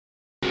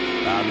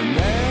I've been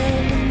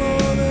animal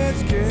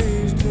that's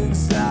caged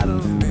inside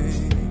of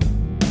me.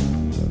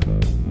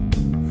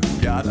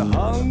 Got a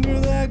hunger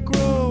that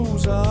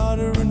grows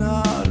harder and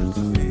harder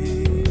to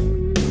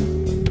feed.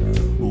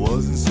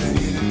 Wasn't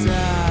sent you to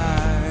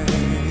die,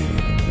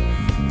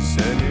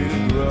 sent you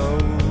to grow.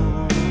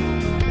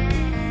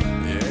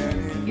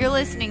 Yeah. You're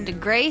listening to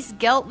Grace,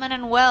 Geltman,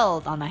 and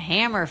Weld on the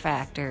Hammer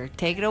Factor.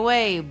 Take it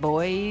away,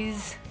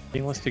 boys.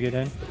 He wants to get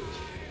in.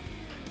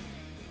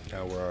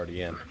 Oh, we're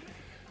already in.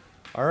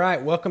 All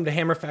right, welcome to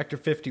Hammer Factor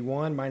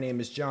 51. My name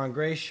is John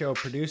Grace, show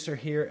producer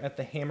here at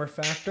the Hammer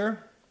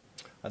Factor.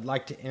 I'd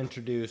like to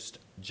introduce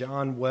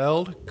John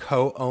Weld,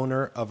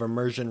 co-owner of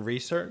Immersion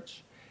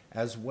Research,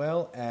 as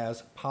well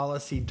as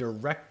policy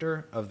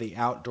director of the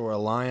Outdoor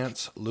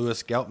Alliance,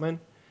 Louis Geltman.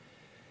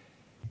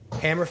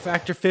 Hammer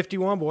Factor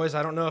 51, boys.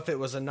 I don't know if it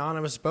was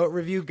anonymous boat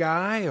review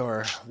guy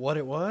or what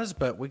it was,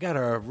 but we got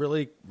a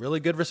really, really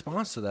good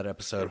response to that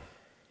episode.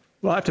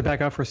 Well, I have to back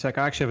up for a sec.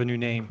 I actually have a new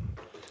name.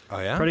 Oh,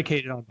 yeah?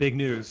 Predicated on big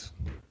news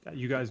that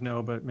you guys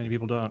know, but many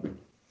people don't.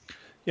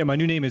 Yeah, my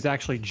new name is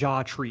actually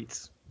Jaw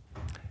Treats.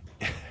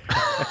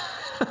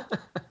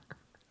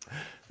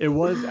 It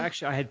was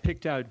actually, I had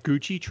picked out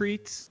Gucci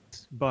Treats,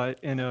 but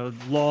in a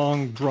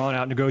long,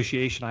 drawn-out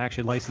negotiation, I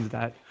actually licensed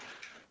that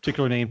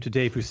particular name to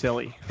Dave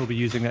Fusilli, who'll be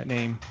using that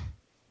name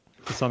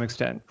to some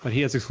extent. But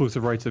he has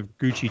exclusive rights of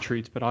Gucci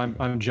Treats, but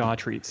I'm Jaw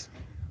Treats.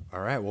 All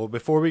right. Well,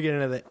 before we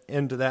get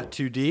into that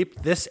too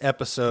deep, this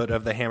episode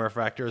of the Hammer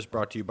Factor is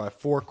brought to you by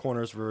Four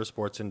Corners River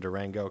Sports in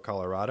Durango,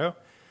 Colorado.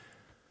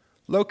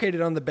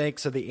 Located on the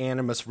banks of the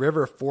Animas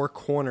River, Four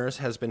Corners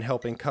has been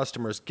helping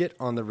customers get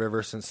on the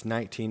river since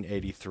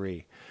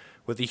 1983.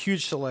 With a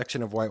huge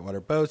selection of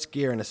whitewater boats,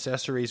 gear, and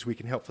accessories, we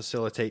can help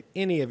facilitate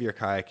any of your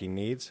kayaking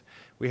needs.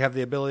 We have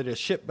the ability to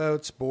ship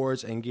boats,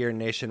 boards, and gear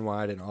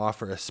nationwide and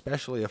offer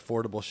especially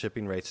affordable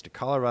shipping rates to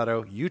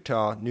Colorado,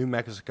 Utah, New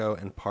Mexico,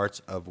 and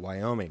parts of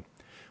Wyoming.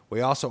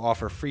 We also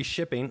offer free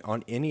shipping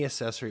on any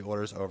accessory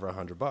orders over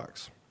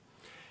 $100.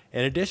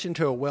 In addition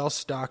to a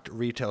well-stocked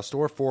retail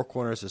store, Four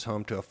Corners is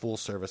home to a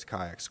full-service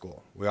kayak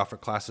school. We offer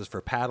classes for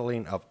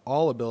paddling of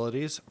all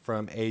abilities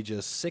from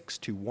ages 6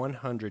 to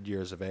 100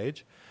 years of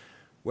age.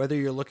 Whether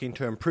you're looking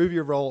to improve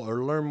your role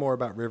or learn more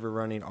about river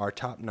running, our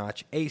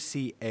top-notch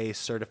ACA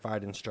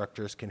certified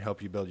instructors can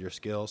help you build your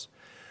skills.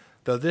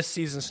 Though this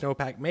season's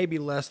snowpack may be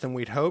less than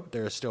we'd hoped,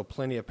 there is still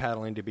plenty of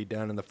paddling to be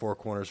done in the Four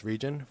Corners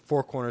region.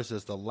 Four Corners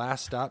is the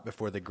last stop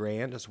before the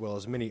Grand, as well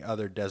as many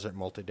other desert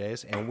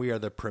multi-days, and we are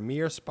the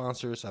premier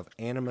sponsors of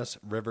Animas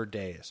River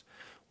Days,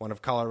 one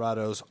of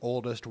Colorado's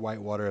oldest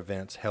whitewater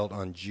events held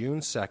on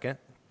June 2nd,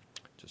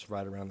 just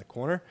right around the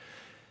corner.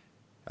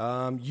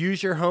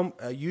 Use your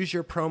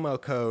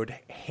promo code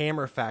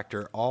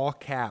HAMMERFACTOR, all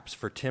caps,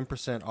 for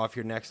 10% off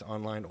your next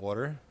online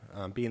order.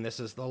 Being this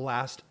is the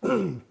last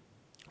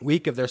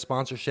week of their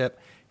sponsorship,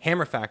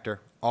 Hammer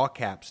Factor, all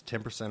caps,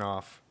 10%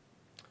 off.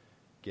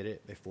 Get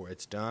it before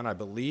it's done. I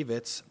believe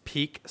it's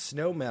peak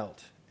snow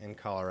melt in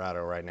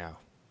Colorado right now.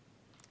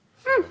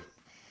 I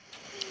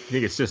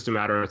think it's just a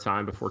matter of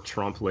time before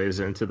Trump lays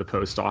into the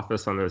post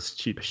office on those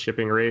cheap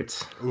shipping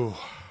rates. Ooh,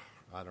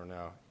 I don't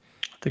know.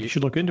 I think you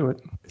should look into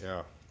it.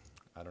 Yeah,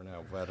 I don't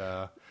know.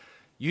 But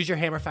use your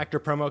Hammer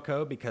Factor promo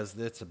code because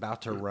it's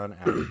about to run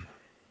out.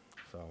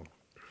 So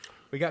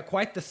we got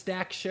quite the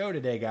stacked show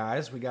today,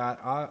 guys. We got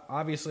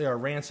obviously our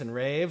rants and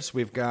raves.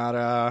 We've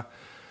got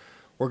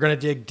we're going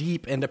to dig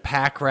deep into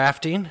pack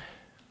rafting.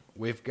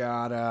 We've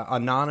got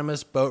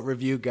anonymous boat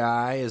review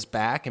guy is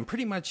back, and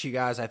pretty much, you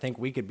guys, I think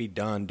we could be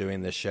done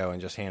doing this show and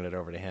just hand it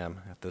over to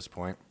him at this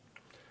point.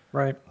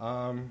 Right.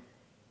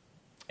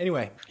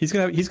 Anyway, he's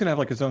gonna have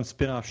like his own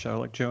spin-off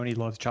show, like Joni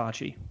Loves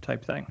Chachi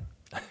type thing.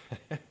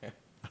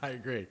 I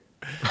agree.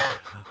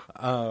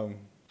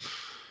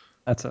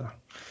 That's a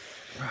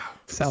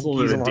sounds a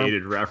little bit of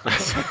dated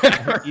reference.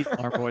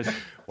 Our boys.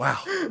 Wow.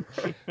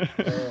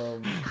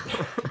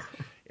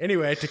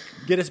 Anyway, to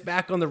get us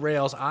back on the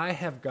rails, I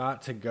have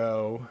got to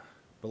go,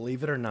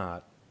 believe it or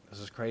not, this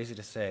is crazy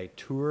to say,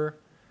 tour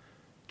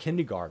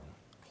kindergarten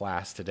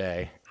class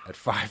today at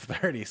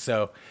 5:30.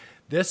 So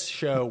this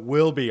show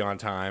will be on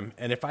time,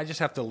 and if I just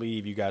have to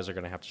leave, you guys are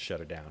going to have to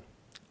shut it down.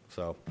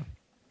 So,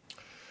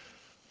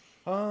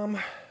 well,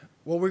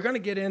 we're going to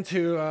get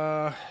into,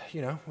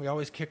 we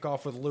always kick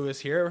off with Louis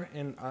here,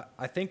 and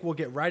I think we'll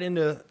get right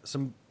into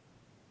some.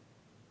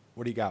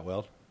 What do you got,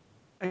 Weld?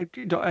 I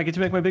get to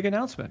make my big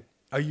announcement.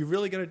 Are you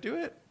really going to do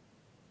it?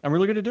 I'm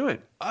really going to do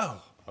it.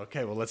 Oh,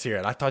 okay. Well, let's hear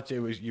it. I thought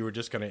you were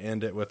just going to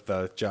end it with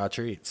Jaw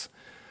Treats.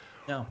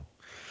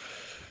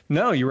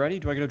 No, you ready?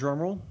 Do I get a drum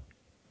roll?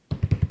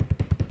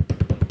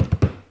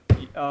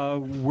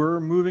 We're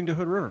moving to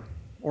Hood River,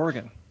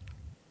 Oregon.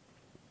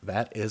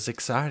 That is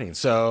exciting.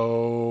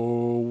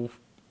 So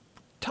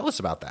tell us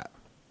about that.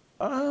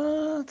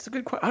 It's a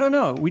good question. I don't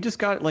know. We just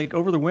got,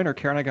 over the winter,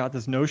 Karen and I got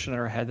this notion in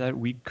our head that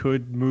we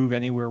could move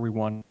anywhere we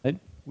wanted.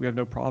 We have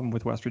no problem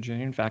with West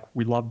Virginia. In fact,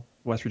 we love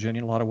West Virginia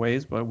in a lot of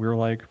ways, but we were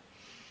like,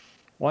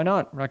 why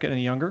not? We're not getting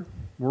any younger.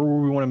 Where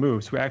would we want to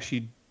move? So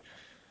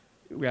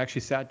we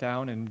actually sat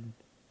down and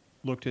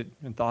looked at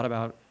and thought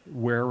about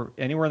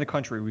anywhere in the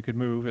country we could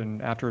move.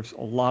 And after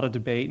a lot of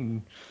debate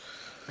and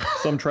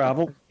some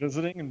travel,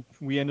 visiting, and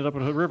we ended up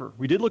at Hood River.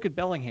 We did look at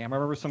Bellingham. I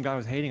remember some guy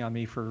was hating on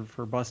me for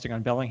busting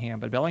on Bellingham,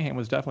 but Bellingham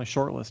was definitely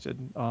shortlisted.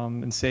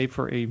 And save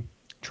for a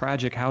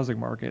tragic housing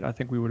market, I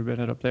think we would have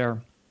ended up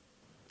there.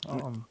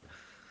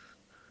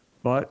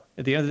 But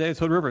at the end of the day, it's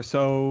Hood River.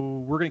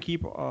 So we're going to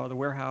keep the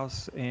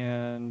warehouse,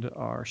 and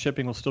our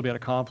shipping will still be out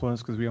of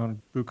Confluence because we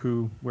own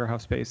buku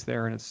warehouse space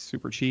there, and it's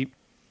super cheap.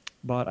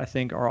 But I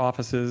think our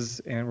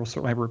offices, and we'll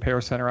certainly have a repair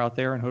center out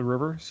there in Hood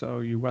River. So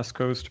you West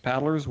Coast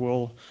paddlers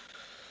will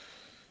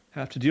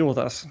have to deal with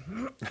us.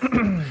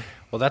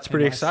 Well, that's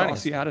pretty exciting.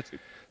 Saucy attitude.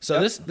 So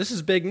this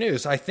is big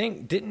news. I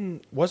think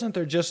wasn't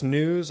there just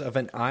news of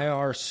an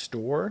IR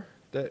store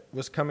that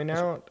was coming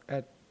out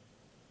at?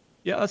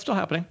 Yeah, that's still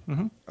happening.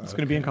 Mm-hmm. It's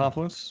going to be in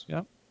Confluence.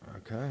 Yeah.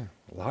 Okay,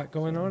 a lot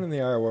going on in the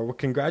IR world. Well,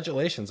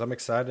 congratulations! I'm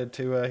excited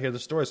to hear the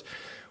stories.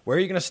 Where are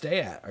you going to stay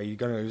at? Are you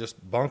going to just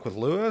bunk with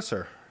Lewis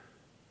or?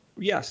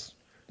 Yes.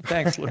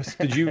 Thanks, Lewis.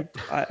 Did you?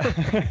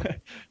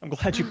 I'm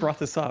glad you brought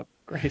this up,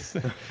 Grace.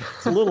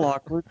 It's a little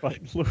awkward, but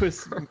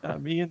Lewis,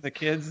 me, and the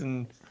kids,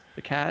 and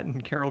the cat,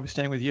 and Carol will be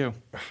staying with you.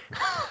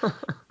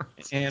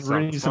 And we're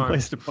going to need some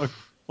place to plug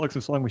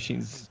some sewing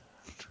machines.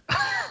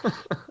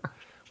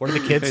 What do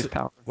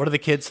the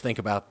kids think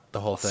about the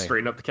whole thing?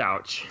 Straighten up the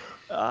couch.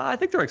 I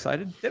think they're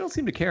excited. They don't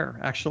seem to care,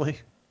 actually.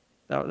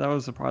 That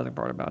was the surprising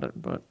part about it,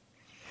 but.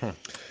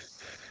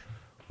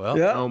 Well,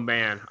 yeah. Oh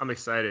man, I'm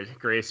excited.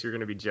 Grace, you're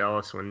going to be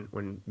jealous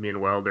when me and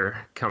Weld are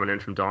coming in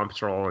from Dawn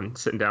Patrol and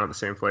sitting down at the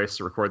same place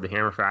to record the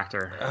Hammer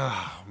Factor.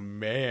 Oh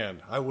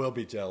man, I will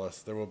be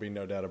jealous. There will be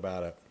no doubt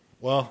about it.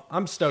 Well,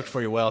 I'm stoked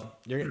for you, Weld.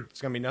 It's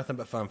going to be nothing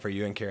but fun for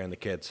you and Karen and the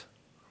kids.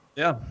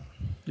 Yeah,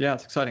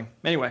 it's exciting.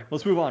 Anyway,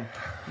 let's move on.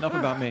 Enough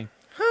about me.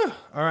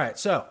 All right,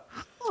 so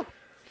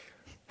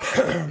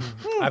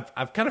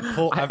I've kind of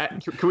pulled.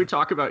 Can we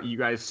talk about you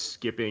guys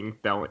skipping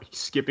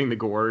the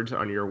gorge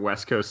on your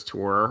West Coast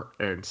tour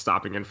and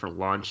stopping in for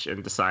lunch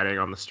and deciding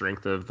on the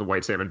strength of the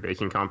White Salmon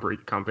Baking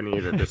Company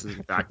that this is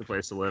in fact the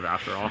place to live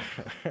after all?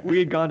 We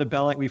had gone to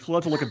Bellingham. We flew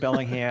out to look at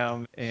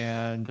Bellingham,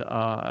 and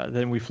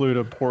then we flew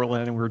to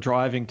Portland, and we were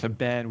driving to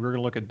Bend. We were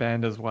going to look at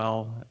Bend as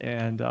well,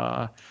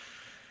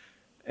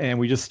 and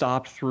we just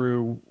stopped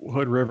through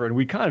Hood River, and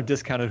we kind of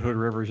discounted Hood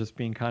River as just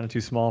being kind of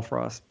too small for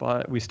us.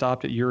 But we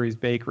stopped at Yuri's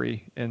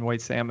Bakery in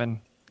White Salmon,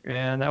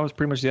 and that was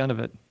pretty much the end of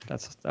it.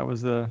 That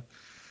was the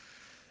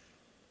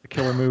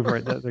killer move,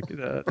 right?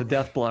 The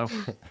death blow.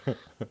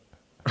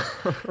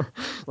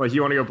 Like,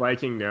 you want to go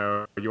biking?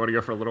 No. You want to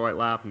go for a little white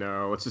lap?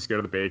 No. Let's just go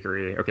to the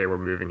bakery. Okay, we're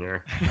moving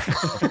here.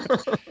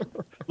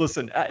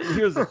 Listen,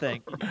 here's the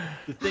thing.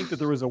 To think that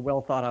there was a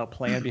well-thought-out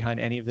plan behind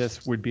any of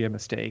this would be a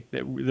mistake.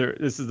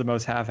 This is the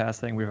most half-assed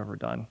thing we've ever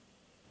done.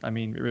 I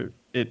mean,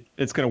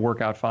 it's going to work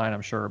out fine,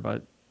 I'm sure,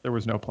 but there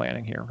was no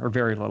planning here, or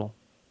very little.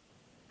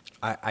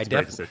 I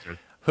definitely.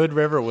 Hood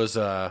River was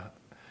not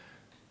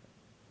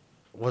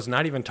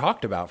even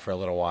talked about for a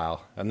little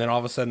while, and then all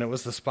of a sudden it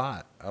was the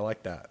spot. I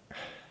like that.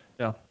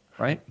 Yeah.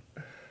 Right.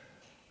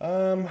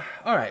 All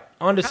right.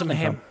 On to some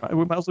ham.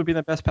 We might as well be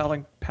the best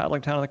paddling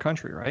town in the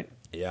country, right?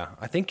 Yeah.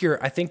 I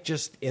think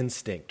just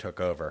instinct took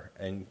over,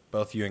 and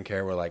both you and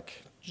Kara were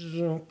like,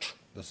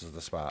 "This is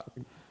the spot."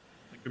 You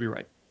could be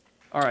right.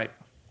 All right.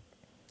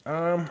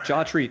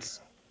 Jaw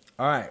treats.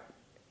 All right.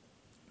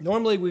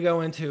 Normally we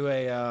go into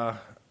a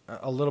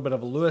little bit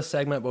of a Lewis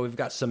segment, but we've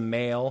got some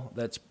mail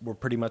we're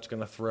pretty much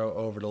going to throw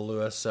over to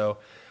Lewis. So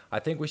I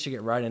think we should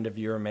get right into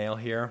viewer mail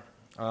here.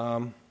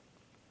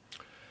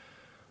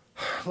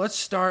 Let's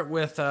start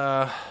with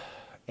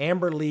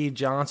Amber Lee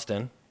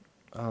Johnston.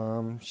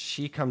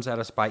 She comes at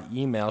us by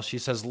email. She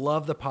says,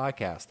 "Love the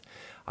podcast.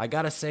 I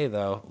got to say,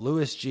 though,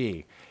 Louis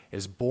G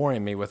is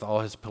boring me with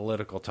all his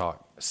political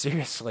talk.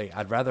 Seriously,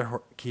 I'd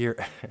rather hear...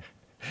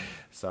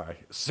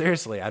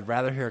 Seriously, I'd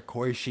rather hear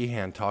Corey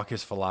Sheehan talk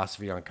his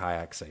philosophy on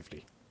kayak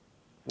safety."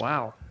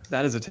 Wow.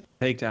 That is a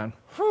takedown.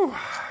 Whew.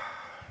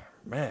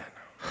 Man.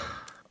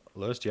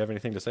 Louis, do you have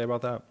anything to say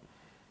about that?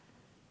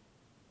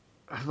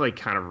 I've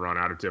kind of run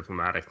out of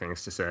diplomatic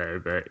things to say,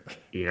 but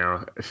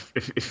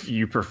if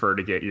you prefer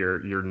to get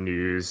your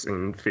news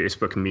in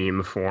Facebook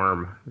meme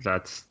form,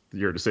 that's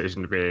your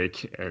decision to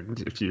make.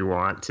 And if you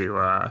want to,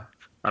 I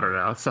don't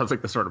know, it sounds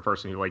like the sort of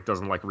person who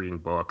doesn't like reading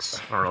books.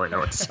 I don't really know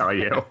what to tell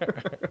you.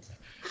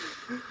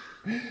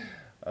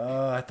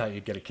 I thought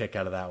you'd get a kick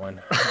out of that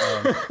one.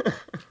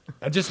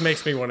 It just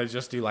makes me want to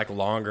just do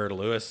longer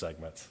Lewis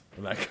segments.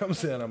 When that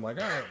comes in, I'm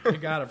like, all right, you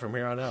got it from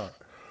here on out.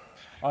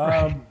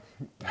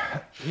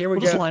 Here we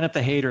go. Just line up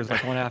the haters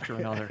one after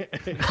another.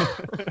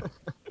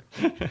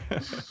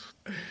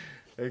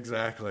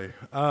 Exactly.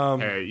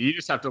 Hey, you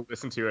just have to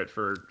listen to it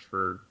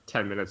for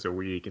 10 minutes a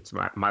week. It's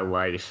my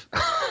life.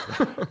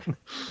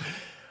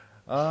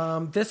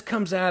 This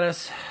comes at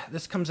us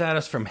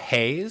from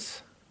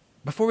Hayes.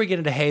 Before we get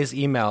into Hayes'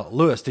 email,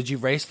 Lewis, did you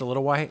race the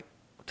Little White?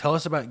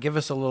 Give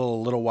us a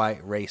Little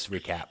White race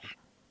recap.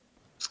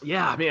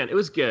 Yeah, man, it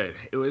was good.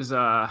 It was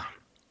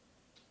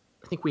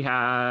I think we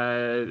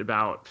had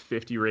about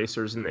 50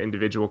 racers in the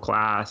individual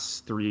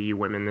class, 3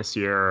 women this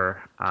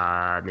year,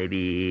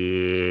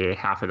 maybe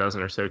half a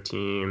dozen or so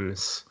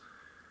teams.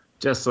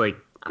 Just like,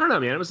 I don't know,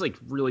 man, it was like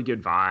really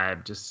good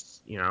vibe.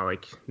 Just,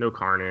 like no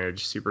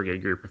carnage, super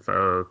good group of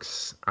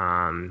folks.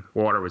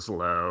 Water was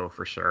low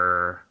for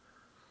sure.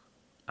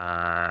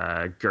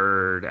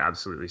 GERD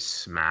absolutely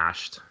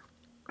smashed.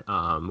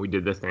 We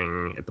did the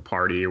thing at the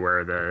party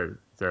where the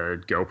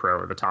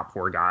GoPro of the top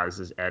 4 guys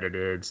is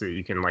edited so that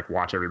you can like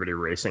watch everybody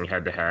racing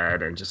head to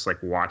head, and just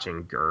like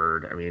watching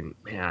GERD. I mean,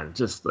 man,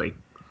 just like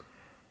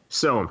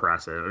so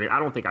impressive. I mean, I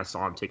don't think I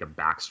saw him take a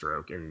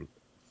backstroke in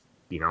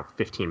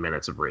 15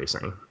 minutes of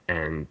racing,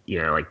 and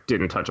like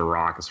didn't touch a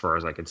rock as far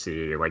as I could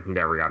see, like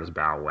never got his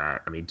bow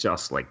wet. I mean,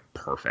 just like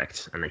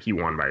perfect. And then he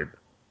won by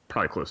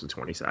probably close to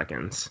 20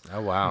 seconds.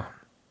 Oh wow.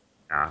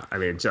 Yeah, I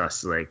mean,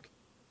 just like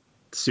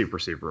super,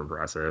 super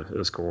impressive. It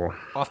was cool.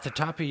 Off the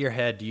top of your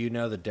head, do you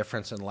know the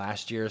difference in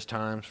last year's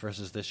times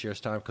versus this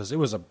year's time? Because it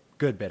was a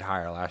good bit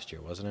higher last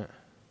year, wasn't it?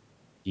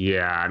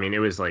 Yeah, I mean, it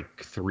was like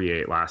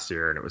 3.8 last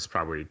year, and it was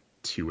probably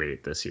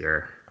 2.8 this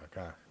year.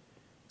 Okay.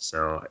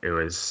 So it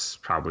was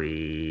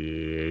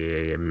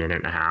probably a minute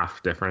and a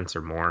half difference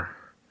or more.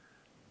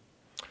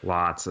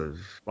 Lots of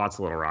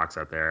little rocks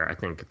out there. I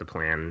think the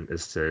plan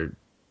is to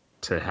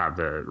have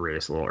the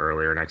race a little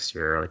earlier next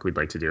year. Like we'd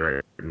like to do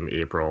it in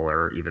April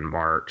or even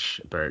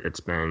March, but it's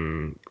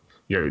been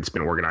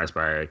organized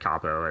by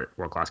Capo at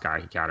World Class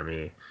Kayak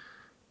Academy,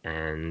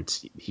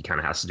 and he kind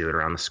of has to do it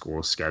around the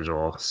school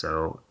schedule.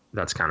 So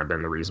that's kind of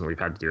been the reason we've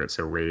had to do it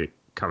so late,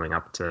 coming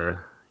up to,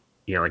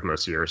 like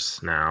most years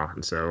now.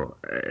 And so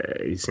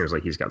it seems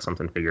like he's got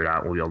something figured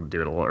out. We'll be able to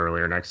do it a little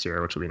earlier next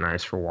year, which will be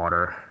nice for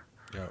water.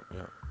 Yeah.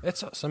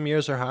 It's some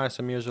years are high,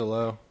 some years are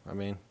low. I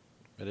mean,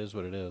 it is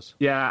what it is.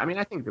 Yeah, I mean,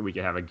 I think that we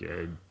could have a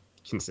good,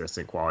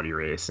 consistent quality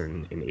race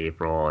in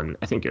April, and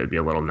I think it would be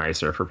a little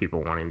nicer for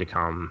people wanting to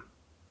come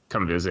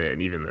visit,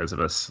 and even those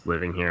of us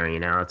living here.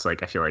 It's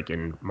like I feel like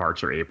in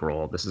March or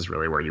April, this is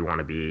really where you want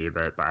to be,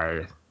 but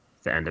by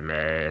the end of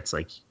May, it's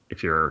like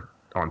if you're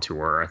on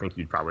tour, I think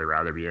you'd probably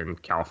rather be in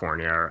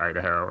California or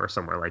Idaho or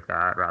somewhere like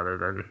that rather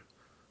than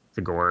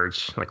the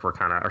Gorge. Like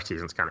our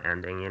season's kind of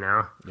ending,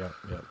 Yeah,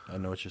 I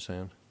know what you're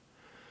saying.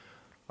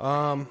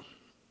 All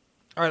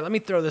right, let me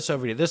throw this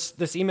over to you.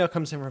 This email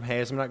comes in from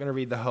Hayes. I'm not going to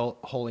read the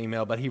whole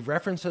email, but he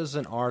references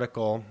an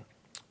article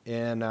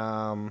in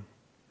what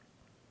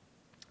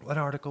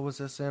article was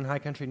this in? High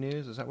Country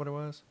News? Is that what it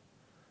was?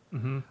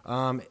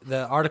 Mm-hmm.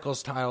 The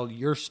article's titled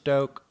 "Your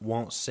Stoke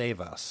Won't Save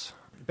Us."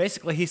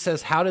 Basically, he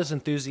says, how does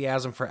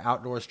enthusiasm for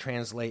outdoors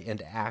translate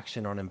into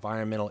action on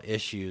environmental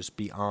issues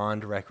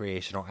beyond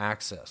recreational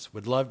access?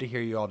 Would love to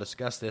hear you all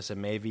discuss this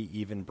and maybe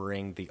even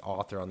bring the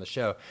author on the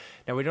show.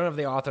 Now, we don't have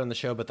the author on the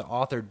show, but the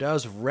author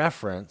does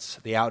reference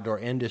the Outdoor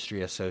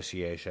Industry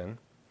Association.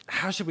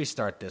 How should we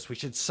start this? We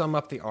should sum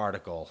up the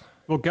article.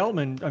 Well,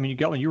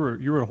 Geltman,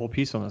 you wrote a whole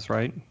piece on this,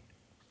 right?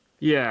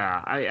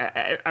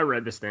 Yeah, I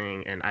read this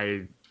thing,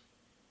 and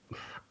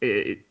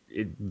it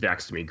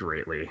vexed me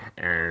greatly,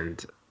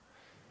 and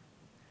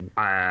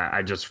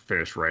I just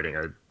finished writing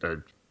a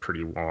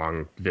pretty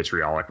long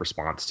vitriolic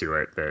response to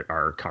it that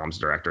our comms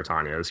director,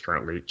 Tanya, is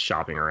currently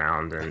shopping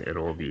around, and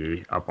it'll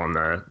be up on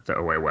the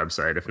OA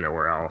website, if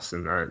nowhere else,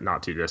 in the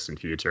not too distant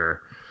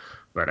future.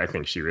 But I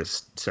think she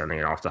was sending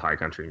it off to High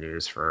Country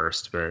News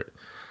first. But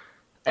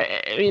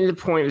I mean, the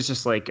point is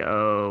just like,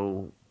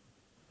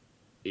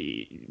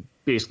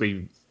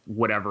 basically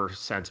whatever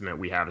sentiment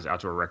we have as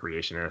outdoor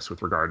recreationists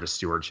with regard to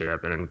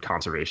stewardship and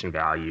conservation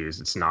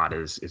values, it's not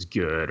as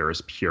good or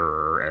as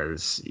pure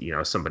as,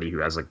 somebody who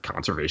has a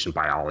conservation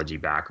biology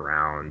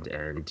background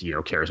and,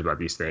 cares about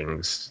these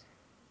things,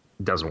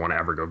 doesn't want to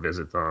ever go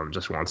visit them,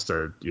 just wants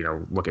to,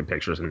 look at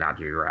pictures in Nat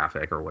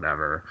Geographic or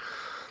whatever.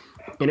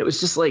 And it was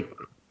just like,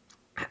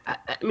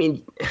 I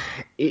mean,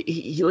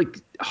 he like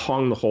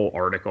hung the whole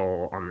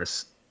article on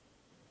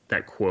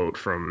that quote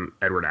from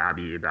Edward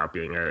Abbey about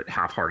being a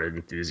half-hearted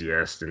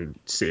enthusiast and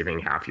saving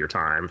half your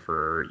time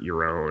for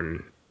your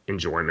own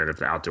enjoyment of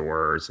the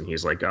outdoors. And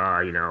he's like,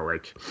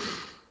 like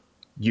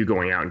you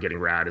going out and getting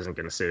rad isn't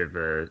going to save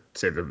the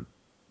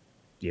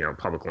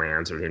public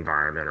lands or the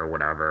environment or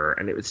whatever.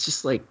 And it was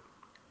just like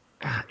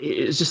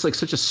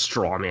such a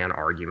straw man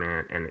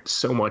argument. And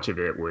so much of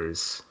it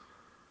was,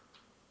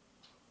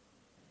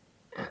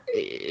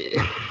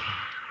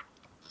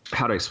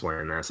 how to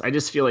explain this? I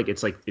just feel like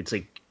it's like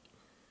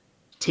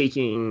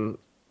taking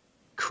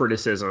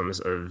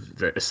criticisms of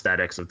the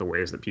aesthetics of the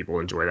ways that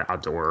people enjoy the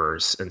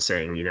outdoors and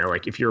saying,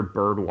 like if you're a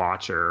bird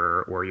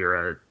watcher or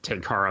you're a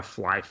Tenkara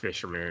fly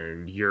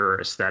fisherman,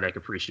 your aesthetic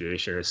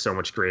appreciation is so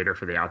much greater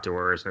for the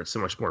outdoors and it's so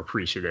much more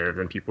appreciative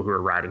than people who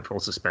are riding full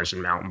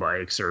suspension mountain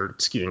bikes or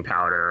skiing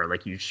powder.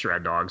 Like you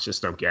shred dogs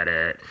just don't get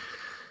it.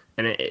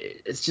 And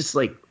it's just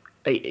like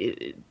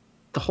the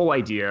whole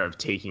idea of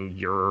taking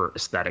your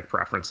aesthetic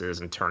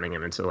preferences and turning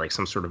them into like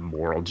some sort of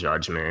moral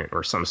judgment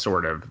or some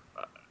sort of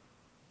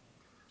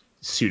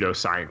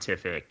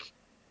pseudoscientific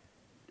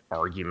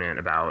argument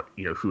about,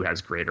 who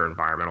has greater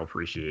environmental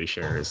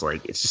appreciation is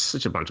like, it's just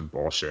such a bunch of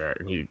bullshit.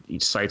 And he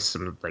cites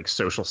some like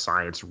social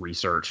science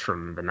research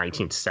from the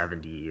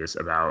 1970s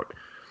about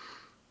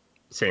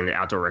saying that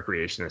outdoor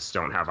recreationists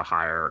don't have a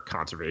higher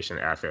conservation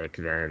ethic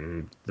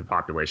than the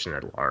population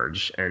at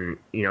large. And,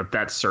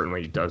 that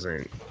certainly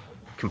doesn't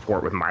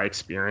comport with my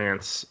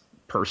experience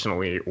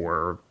personally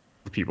or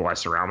the people I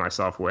surround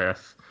myself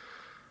with.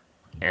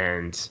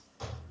 And,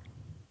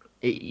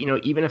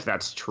 even if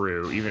that's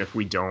true, even if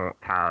we don't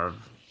have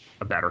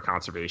a better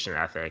conservation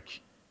ethic,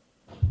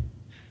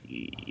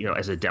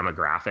 as a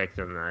demographic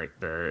than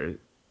the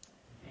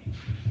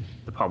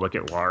public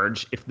at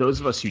large, if those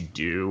of us who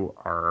do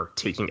are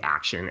taking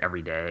action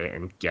every day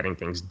and getting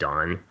things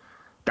done,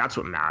 that's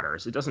what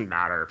matters. It doesn't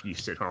matter if you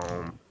sit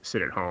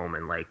at home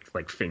and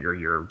like finger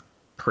your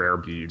prayer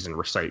beads and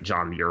recite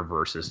John Muir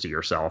verses to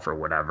yourself or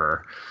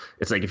whatever.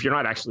 It's like, if you're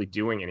not actually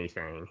doing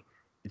anything,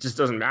 it just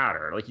doesn't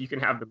matter. Like, you can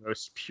have the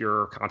most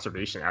pure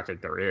conservation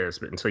ethic there is,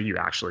 but until you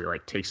actually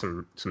like take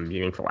some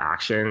meaningful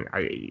action,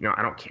 I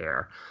don't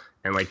care.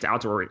 And like the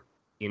outdoor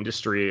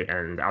industry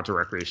and the outdoor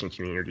recreation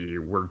community,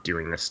 we're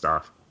doing this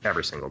stuff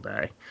every single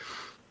day.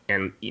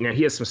 And,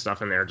 he has some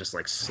stuff in there just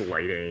like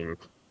slighting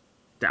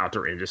the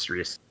Outdoor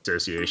Industry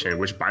Association,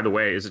 which, by the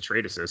way, is a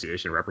trade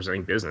association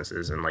representing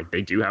businesses, and like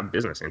they do have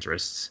business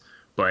interests.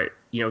 But,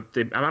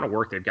 the amount of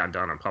work they've got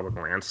done on public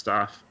land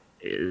stuff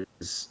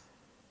is,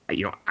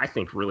 I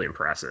think really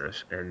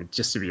impressive. And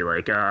just to be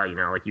like,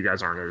 like you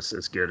guys aren't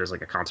as good as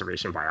like a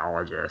conservation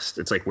biologist.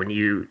 It's like, when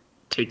you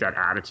take that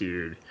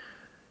attitude,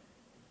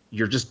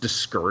 you're just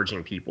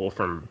discouraging people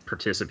from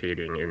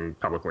participating in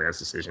public lands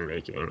decision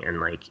making. And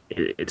like,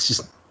 it's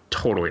just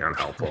totally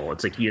unhelpful.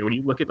 It's like, when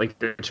you look at like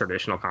the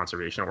traditional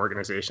conservation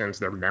organizations,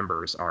 their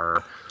members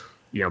are,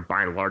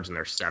 by and large in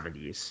their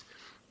 70s.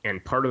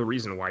 And part of the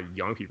reason why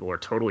young people are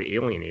totally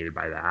alienated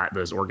by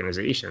those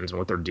organizations and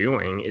what they're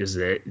doing is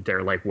that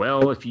they're like,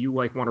 well, if you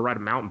like want to ride a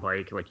mountain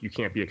bike, like you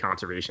can't be a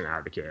conservation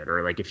advocate,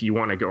 or like if you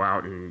want to go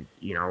out and,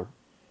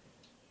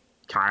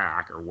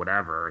 kayak or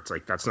whatever, it's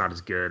like, that's not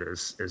as good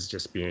as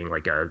just being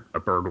like a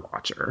bird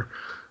watcher.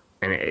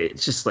 And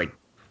it's just like,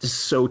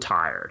 just so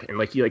tired. And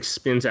like, he like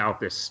spins out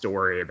this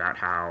story about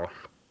how,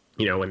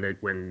 when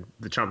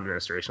the Trump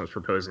administration was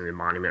proposing the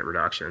monument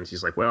reductions,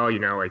 he's like, well,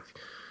 like,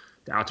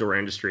 the outdoor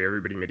industry,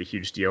 everybody made a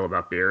huge deal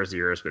about Bears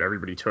Ears, but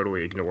everybody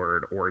totally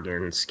ignored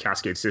Oregon's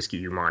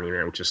Cascade-Siskiyou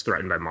Monument, which is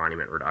threatened by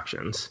monument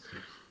reductions.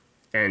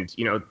 And,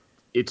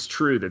 it's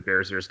true that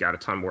Bears Ears got a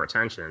ton more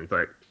attention,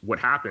 but what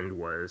happened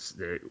was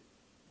that,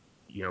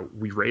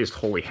 we raised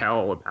holy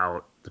hell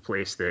about the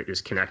place that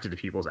is connected to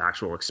people's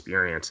actual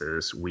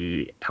experiences.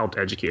 We helped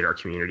educate our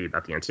community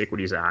about the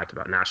Antiquities Act,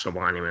 about national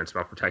monuments,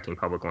 about protecting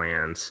public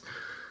lands.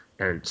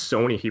 And so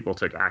many people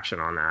took action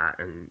on that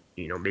and,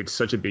 made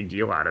such a big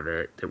deal out of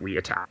it that we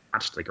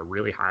attached like a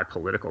really high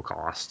political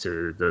cost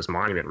to those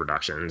monument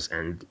reductions.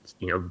 And,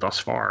 thus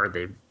far,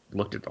 they've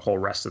looked at the whole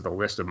rest of the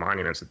list of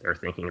monuments that they're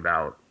thinking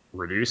about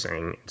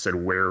reducing and said,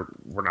 we're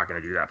not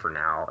going to do that for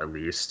now, at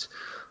least,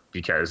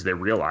 because they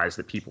realize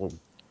that people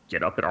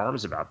get up in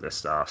arms about this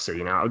stuff. So,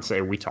 I would say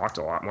we talked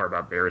a lot more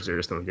about Bears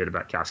Ears than we did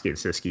about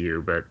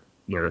Cascade-Siskiyou, but,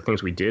 the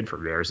things we did for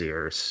Bears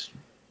Ears,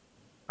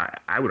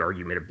 I would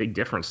argue, made a big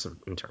difference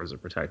in terms of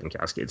protecting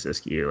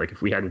Cascade-Siskiyou. Like,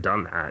 if we hadn't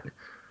done that,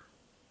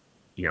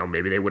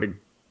 maybe they would have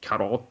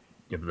cut all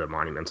of the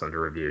monuments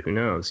under review. Who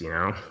knows,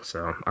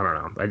 So, I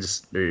don't know.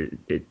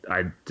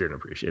 I didn't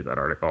appreciate that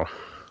article.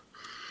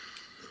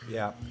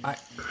 Yeah,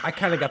 I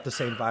kind of got the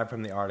same vibe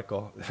from the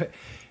article.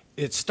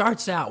 It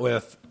starts out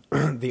with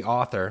the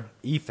author,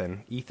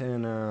 Ethan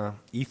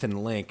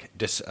Link,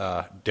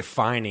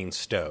 defining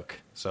Stoke.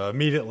 So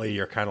immediately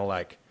you're kind of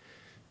like,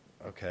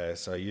 okay,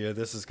 so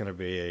this is going to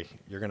be,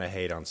 you're going to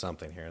hate on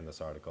something here in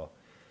this article.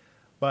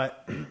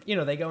 But,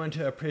 they go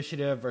into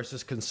appreciative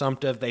versus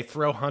consumptive. They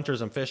throw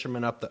hunters and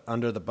fishermen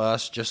under the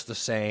bus just the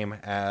same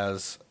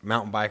as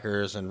mountain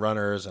bikers and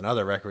runners and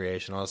other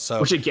recreationalists. So,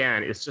 which,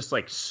 again, is just,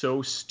 like,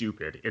 so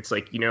stupid. It's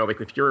like,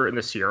 like if you're in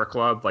the Sierra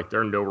Club, like,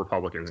 there are no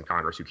Republicans in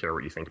Congress who care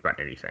what you think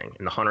about anything.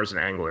 And the hunters and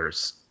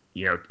anglers,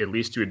 at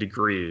least to a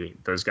degree,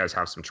 those guys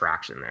have some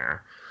traction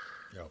there.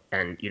 Yep.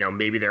 And,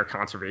 maybe their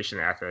conservation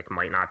ethic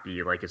might not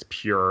be, like, as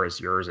pure as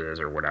yours is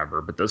or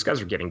whatever, but those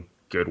guys are getting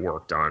good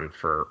work done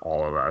for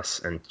all of us.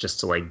 And just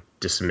to, like,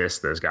 dismiss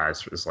those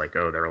guys as, like,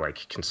 oh, they're,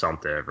 like,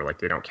 consumptive or, like,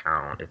 they don't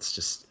count. It's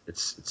just,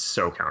 it's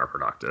so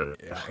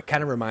counterproductive. Yeah, it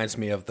kind of reminds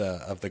me of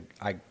the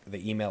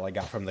email I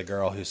got from the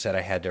girl who said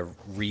I had to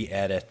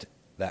re-edit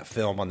that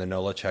film on the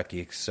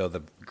Nolichucky so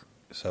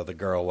the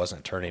girl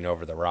wasn't turning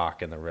over the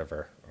rock in the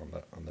river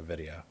on the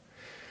video.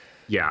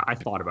 Yeah, I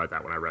thought about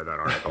that when I read that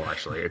article,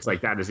 actually. It's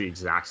like that is the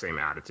exact same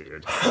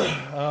attitude.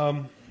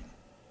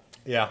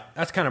 Yeah,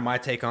 that's kind of my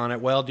take on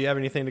it. Well, do you have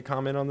anything to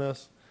comment on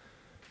this?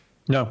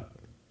 No.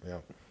 Yeah.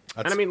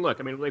 And I mean, look,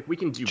 we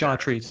can do Jaw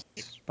better. treats,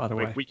 by the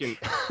way. We can,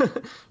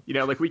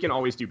 we can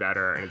always do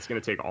better, and it's going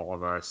to take all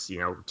of us,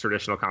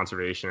 traditional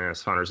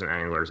conservationists, hunters and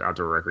anglers,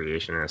 outdoor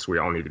recreationists. We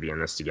all need to be in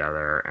this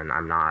together. And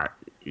I'm not,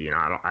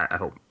 I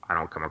hope I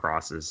don't come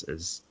across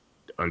as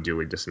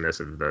unduly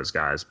dismissive of those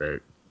guys,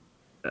 but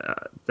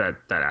that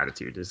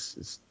attitude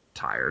is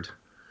tired.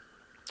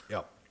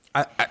 Yep.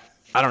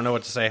 I don't know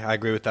what to say. I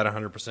agree with that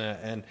 100%.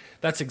 And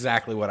that's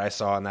exactly what I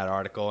saw in that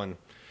article. And,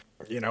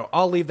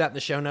 I'll leave that in the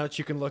show notes.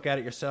 You can look at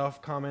it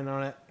yourself, comment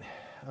on it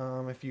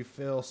if you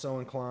feel so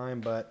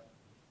inclined. But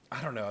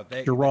I don't know.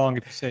 You're wrong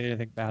if you say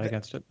anything bad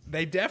against it.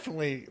 They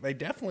definitely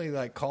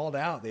like called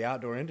out the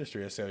Outdoor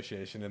Industry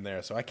Association in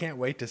there. So I can't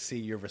wait to see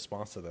your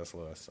response to this,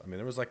 Lewis. I mean,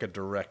 there was like a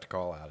direct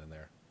call out in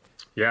there.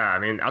 Yeah, I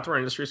mean, Outdoor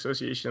Industry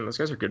Association, those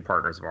guys are good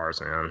partners of ours,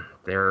 man.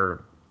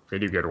 They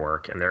do good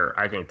work, and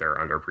I think they're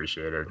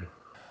underappreciated.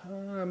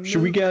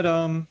 Should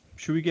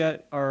we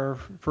get our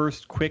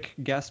first quick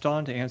guest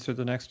on to answer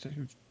the next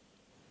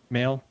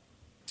mail?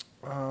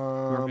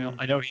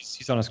 I know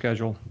he's on a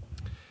schedule.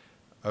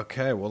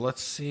 Okay, well,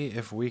 let's see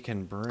if we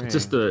can bring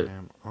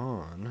him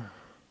on.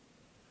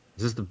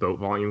 Is this the boat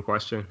volume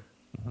question?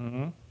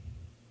 Mm-hmm.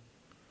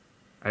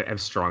 I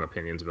have strong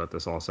opinions about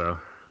this also.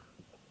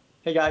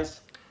 Hey,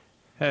 guys.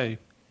 Hey,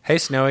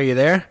 Snowy, you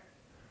there?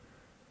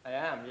 I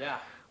am, yeah.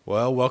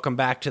 Well, welcome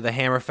back to the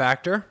Hammer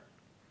Factor.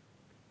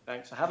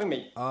 Thanks for having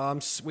me.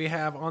 We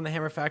have on the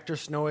Hammer Factor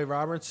Snowy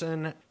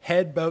Robertson,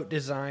 head boat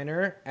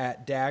designer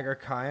at Dagger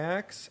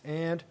Kayaks,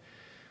 and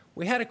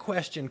we had a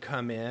question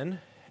come in,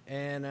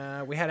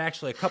 and we had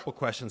actually a couple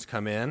questions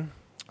come in.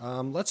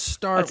 Let's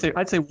start.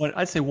 I'd say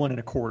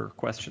 1.25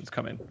 questions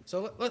come in.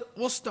 So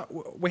we'll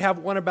start. We have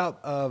one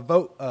about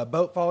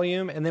boat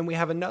volume, and then we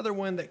have another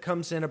one that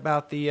comes in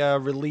about the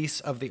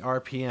release of the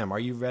RPM. Are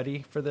you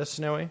ready for this,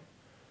 Snowy?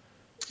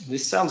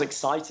 This sounds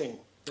exciting.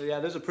 So,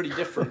 yeah, those are pretty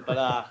different,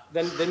 but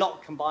then they're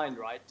not combined,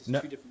 right? Just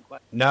two different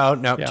questions. No,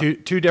 Yeah.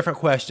 two different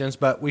questions,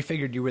 but we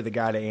figured you were the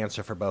guy to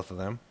answer for both of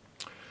them.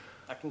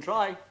 I can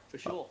try, for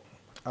sure.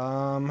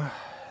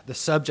 The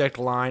subject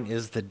line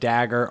is the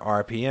Dagger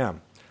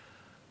RPM.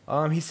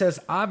 He says,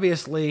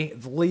 obviously,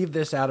 leave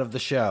this out of the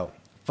show.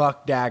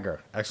 Fuck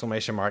Dagger! !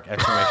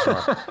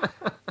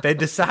 They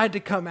decide to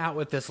come out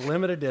with this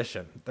limited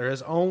edition. There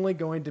is only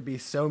going to be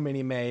so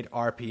many made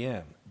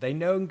RPM. They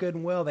know good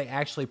and well they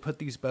actually put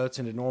these boats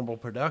into normal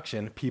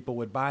production, people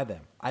would buy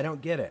them. I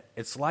don't get it.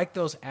 It's like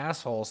those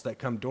assholes that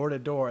come door to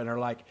door and are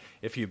like,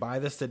 if you buy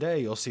this today,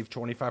 you'll save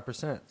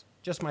 25%.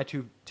 Just my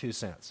two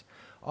cents.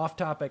 Off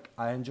topic,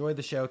 I enjoy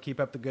the show. Keep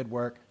up the good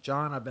work.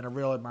 John, I've been a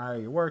real admirer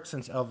of your work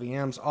since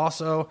LVMs.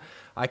 Also,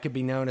 I could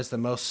be known as the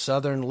most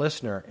southern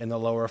listener in the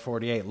lower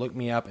 48. Look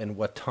me up in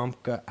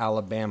Wetumpka,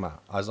 Alabama.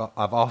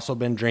 I've also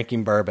been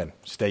drinking bourbon.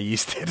 Stay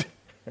yeasted.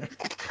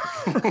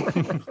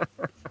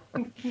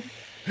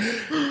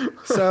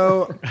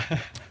 So,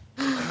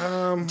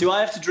 do I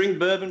have to drink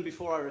bourbon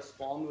before I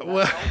respond?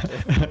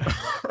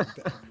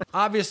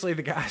 Obviously,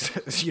 the guy's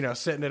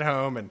sitting at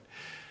home and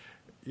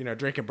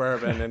drinking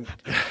bourbon and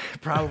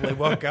probably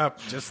woke up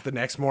just the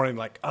next morning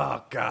like,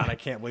 oh God, I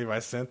can't believe I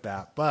sent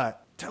that.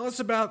 But tell us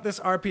about this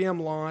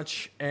RPM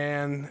launch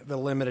and the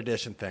limited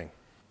edition thing.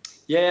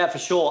 Yeah, for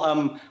sure.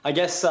 I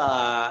guess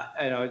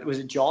was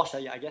it Josh?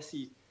 I guess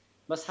he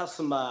must have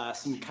some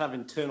kind of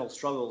internal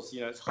struggles.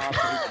 It's hard to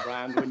hate the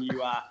brand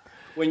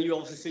when you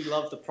obviously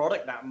love the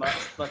product that much.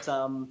 But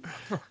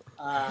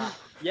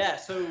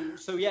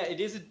it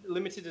is a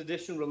limited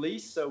edition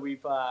release. So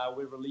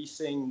we're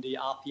releasing the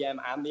RPM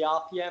and the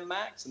RPM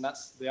Max, and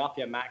that's the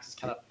RPM Max is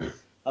kind of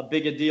a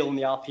bigger deal than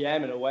the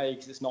RPM in a way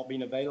because it's not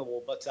been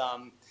available. But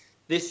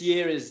this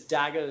year is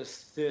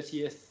Dagger's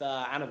 30th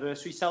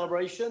anniversary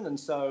celebration, and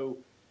so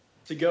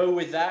to go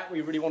with that,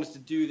 we really wanted to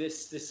do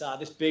this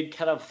big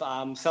kind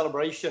of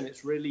celebration.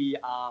 It's really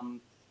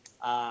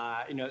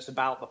it's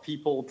about the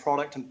people,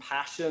 product, and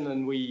passion,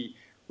 and we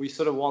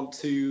sort of want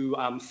to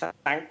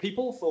thank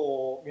people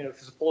for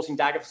supporting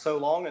Dagger for so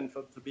long and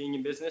for being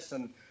in business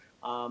and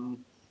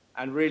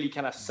really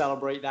kind of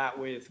celebrate that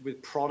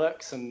with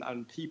products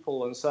and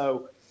people. And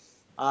so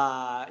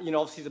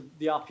obviously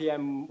the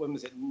RPM, when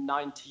was it,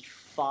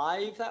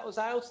 95 that was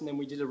out, and then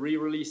we did a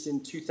re-release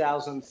in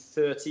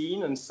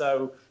 2013, and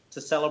so to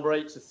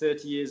celebrate to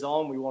 30 years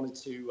on, we wanted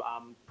to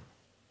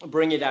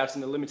bring it out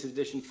in the limited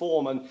edition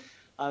form.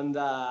 And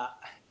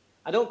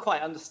I don't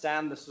quite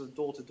understand the sort of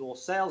door-to-door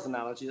sales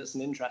analogy. That's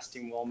an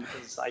interesting one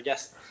because I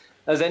guess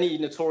as any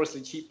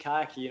notoriously cheap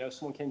kayaker, if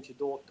someone came to your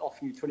door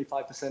offering you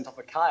 25% off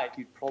a kayak,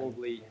 you'd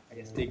probably, I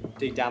guess,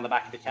 dig down the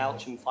back of the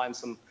couch and find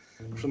some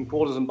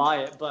quarters and buy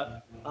it.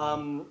 But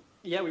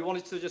we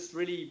wanted to just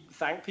really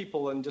thank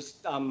people and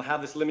just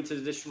have this limited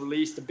edition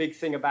release. The big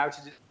thing about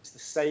it is the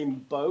same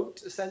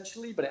boat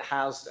essentially, but it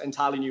has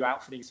entirely new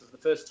outfitting. So for the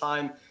first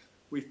time,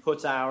 we've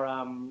put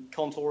our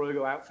Contour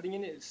Ergo outfitting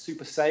in it. It's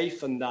super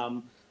safe and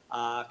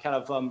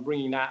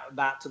bringing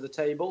that to the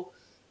table.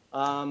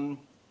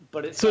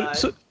 But it's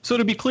so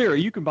to be clear,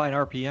 you can buy an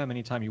RPM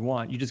anytime you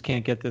want. You just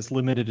can't get this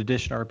limited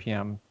edition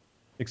RPM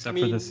except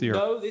for this year.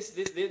 No, this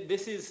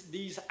is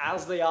these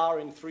as they are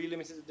in 3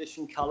 limited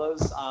edition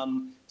colors.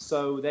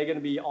 So they're going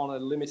to be on a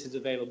limited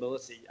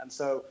availability, and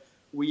so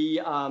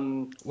we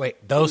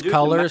wait, those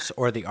colors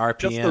or the RPM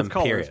just those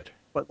colors. period?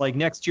 But like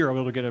next year, I'll be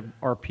able to get an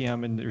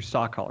RPM in your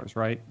stock colors,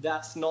 right?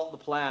 That's not the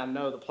plan.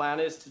 No, the plan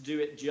is to do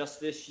it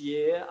just this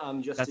year,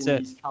 just That's in it.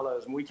 these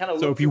colors. And we kind of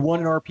So if you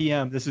want an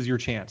RPM, this is your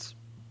chance.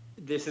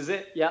 This is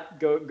it. Yeah,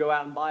 go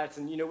out and buy it.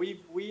 And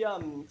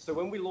so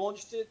when we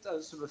launched it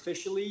sort of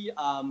officially,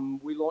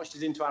 we launched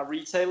it into our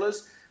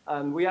retailers,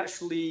 and we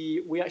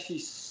actually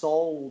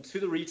sold to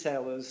the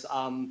retailers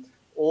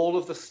all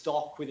of the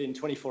stock within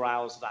 24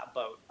 hours of that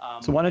boat.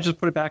 So why not just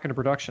put it back into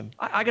production?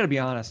 I got to be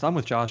honest. I'm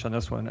with Josh on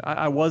this one.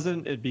 I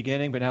wasn't at the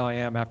beginning, but now I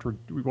am after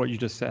what you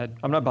just said.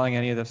 I'm not buying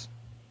any of this.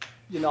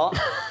 You're not?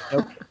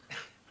 Nope.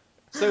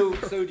 So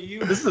do you?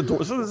 This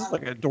is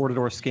like a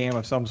door-to-door scam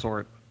of some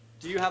sort.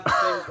 Do you have the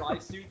same dry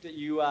suit that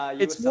you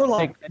It's more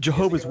like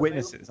Jehovah's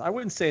Witnesses. I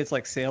wouldn't say it's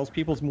like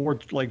salespeople. It's more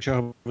like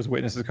Jehovah's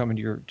Witnesses coming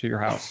to your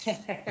house.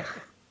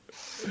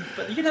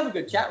 But you can have a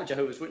good chat with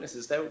Jehovah's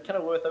Witnesses. They're kind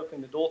of worth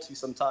opening the door to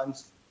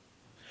sometimes.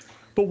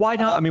 But why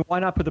not? I mean, why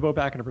not put the boat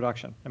back into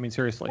production? I mean,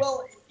 seriously.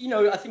 Well,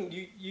 I think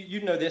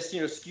you know this,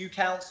 SKU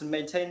counts and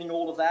maintaining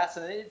all of that,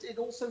 and it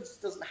also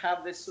just doesn't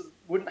have this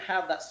wouldn't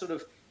have that sort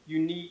of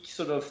unique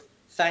sort of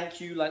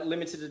thank you like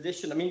limited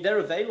edition. I mean, they're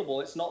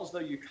available. It's not as though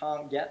you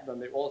can't get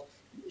them. It was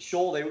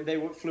sure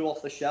they flew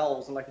off the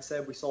shelves, and like I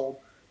said, we sold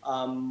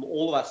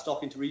all of our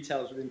stock into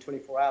retailers within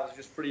 24 hours, which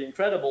is pretty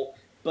incredible.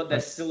 But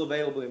they're still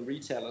available in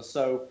retailers.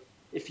 So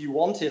if you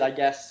want it, I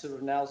guess sort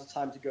of now's the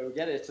time to go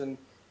get it. And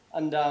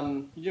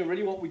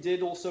really what we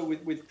did also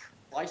with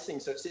pricing.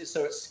 So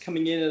it's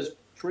coming in as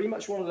pretty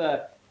much one of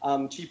the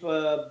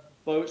cheaper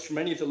boats from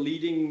any of the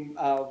leading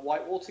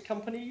whitewater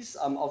companies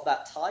of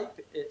that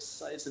type.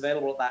 It's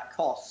available at that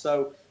cost.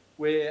 So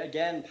we're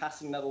again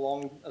passing that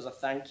along as a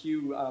thank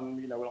you.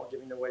 We're not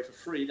giving it away for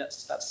free.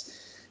 That's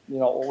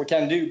all we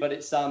can do. But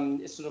it's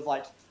sort of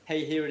like,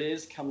 hey, here it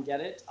is. Come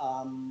get it.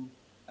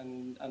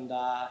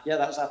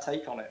 That was our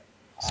take on it.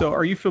 So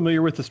are you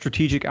familiar with the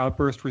Strategic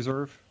Outburst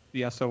Reserve,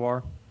 the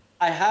SOR?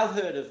 I have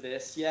heard of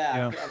this.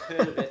 Yeah. I've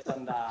heard of it.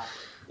 And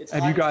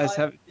have you guys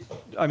have?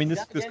 I mean,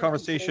 this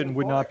conversation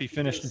would not be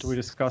finished until we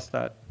discuss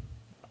that.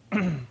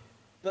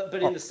 But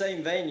in the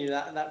same vein,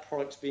 that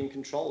product's being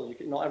controlled.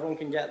 Not everyone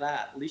can get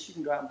that. At least you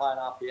can go out and buy an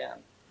RPM.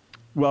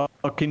 Well,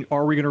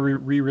 are we going to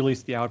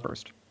re-release the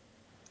Outburst?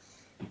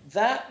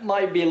 That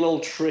might be a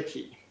little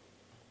tricky.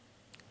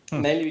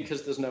 Mainly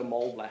because there's no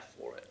mold left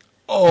for it.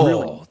 Oh,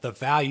 really? The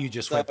value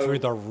just went through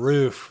the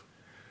roof.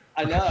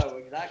 I know,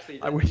 exactly.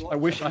 I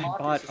wish I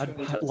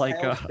bought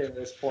like a... At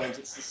this point,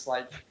 it's just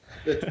like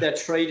they're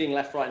trading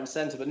left, right, and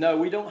center. But no,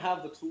 we don't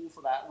have the tool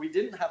for that. We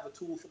didn't have the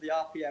tool for the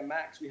RPM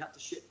Max. We had to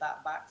ship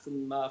that back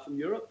from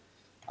Europe.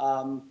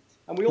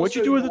 And we What'd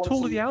you do with the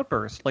tool of the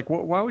Outburst? Like,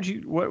 why would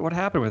you? What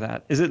happened with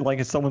that? Is it like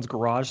in someone's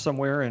garage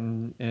somewhere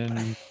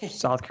in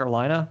South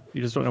Carolina?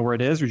 You just don't know where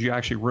it is, or did you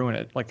actually ruin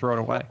it, like throw it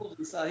away?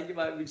 I think it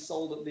might be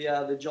sold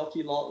at the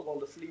jockey lot, one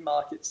of the flea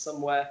markets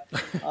somewhere.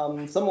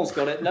 Someone's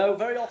got it. No,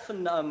 very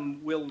often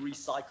we'll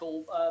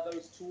recycle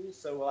those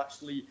tools, so we'll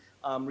actually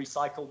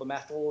recycle the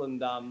metal,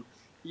 and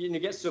it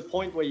gets to a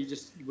point where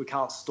we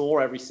can't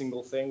store every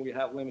single thing. We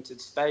have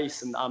limited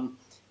space, and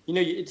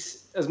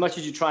it's as much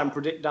as you try and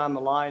predict down the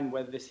line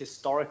whether this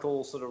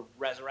historical sort of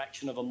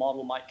resurrection of a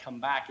model might come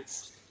back.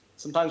 It's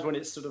sometimes when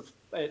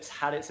it's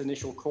had its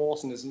initial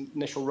course and its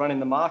initial run in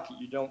the market,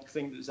 you don't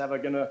think that it's ever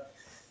going to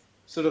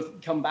sort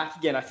of come back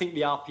again. I think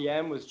the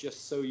RPM was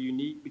just so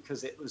unique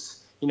because it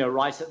was,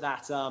 right at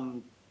that,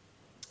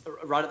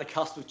 right at the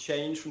cusp of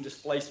change from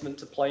displacement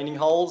to planing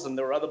holes, and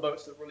there were other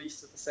boats that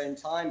released at the same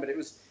time, but it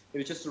was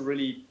just a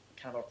really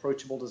kind of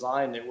approachable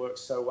design. It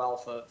works so well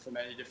for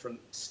many different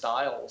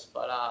styles.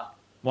 But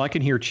well, I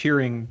can hear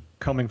cheering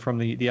coming from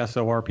the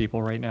SOR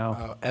people right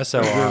now.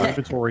 SOR Their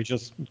inventory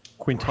just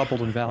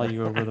quintupled in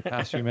value over the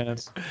past few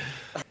minutes.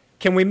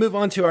 Can we move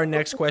on to our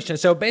next question?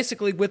 So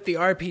basically, with the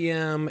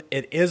RPM,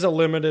 it is a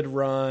limited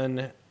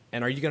run.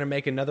 And are you going to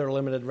make another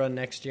limited run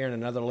next year and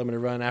another limited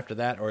run after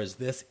that, or is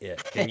this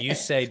it? Can you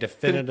say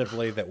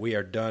definitively that we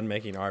are done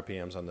making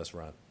RPMs on this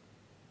run?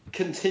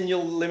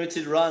 Continual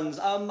limited runs.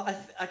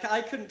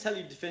 I couldn't tell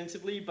you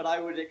definitively, but I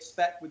would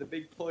expect with a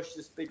big push,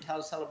 this big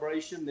house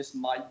celebration, this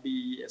might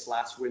be its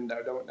last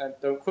window.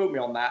 Don't quote me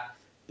on that,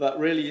 but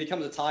really, there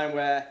comes a time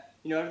where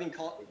everything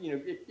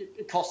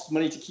it costs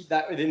money to keep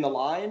that within the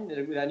line.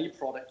 With any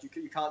product, you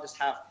can't just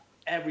have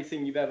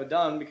everything you've ever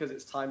done because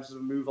it's time to sort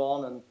of move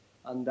on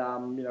and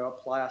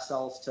apply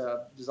ourselves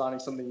to designing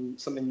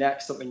something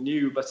next, something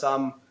new. But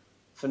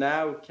for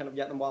now, kind of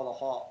get them while they're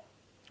hot.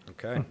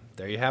 Okay,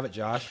 there you have it,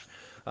 Josh.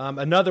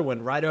 Another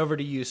one, right over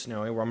to you,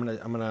 Snowy. Where I'm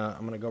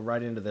gonna go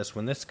right into this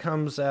one. This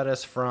comes at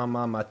us from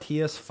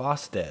Matthias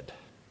Fosted.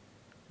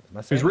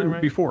 It was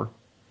written before.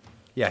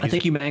 Yeah, I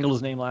think you mangled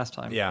his name last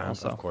time. Yeah,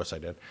 also. Of course I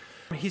did.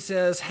 He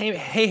says,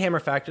 "Hey, Hammer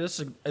Factor."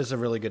 This is a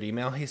really good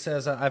email. He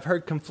says, "I've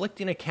heard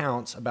conflicting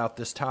accounts about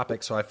this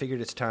topic, so I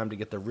figured it's time to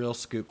get the real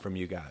scoop from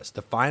you guys.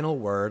 The final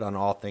word on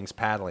all things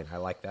paddling. I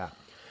like that.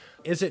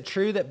 Is it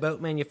true that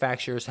boat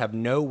manufacturers have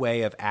no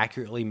way of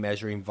accurately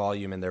measuring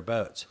volume in their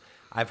boats?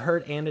 I've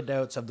heard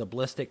anecdotes of the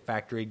Ballistic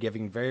factory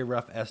giving very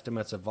rough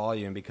estimates of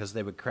volume because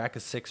they would crack a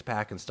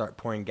six-pack and start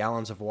pouring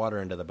gallons of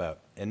water into the boat.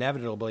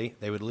 Inevitably,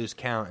 they would lose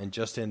count and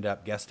just end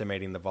up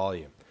guesstimating the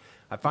volume.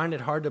 I find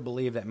it hard to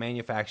believe that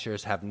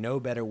manufacturers have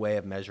no better way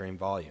of measuring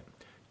volume.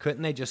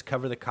 Couldn't they just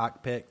cover the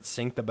cockpit,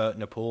 sink the boat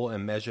in a pool,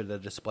 and measure the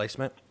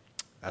displacement?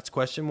 That's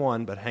question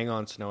one, but hang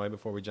on, Snowy,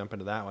 before we jump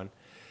into that one.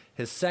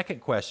 His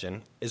second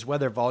question is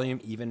whether volume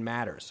even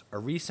matters. A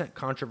recent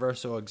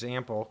controversial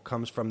example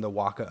comes from the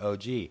Waka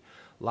OG.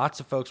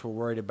 Lots of folks were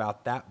worried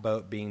about that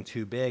boat being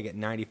too big at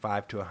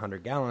 95 to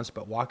 100 gallons,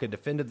 but Waka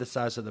defended the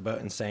size of the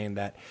boat in saying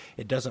that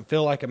it doesn't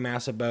feel like a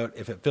massive boat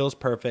if it feels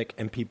perfect,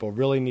 and people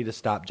really need to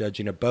stop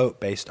judging a boat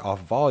based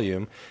off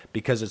volume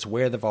because it's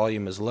where the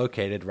volume is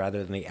located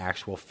rather than the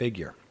actual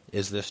figure.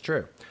 Is this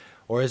true?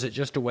 Or is it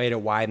just a way to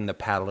widen the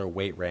paddler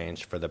weight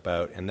range for the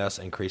boat and thus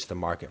increase the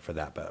market for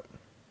that boat?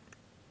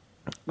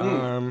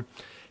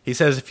 He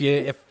says, if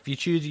you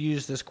choose to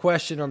use this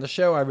question on the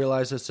show, I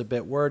realize it's a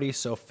bit wordy,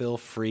 so feel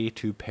free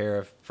to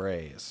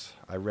paraphrase.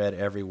 I read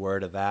every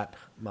word of that,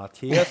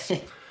 Matthias.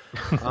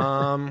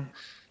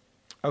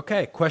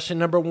 Okay, question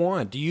number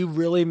one. Do you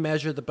really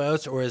measure the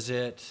boats, or is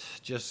it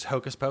just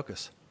hocus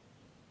pocus?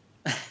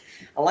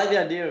 I like the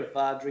idea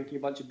of drinking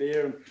a bunch of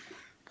beer and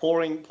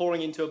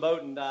pouring into a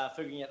boat and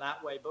figuring it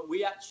that way. But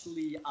we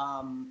actually...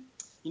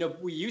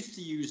 we used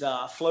to use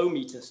a flow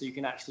meter, so you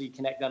can actually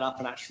connect that up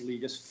and actually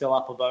just fill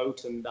up a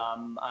boat and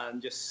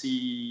just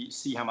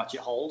see how much it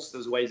holds.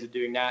 There's ways of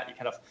doing that. You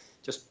kind of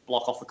just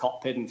block off the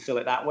cockpit and fill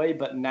it that way.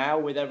 But now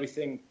with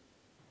everything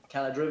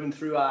kind of driven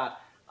through our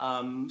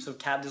sort of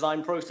CAD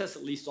design process,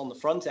 at least on the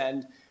front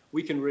end,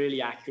 we can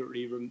really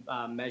accurately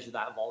measure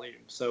that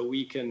volume. So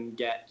we can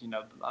get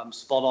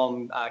spot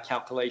on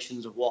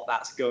calculations of what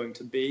that's going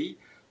to be.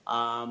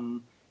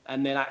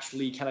 And then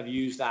actually kind of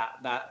use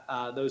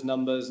those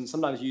numbers and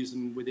sometimes use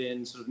them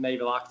within sort of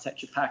naval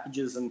architecture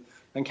packages and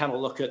kind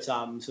of look at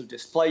sort of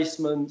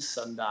displacements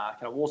and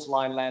kind of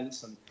waterline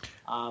lengths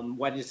and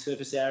wedge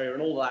surface area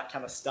and all that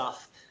kind of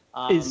stuff.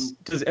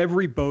 Does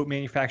every boat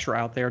manufacturer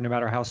out there, no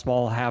matter how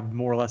small, have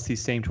more or less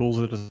these same tools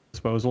at their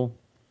disposal?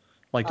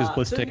 Like, does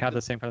Ballistic have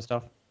the same kind of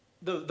stuff?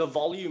 The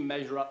volume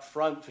measure up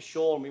front for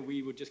sure. I mean,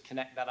 we would just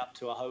connect that up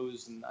to a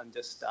hose and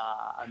just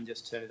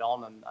turn it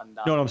on and.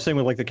 No, I'm saying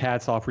with like the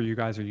CAD software you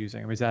guys are using.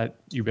 I mean, is that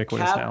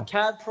ubiquitous now?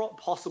 CAD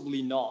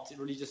possibly not. It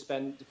really just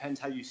depends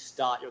how you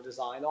start your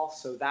design off.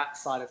 So that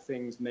side of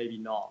things maybe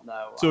not.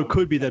 No. So it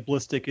could be that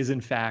Ballistic is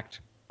in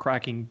fact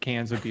cracking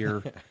cans of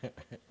beer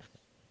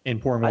and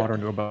pouring water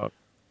into a boat.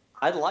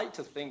 I'd like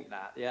to think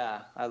that.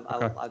 Yeah.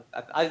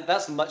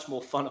 That's a much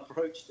more fun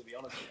approach, to be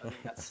honest with you. I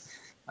think that's.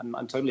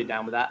 I'm totally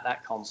down with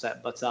that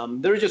concept, but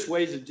there are just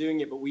ways of doing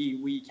it. But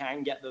we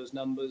can get those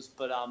numbers.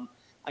 But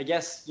I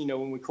guess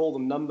when we call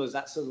them numbers,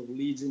 that sort of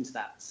leads into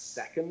that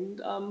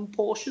second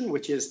portion,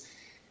 which is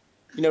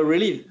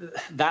really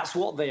that's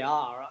what they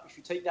are. If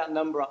you take that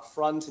number up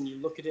front and you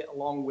look at it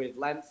along with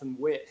length and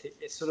width,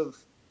 it's sort of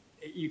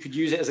you could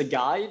use it as a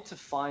guide to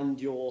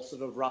find your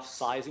sort of rough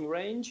sizing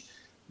range.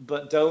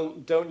 But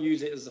don't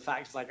use it as the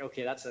fact like,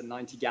 okay, that's a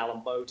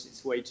 90-gallon boat.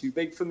 It's way too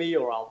big for me,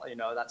 or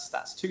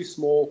that's too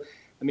small.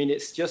 I mean,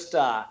 it's just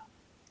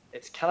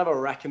it's kind of a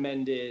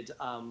recommended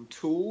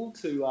tool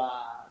to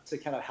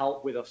kind of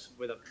help with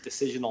a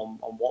decision on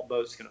what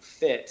boat's going to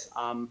fit.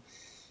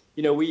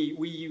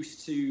 We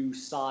used to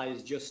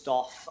size just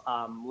off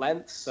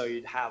length, so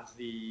you'd have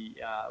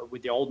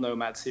with the old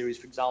Nomad series,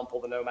 for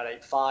example, the Nomad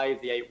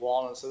 8.5, the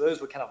 8.1, and so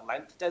those were kind of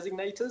length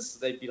designators. So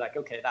they'd be like,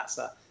 okay, that's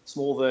a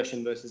small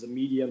version versus a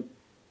medium.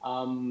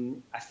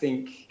 I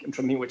think I'm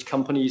trying to think which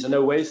companies. I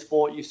know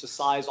Wavesport used to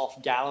size off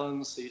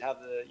gallons, so you'd have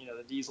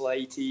the Diesel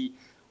 80.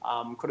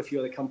 Quite a few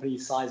other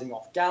companies sizing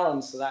off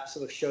gallons, so that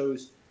sort of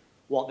shows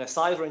what their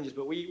size range is.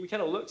 But we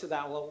kind of looked at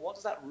that. Well, what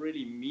does that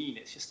really mean?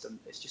 It's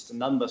just a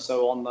number.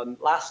 So on the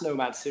last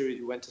Nomad series,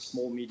 we went to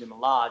small, medium, and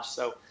large.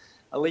 So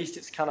at least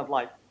it's kind of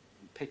like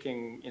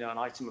picking an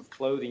item of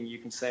clothing. You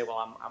can say,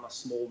 well, I'm a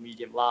small,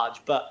 medium,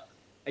 large. But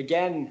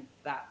again,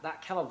 that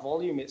kind of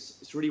volume,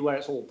 it's really where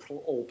it's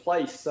all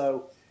placed.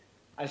 So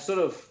I'm sort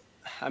of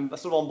on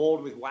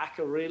board with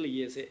Waka.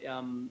 Really, is it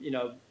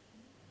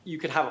you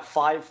could have a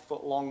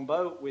 5-foot long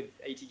boat with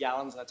 80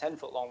 gallons and a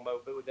 10-foot long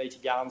boat, but with 80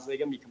 gallons, they're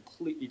going to be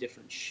completely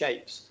different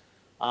shapes.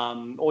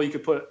 Or you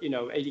could put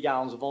 80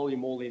 gallons of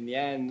volume all in the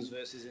ends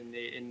versus in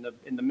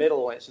the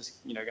middle. And it's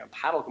just going to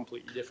paddle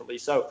completely differently.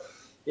 So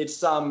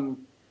it's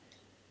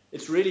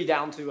really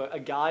down to a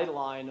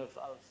guideline of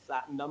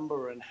that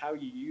number and how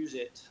you use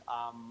it.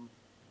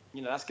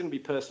 That's going to be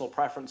personal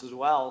preference as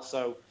well.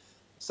 So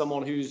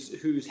someone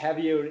who's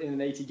heavier in an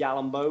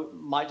 80-gallon boat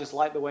might just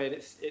like the way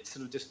it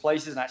sort of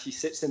displaces and actually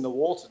sits in the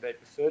water. They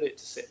preferred it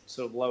to sit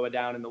sort of lower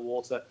down in the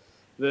water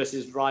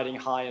versus riding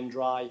high and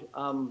dry.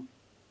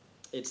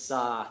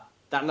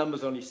 That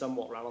number's only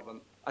somewhat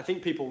relevant. I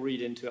think people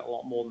read into it a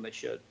lot more than they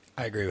should.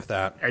 I agree with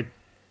that.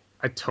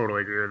 I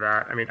totally agree with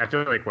that. I mean, I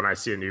feel like when I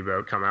see a new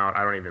boat come out,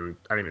 I don't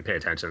even pay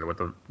attention to what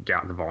the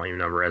volume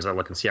number is. I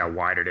look and see how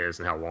wide it is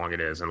and how long it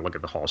is, and look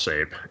at the hull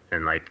shape,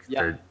 and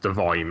the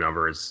volume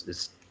number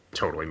is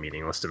totally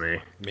meaningless to me.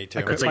 Me too.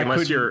 I It's like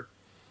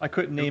I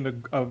couldn't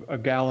name a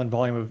gallon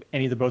volume of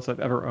any of the boats I've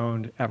ever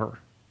owned ever.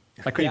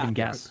 I couldn't Yeah. even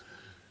guess.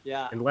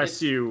 Yeah.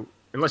 unless you're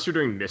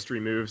doing mystery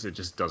moves, it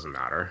just doesn't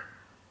matter.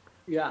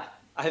 Yeah,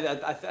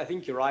 I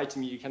think you're right. I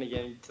mean, you kind of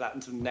get into that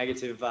into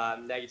negative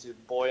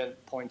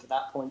buoyant point at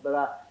that point.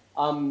 But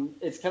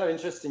it's kind of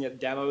interesting at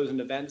demos and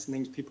events and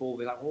things. People will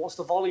be like, "Well, what's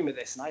the volume of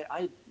this?" And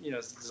I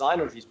as a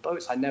designer of these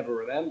boats, I never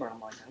remember. I'm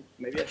like,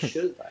 maybe I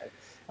should.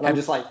 And I'm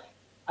just like,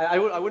 I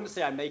wouldn't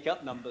say I make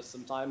up numbers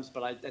sometimes,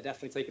 but I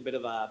definitely take a bit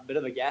of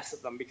a guess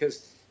at them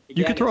because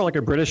You could throw like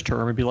a British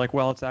term and be like,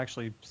 well, it's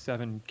actually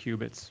 7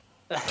 cubits.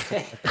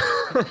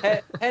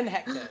 10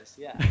 hectares,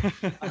 yeah.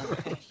 3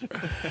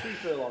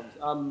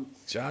 furlongs.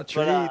 Jaw But,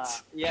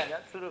 treats. yeah,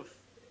 that's sort of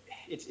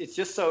it's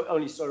just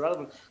only so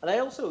relevant. And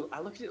I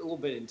look at it a little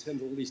bit in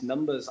terms of all these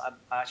numbers. I've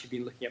actually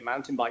been looking at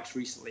mountain bikes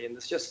recently, and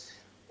there's just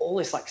all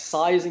this like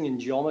sizing and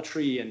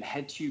geometry and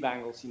head tube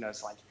angles.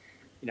 It's like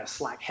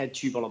slack head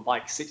tube on a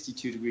bike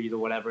 62 degrees or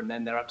whatever, and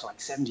then they're up to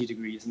like 70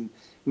 degrees, and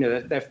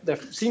they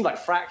seem like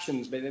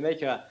fractions, but they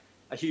make a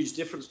huge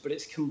difference. But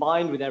it's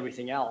combined with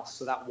everything else,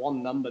 so that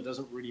one number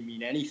doesn't really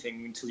mean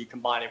anything until you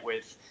combine it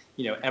with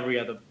every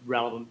other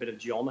relevant bit of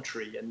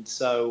geometry. And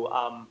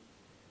so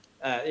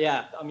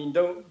yeah, I mean,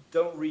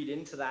 don't read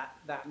into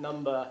that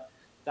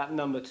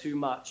number too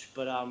much,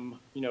 but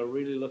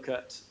really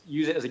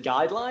use it as a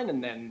guideline,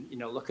 and then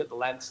look at the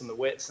lengths and the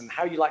widths and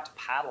how you like to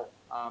paddle.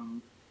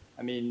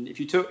 I mean, if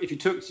you took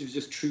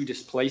just true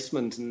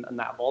displacement and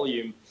that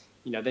volume,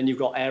 then you've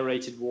got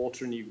aerated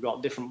water and you've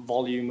got different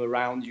volume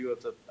around you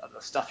of the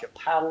stuff you're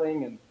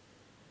paddling,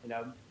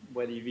 and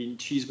whether you've eaten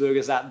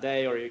cheeseburgers that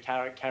day or you're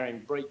carrying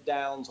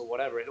breakdowns or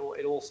whatever, it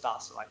all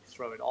starts to like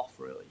throw it off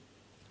really.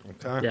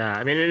 Okay. Yeah,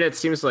 I mean, and it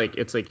seems like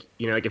it's like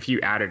like if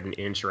you added an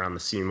inch around the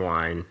seam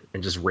line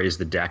and just raised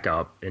the deck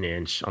up an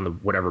inch on the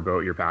whatever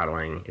boat you're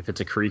paddling, if it's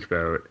a creek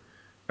boat,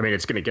 I mean,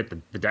 it's going to get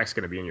the deck's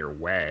going to be in your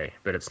way,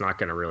 but it's not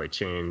going to really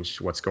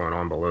change what's going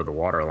on below the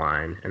water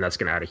line, and that's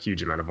going to add a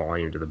huge amount of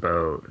volume to the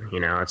boat.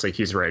 It's like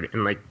he's right,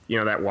 and like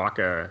that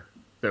Waka,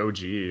 the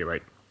OG,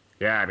 like,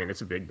 yeah, I mean,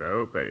 it's a big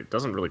boat, but it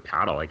doesn't really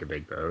paddle like a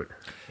big boat.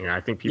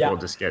 I think people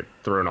just get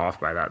thrown off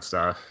by that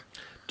stuff.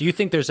 Do you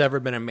think there's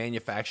ever been a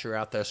manufacturer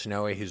out there,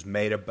 Snowy, who's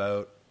made a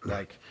boat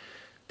like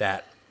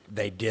that?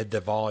 They did the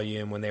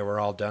volume when they were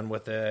all done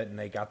with it, and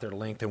they got their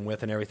length and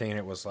width and everything, and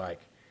it was like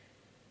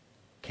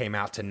came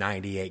out to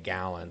 98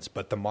 gallons,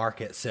 but the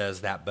market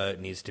says that boat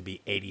needs to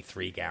be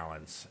 83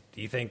 gallons.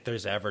 Do you think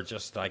there's ever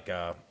just like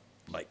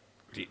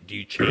do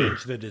you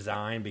change the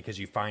design because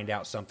you find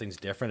out something's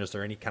different? Is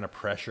there any kind of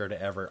pressure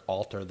to ever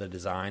alter the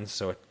design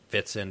so it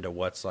fits into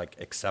what's like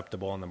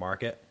acceptable in the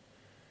market?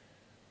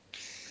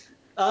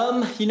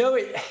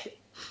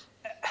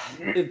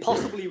 It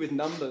possibly with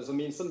numbers. I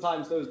mean,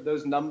 sometimes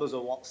those numbers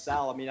are what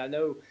sell. I mean, I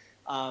know,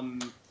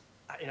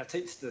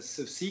 take the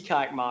sort of sea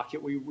kayak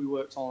market. We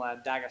worked on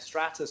a Dagger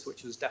Stratus,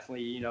 which was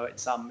definitely,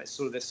 it's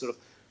sort of this sort of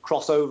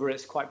crossover.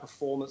 It's quite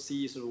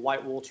performance-y, sort of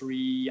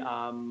whitewatery,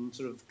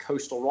 sort of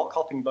coastal rock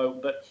hopping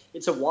boat, but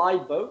it's a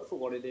wide boat for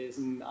what it is.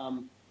 And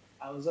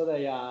I was at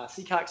a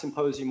sea kayak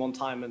symposium one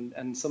time,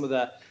 and some of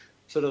the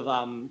sort of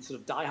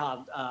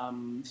diehard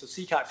sort of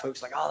sea kayak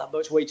folks like, oh, that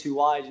boat's way too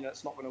wide,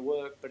 it's not going to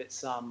work. But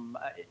it's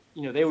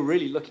they were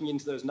really looking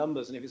into those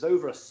numbers, and if it's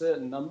over a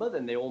certain number,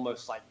 then they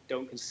almost like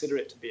don't consider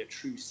it to be a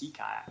true sea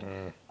kayak.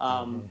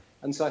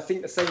 And so I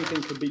think the same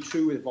thing could be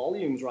true with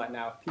volumes right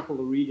now. If people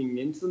are reading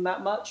into them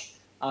that much,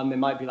 they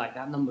might be like,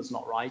 that number's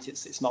not right.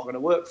 It's not going to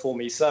work for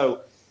me.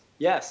 So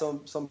yeah,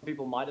 some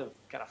people might have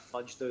kind of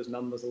fudged those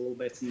numbers a little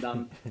bit.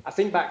 And I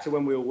think back to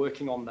when we were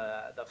working on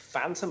the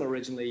Phantom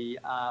originally,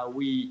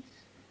 we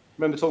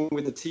remember talking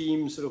with the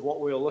team sort of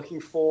what we were looking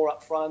for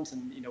up front,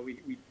 and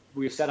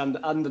we set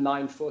under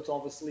 9 foot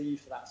obviously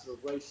for that sort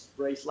of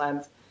race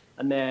length,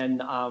 and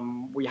then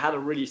we had a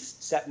really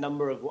set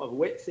number of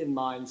width in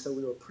mind, so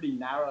we were pretty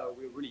narrow.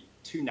 We were really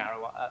too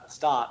narrow at the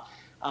start,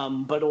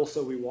 but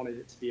also we wanted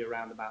it to be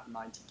around about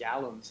 90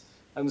 gallons.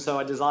 And so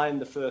I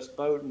designed the first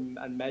boat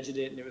and measured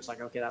it, and it was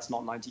like, okay, that's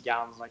not 90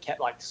 gallons. And I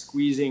kept like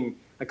squeezing.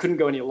 I couldn't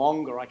go any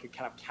longer. I could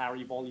kind of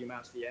carry volume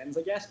out to the ends,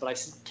 I guess, but I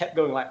kept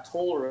going like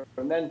taller,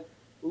 and then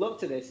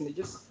looked at it, and it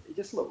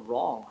just looked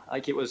wrong.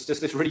 Like it was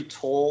just this really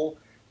tall,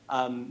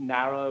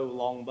 narrow,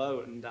 long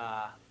boat, and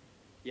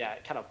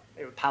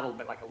it paddled a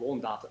bit like a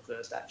lawn dart at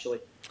first, actually.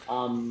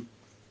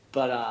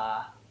 But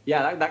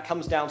that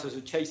comes down to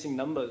sort of chasing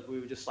numbers. We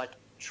were just like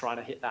trying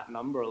to hit that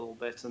number a little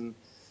bit, and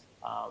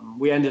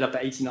we ended up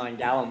at 89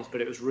 gallons, but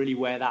it was really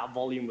where that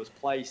volume was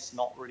placed,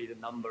 not really the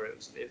number. It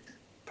was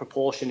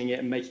proportioning it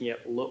and making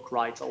it look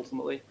right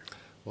ultimately.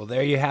 Well,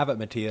 there you have it,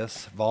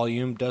 Matthias.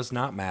 Volume does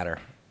not matter.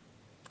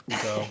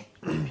 So,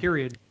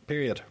 Period.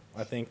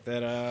 I think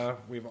that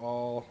we've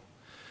all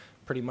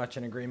pretty much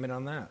in agreement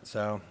on that.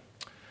 So,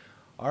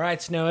 all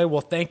right, Snowy. Well,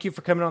 thank you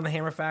for coming on the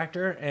Hammer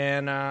Factor,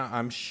 and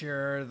I'm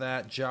sure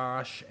that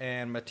Josh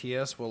and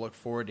Matthias will look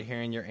forward to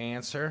hearing your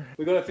answer.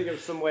 We've got to figure out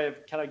some way of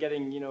kind of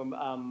getting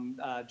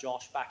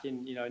Josh back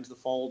in into the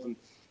fold, and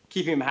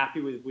keeping him happy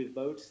with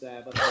boats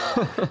there.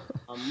 But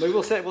maybe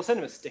we'll send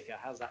him a sticker.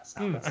 How's that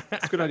sound?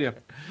 That's a good idea.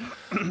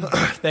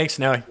 Thanks,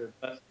 Noe.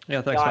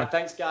 Yeah, thanks. All man. right,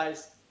 thanks,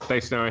 guys.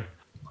 Thanks, Noe.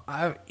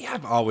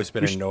 I've always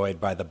been annoyed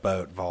by the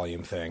boat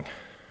volume thing.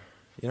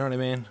 You know what I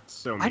mean?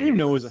 So I didn't even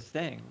know it was a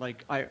thing.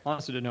 Like, I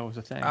honestly didn't know it was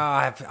a thing.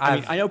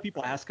 I know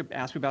people ask me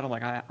about it. I'm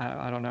like,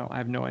 I don't know. I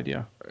have no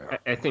idea.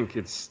 I think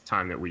it's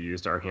time that we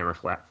used our Hammer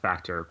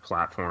Factor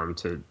platform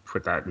to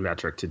put that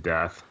metric to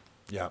death.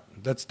 Yeah,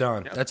 that's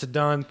done. Yeah. That's a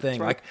done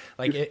thing. Right.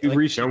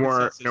 No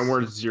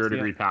more 0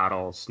 degree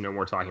paddles. No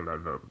more talking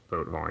about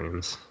boat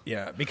volumes.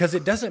 Yeah, because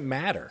it doesn't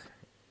matter.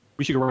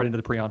 We should go right into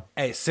the Prion.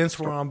 Hey, since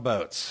we're on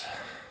boats.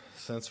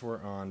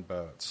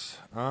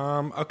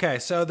 Okay,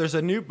 so there's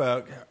a new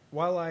boat.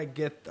 While I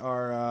get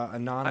our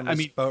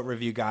anonymous boat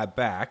review guy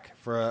back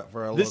for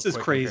a this is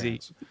crazy.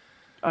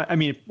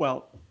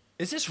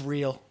 Is this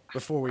real?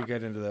 Before we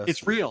get into this,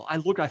 it's real. I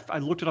looked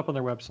it up on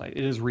their website.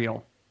 It is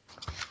real.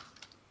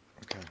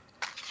 Okay.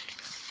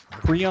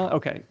 Prion.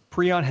 Okay,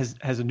 Prion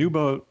has a new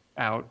boat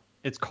out.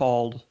 It's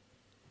called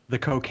the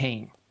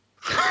Cocaine.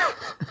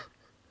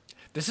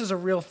 This is a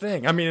real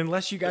thing. I mean,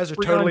 unless you guys are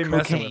Prion totally Cocaine.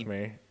 messing with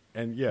me.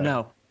 And yeah.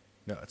 No,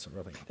 it's a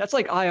real thing. That's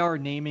like IR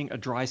naming a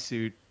dry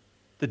suit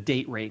the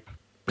date rape.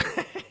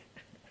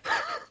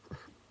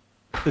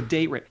 The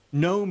date rape.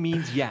 No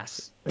means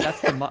yes.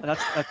 That's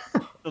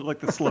like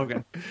the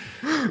slogan.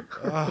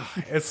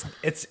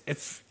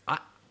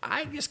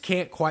 I just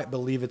can't quite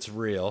believe it's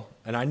real.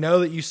 And I know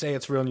that you say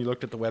it's real and you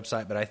looked at the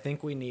website, but I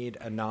think we need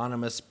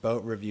anonymous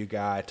boat review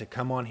guy to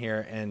come on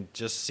here and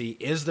just see,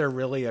 is there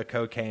really a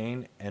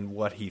cocaine and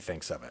what he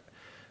thinks of it.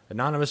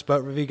 Anonymous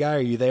boat review guy, are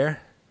you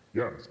there?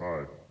 Yes,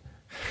 hi.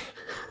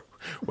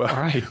 Well,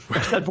 all right.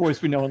 That's that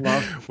voice we know and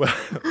love. Well,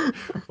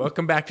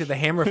 welcome back to the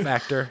Hammer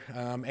Factor,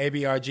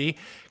 ABRG.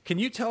 Can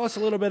you tell us a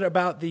little bit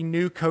about the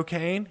new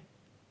cocaine?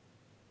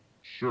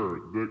 Sure.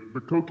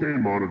 The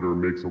cocaine monitor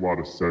makes a lot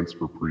of sense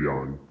for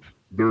Prion.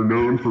 They're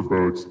known for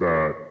boats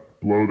that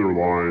blow their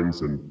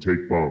lines and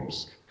take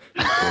bumps.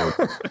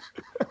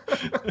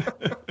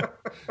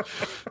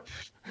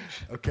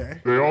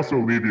 Okay. They also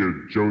leave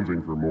you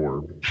jonesing for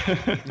more.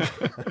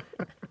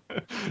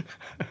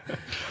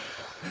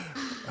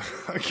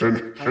 Okay.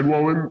 And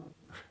while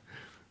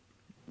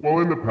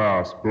in the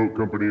past, boat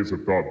companies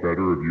have thought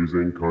better of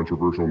using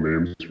controversial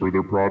names for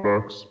their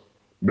products,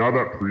 now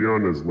that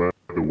Prion has led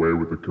the way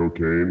with the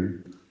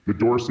cocaine, the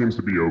door seems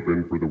to be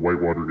open for the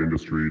whitewater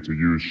industry to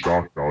use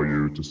shock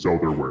value to sell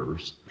their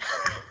wares.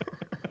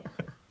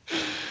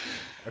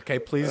 Okay,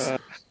 please.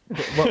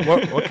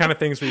 What kind of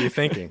things were you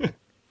thinking?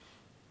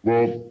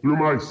 Well, through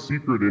my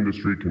secret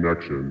industry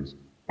connections,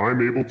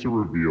 I'm able to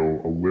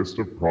reveal a list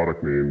of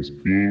product names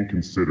being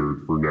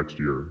considered for next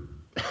year.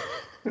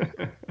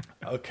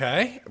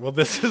 Okay. Well,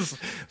 this is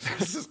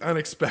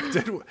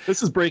unexpected.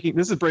 This is breaking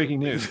news.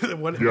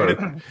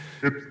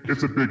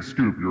 It's a big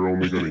scoop you're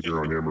only going to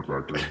hear on Hammer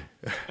Factory.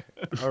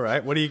 All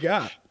right. What do you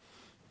got?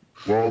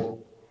 Well,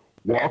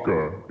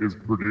 Waka is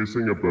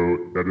producing a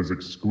boat that is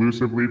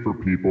exclusively for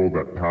people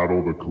that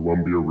paddle the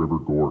Columbia River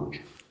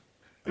Gorge.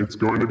 It's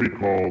going to be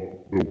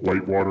called the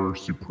Whitewater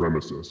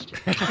Supremacist.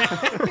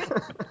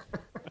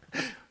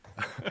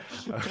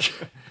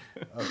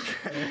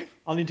 Okay.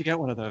 I'll need to get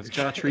one of those.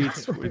 Josh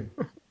Treats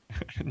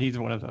needs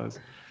one of those.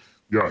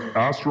 Yeah,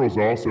 Astral's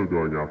also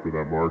going after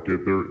that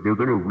market. They're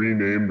going to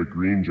rename the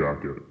Green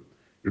Jacket.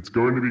 It's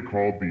going to be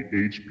called the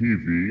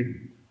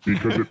HPV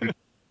because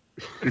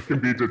it can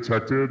be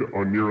detected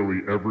on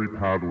nearly every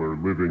paddler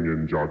living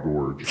in Jaw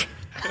Gorge.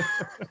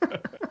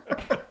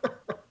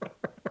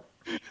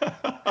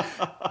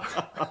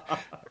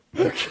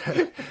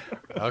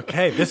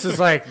 Okay. This is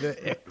like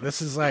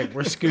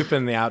we're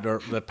scooping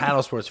the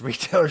paddle sports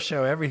retailer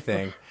show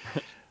everything.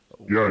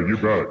 Yeah, you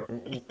bet.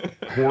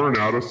 Corin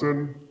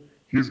Addison,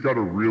 he's got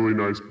a really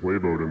nice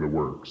playboat in the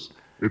works.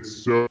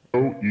 It's so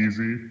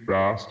easy,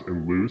 fast,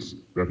 and loose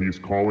that he's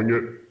calling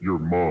it your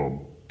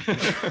mom.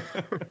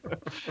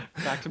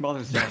 Back to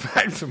Mother's Day.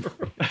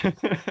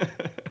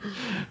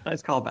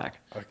 Nice callback.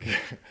 Okay.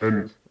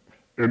 And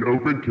an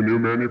open canoe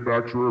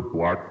manufacturer,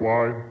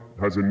 Blackfly,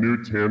 has a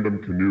new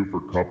tandem canoe for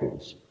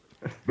couples.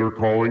 They're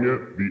calling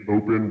it the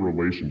Open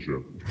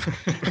Relationship.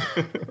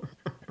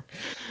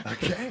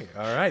 Okay.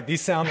 All right.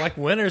 These sound like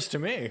winners to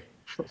me.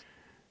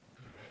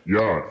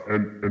 Yeah,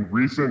 and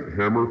recent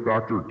Hammer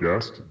Factor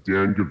guest,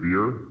 Dan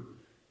Gavir,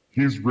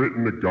 he's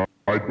written a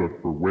guidebook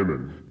for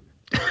women.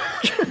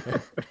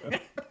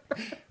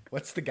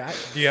 What's the guide?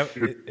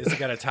 Is it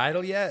got a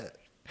title yet?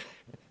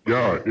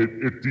 Yeah,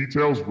 it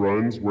details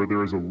runs where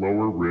there is a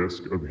lower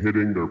risk of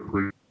hitting their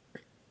pretty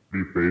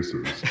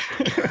faces.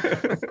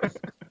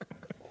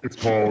 It's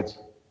called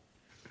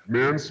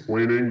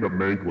Mansplaining the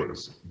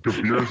Mankless,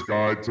 Gavir's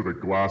Guide to the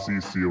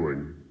Glassy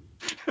Ceiling.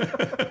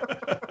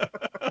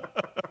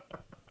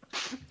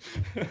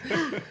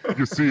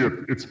 You see,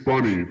 it's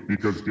funny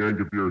because Dan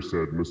Gavir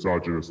said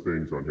misogynist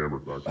things on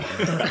Hammer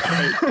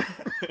Factor.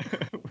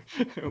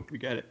 We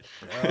get it.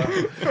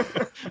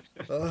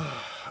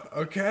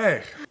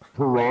 Okay.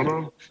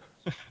 Piranha,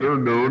 They're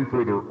known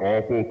for their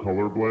awful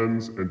color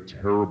blends and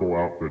terrible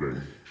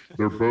outfitting.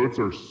 Their boats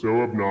are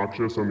so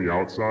obnoxious on the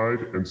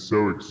outside and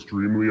so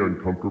extremely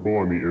uncomfortable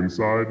on the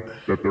inside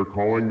that they're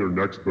calling their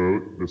next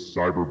boat the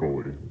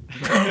Cyberbully.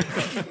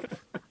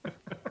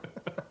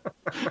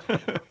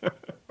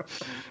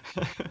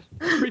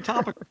 Pretty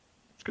topical.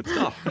 It's good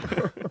stuff.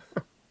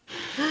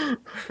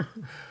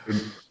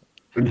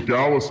 In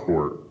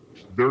Galasport,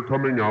 they're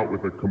coming out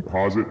with a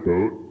composite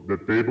boat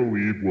that they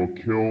believe will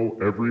kill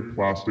every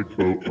plastic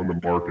boat on the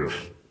market.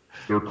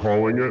 They're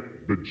calling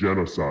it the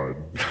Genocide.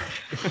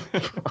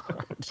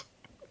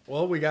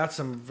 Well, we got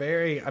some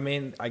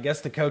I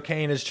guess the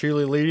cocaine is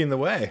truly leading the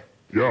way.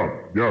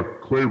 Yeah.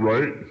 Clay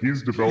Wright,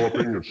 he's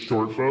developing a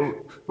short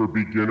boat for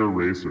beginner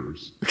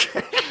racers.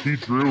 He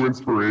drew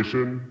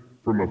inspiration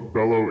from a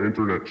fellow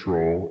internet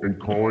troll and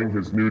calling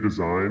his new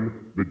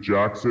design the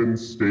Jackson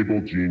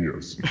Stable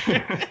Genius.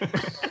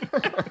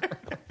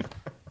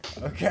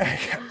 Okay.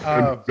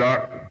 And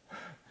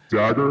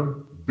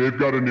Dagger, they've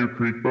got a new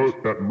creek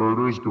boat that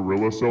murders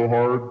gorillas so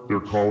hard, they're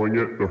calling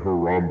it the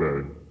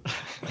Harambe.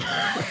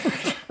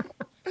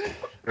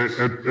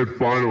 and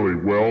finally,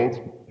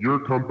 Weld, your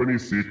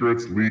company's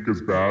secrets leak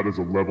as bad as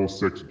a level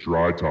 6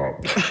 dry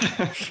top.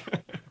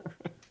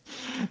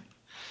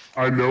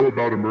 I know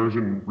about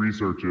Immersion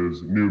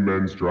Research's new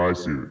men's dry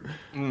suit.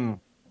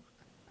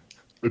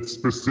 It's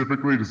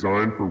specifically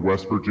designed for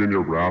West Virginia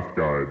raft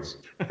guides,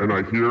 and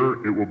I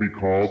hear it will be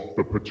called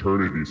the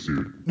paternity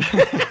suit.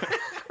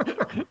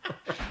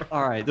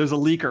 All right, there's a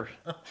leaker.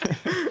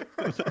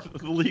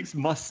 The leaks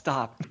must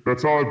stop.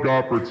 That's all I've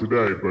got for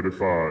today, but if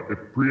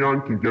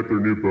Prion can get their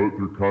new boat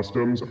through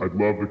customs, I'd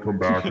love to come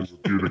back and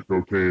review the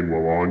cocaine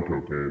while on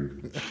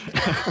cocaine.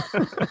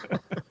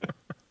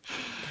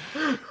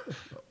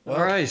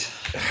 All right,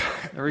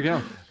 there we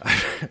go.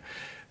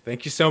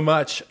 Thank you so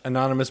much,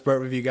 Anonymous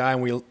Boat Review Guy,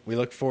 and we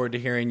look forward to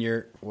hearing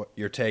your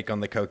take on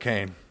the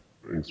cocaine.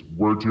 Thanks.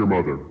 Word to your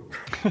mother.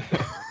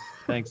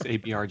 Thanks,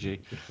 ABRG.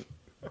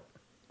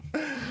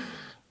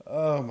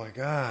 Oh my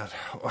God.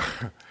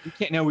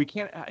 We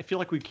can't. I feel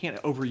like we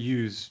can't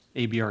overuse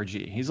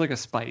ABRG. He's like a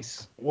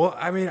spice. Well,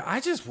 I mean,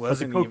 I just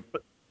wasn't. The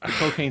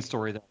cocaine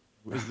story, though.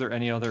 Is there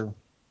any other?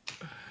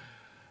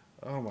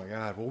 Oh my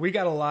God. Well, we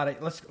got a lot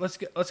of.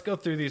 Let's go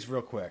through these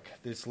real quick.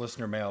 This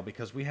listener mail,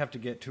 because we have to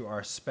get to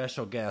our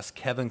special guest,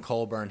 Kevin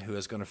Colburn, who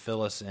is going to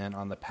fill us in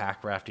on the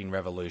pack rafting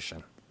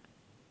revolution.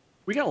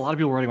 We got a lot of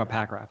people writing about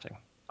pack rafting.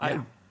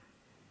 Yeah.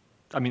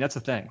 I mean, that's the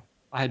thing.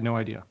 I had no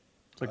idea.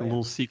 It's like a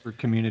little secret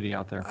community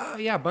out there. Oh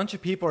yeah, a bunch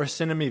of people are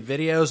sending me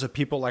videos of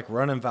people like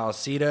running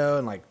Valsito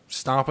and like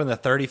stomping the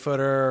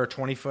 30-footer or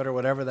 20-footer,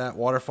 whatever that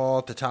waterfall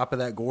at the top of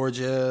that gorge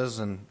is,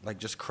 and like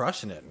just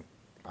crushing it.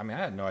 I mean,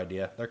 I had no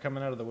idea. They're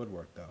coming out of the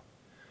woodwork though.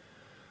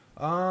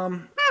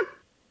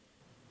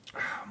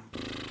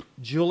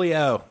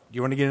 Julio, do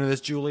you want to get into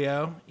this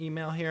Julio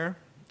email here?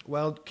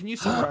 Well, can you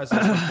summarize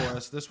this one for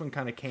us? This one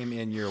kind of came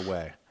in your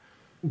way.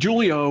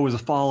 Julio was a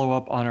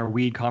follow-up on our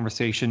weed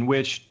conversation,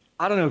 which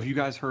I don't know if you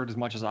guys heard as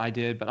much as I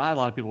did, but I had a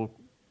lot of people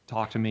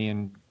talk to me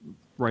and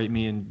write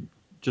me and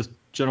just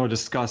generally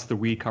discuss the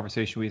weed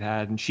conversation we'd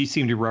had. And she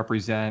seemed to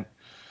represent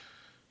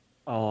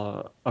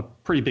a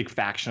pretty big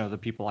faction of the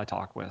people I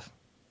talk with.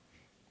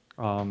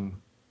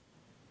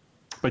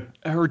 But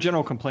her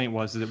general complaint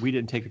was that we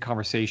didn't take the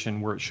conversation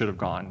where it should have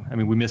gone. I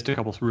mean, we missed a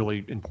couple of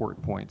really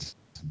important points.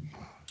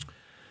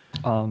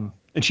 And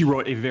she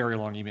wrote a very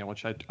long email,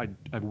 which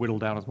I've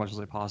whittled down as much as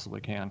I possibly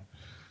can.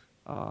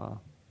 And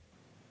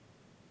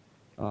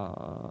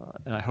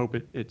I hope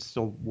it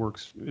still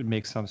works. It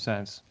makes some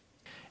sense.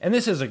 And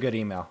this is a good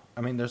email.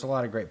 I mean, there's a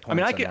lot of great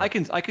points.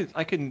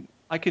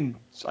 I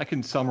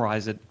can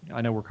summarize it.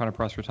 I know we're kind of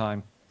pressed for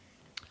time.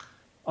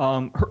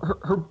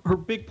 Her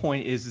big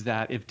point is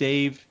that if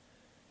Dave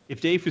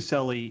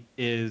Fuseli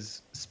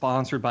is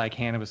sponsored by a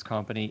cannabis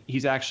company,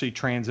 he's actually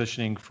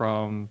transitioning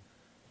from,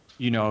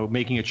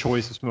 making a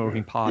choice of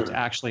smoking pot to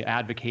actually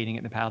advocating it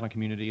in the paddling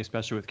community,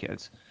 especially with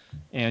kids.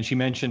 And she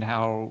mentioned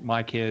how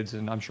my kids,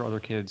 and I'm sure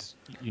other kids,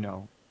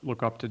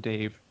 look up to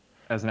Dave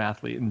as an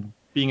athlete, and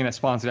being a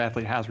sponsored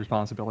athlete has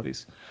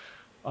responsibilities.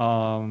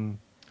 And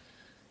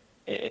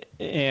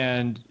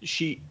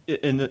she,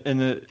 in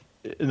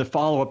the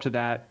follow up to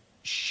that,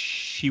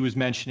 she was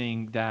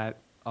mentioning that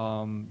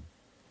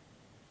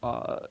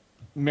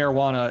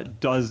marijuana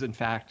does, in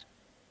fact,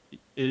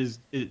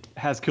 it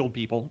has killed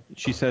people.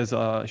 She says she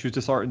was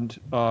disheartened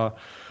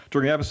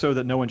during the episode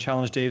that no one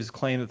challenged Dave's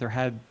claim that there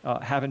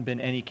haven't been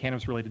any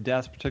cannabis-related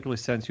deaths, particularly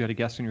since you had a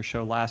guest on your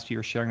show last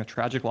year sharing the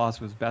tragic loss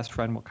of his best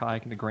friend while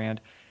kayaking the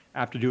Grand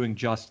after doing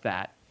just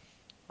that.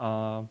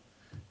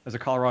 As a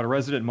Colorado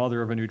resident,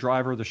 mother of a new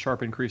driver, the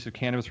sharp increase of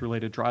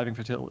cannabis-related driving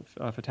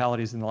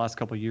fatalities in the last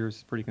couple of years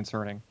is pretty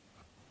concerning.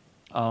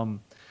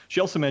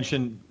 She also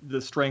mentioned the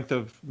strength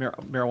of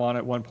marijuana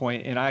at one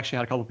point, and I actually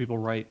had a couple of people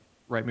write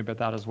me about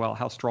that as well,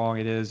 how strong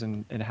it is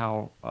and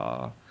how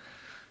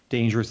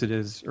dangerous it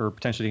is, or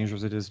potentially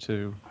dangerous it is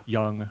to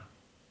young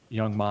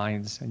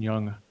minds and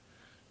young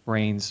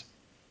brains.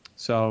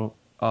 So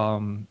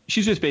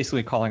she's just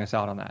basically calling us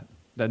out on that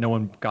no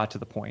one got to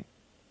the point.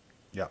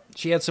 Yeah,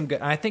 she had some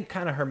good. I think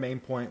kind of her main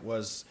point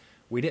was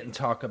we didn't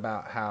talk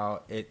about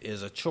how it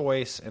is a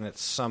choice and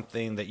it's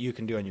something that you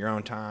can do in your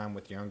own time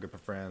with your own group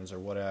of friends or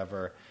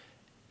whatever.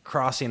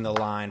 Crossing the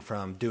line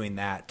from doing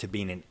that to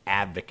being an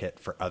advocate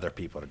for other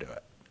people to do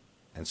it.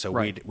 And so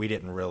we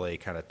didn't really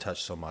kind of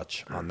touch so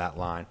much on that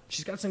line.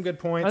 She's got some good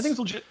points. I think it's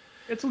legit.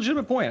 It's a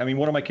legitimate point. I mean,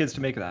 what are my kids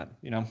to make of that?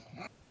 You know.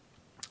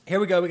 Here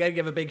we go. We got to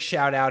give a big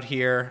shout out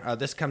here.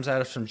 This comes at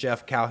us from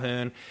Jeff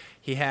Calhoun.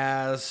 He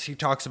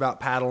talks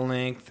about paddle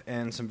length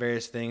and some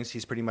various things.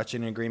 He's pretty much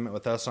in agreement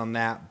with us on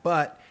that.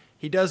 But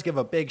he does give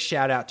a big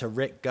shout out to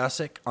Rick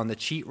Gusick on the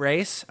Cheat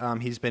Race.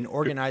 He's been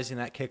organizing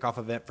that kickoff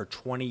event for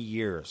 20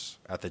 years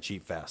at the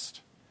Cheat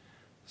Fest.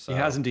 So, he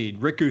has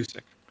indeed. Rick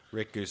Gusick.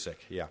 Rick Gusick.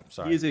 Yeah,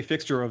 sorry. He is a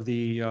fixture of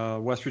the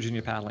West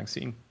Virginia paddling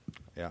scene.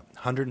 Yeah,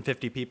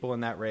 150 people in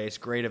that race.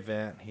 Great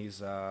event.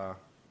 He's. I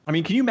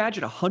mean, can you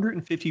imagine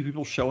 150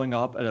 people showing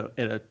up at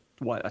a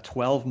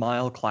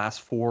 12-mile Class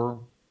 4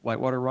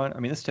 whitewater run? I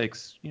mean, this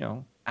takes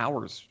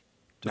hours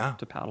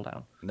to paddle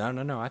down.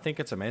 No. I think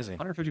it's amazing.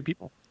 150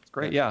 people. It's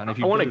great. Yeah. And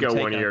if I want to go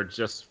one year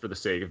just for the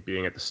sake of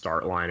being at the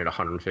start line at a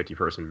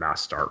 150-person mass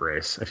start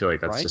race. I feel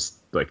like that's just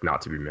like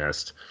not to be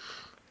missed.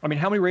 I mean,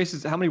 how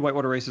many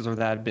whitewater races are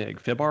that big?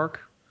 Fib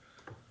Arc?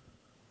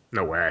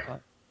 No way.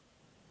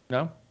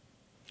 No?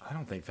 I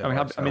don't think. I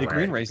mean, the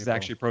green race is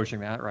actually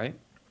approaching that, right?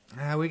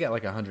 We got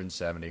like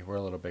 170. We're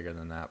a little bigger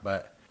than that,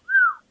 but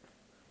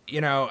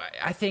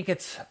I think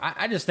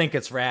I just think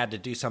it's rad to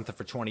do something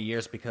for 20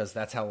 years because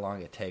that's how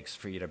long it takes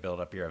for you to build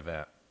up your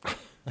event.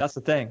 That's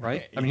the thing,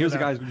 right? I mean, here's the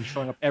guys who's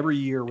showing up every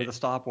year with a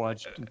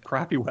stopwatch, in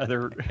crappy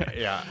weather,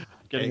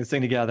 getting this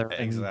thing together.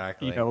 And,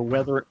 exactly.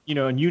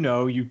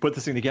 You put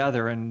this thing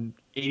together, and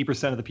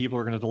 80% of the people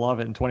are going to love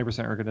it, and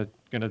 20% are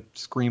going to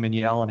scream and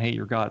yell and hate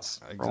your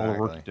guts for all the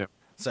work you do.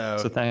 So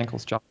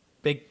thankless job.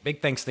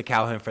 Big thanks to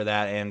Calhoun for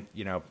that, and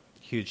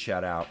huge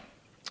shout out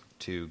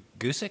to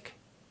Gusick.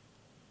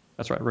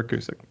 That's right, Rick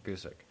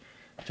Gusick.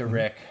 To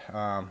Rick,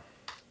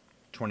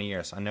 20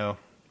 years. I know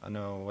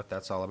what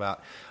that's all about.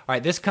 All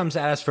right, this comes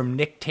at us from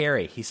Nick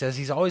Terry. He says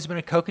he's always been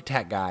a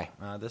Kokatat guy.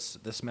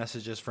 This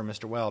message is from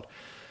Mr. Weld.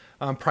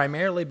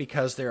 Primarily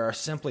because there are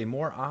simply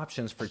more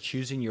options for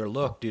choosing your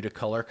look due to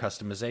color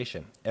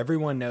customization.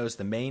 Everyone knows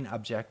the main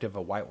objective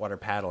of whitewater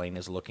paddling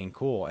is looking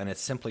cool, and it's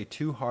simply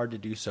too hard to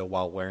do so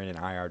while wearing an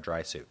IR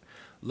dry suit.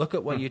 Look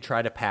at what you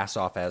try to pass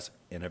off as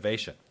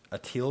innovation. A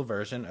teal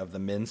version of the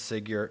men's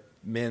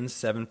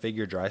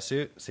 7-figure dry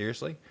suit?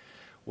 Seriously?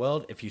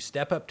 Well, if you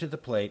step up to the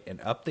plate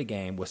and up the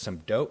game with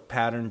some dope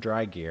pattern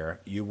dry gear,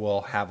 you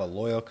will have a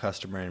loyal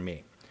customer in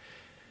me.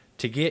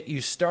 To get you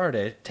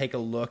started, take a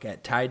look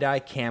at tie-dye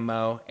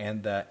camo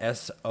and the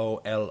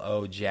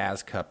SOLO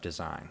Jazz Cup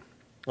design.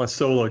 A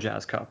Solo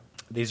Jazz Cup.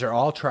 These are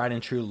all tried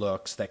and true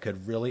looks that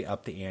could really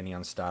up the ante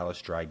on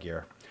stylish dry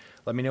gear.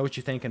 Let me know what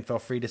you think and feel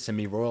free to send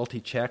me royalty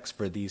checks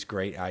for these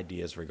great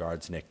ideas.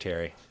 Regards, Nick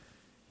Terry.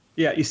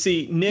 Yeah, you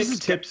see, Nick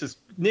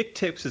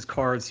tips his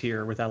cards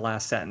here with that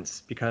last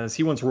sentence because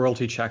he wants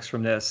royalty checks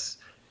from this.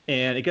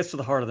 And it gets to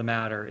the heart of the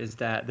matter is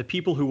that the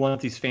people who want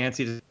these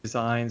fancy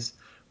designs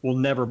will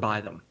never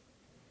buy them.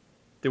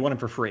 They want them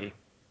for free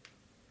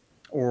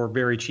or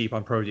very cheap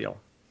on Pro Deal.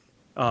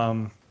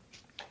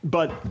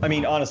 But, I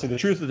mean, honestly, the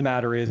truth of the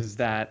matter is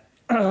that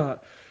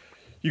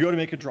you go to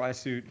make a dry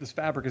suit. This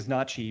fabric is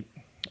not cheap.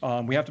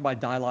 We have to buy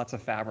dye lots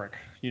of fabric.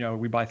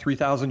 We buy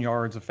 3,000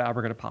 yards of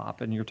fabric at a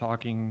pop, and you're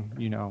talking,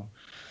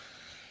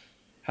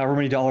 however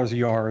many dollars a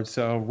yard.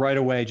 So right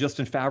away, just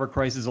in fabric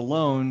prices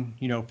alone,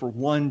 for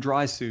one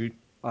dry suit,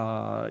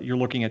 you're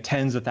looking at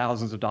tens of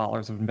thousands of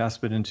dollars of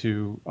investment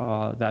into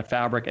that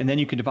fabric. And then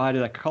you can divide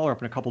that color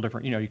up in a couple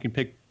different, you can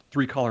pick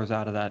 3 colors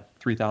out of that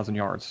 3,000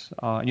 yards.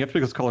 And you have to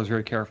pick those colors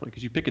very carefully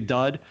because you pick a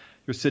dud,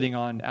 you're sitting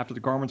on, after the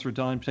garments are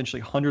done,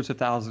 potentially hundreds of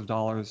thousands of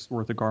dollars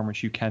worth of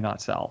garments you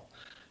cannot sell.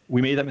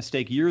 We made that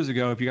mistake years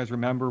ago, if you guys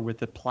remember, with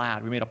the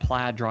plaid. We made a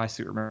plaid dry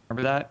suit.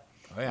 Remember that?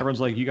 Oh, yeah.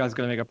 Everyone's like, you guys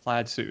got to make a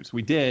plaid suit. So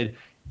we did.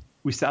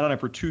 We sat on it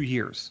for 2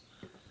 years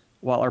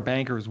while our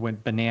bankers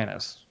went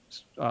bananas.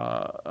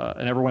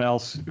 And everyone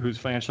else who's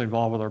financially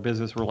involved with our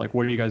business were like,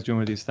 what are you guys doing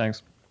with these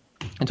things?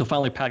 Until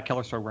finally Pat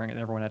Keller started wearing it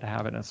and everyone had to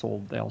have it, and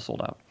they all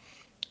sold out.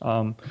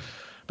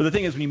 But the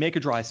thing is, when you make a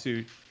dry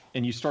suit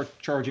and you start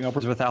charging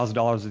upwards of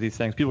 $1,000 of these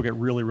things, people get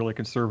really, really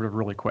conservative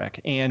really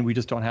quick. And we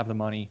just don't have the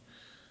money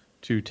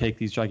to take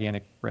these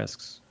gigantic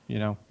risks.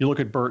 You look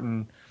at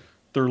Burton,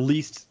 their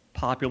least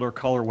popular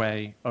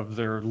colorway of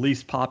their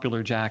least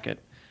popular jacket,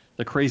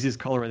 the craziest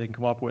colorway they can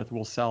come up with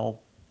will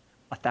sell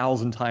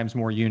 1,000 times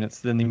more units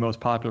than the most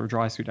popular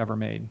dry suit ever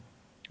made.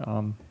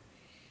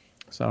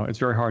 So it's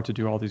very hard to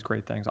do all these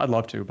great things. I'd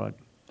love to, but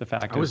the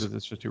fact is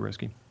it's just too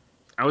risky.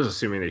 I was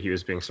assuming that he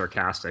was being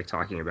sarcastic,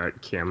 talking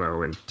about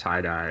camo and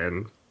tie-dye,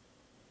 and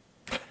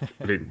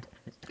I mean,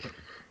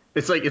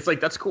 it's like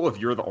that's cool if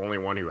you're the only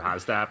one who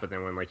has that, but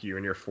then when like you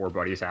and your 4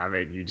 buddies have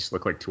it, you just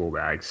look like tool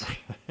bags.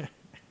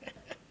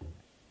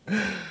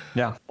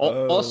 Yeah.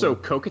 Also,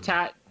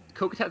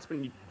 Kokatat's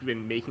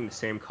been making the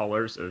same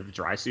colors of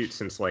dry suits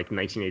since like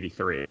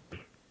 1983.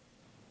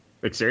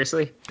 Like,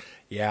 seriously?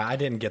 Yeah, I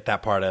didn't get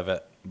that part of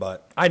it.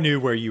 But I knew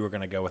where you were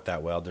going to go with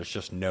that. Well, there's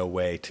just no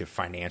way to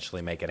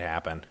financially make it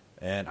happen.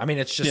 And I mean,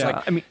 it's just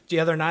the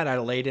other night I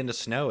laid into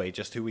Snowy,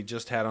 who we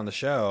just had on the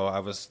show. I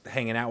was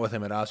hanging out with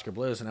him at Oscar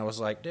Blues, and I was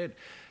like, dude,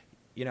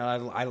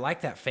 I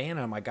like that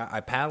Phantom. I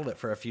paddled it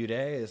for a few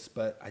days,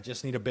 but I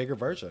just need a bigger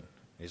version.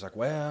 He's like,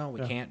 well,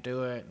 we can't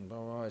do it. And blah,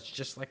 blah, blah. It's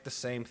just like the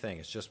same thing.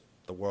 It's just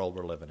the world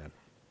we're living in.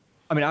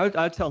 I mean,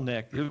 I'd tell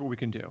Nick, here's what we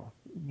can do.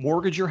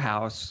 Mortgage your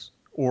house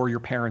or your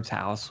parents'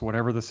 house,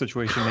 whatever the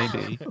situation may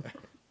be,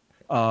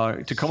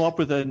 to come up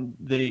with the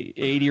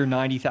 $80,000 or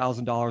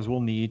 $90,000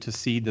 we'll need to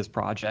seed this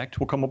project.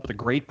 We'll come up with a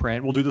great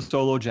print. We'll do the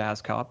Solo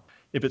Jazz Cup.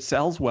 If it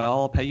sells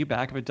well, I'll pay you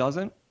back. If it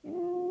doesn't,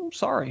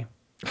 sorry.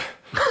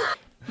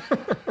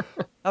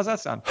 How's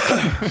that sound?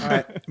 All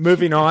right,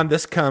 moving on.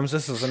 This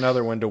is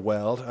another one to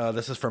Weld.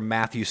 This is from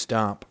Matthew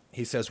Stump.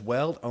 He says,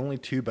 Weld, only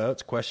 2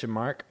 boats, ?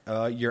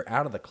 You're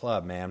out of the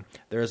club, man.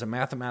 There is a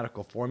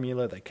mathematical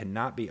formula that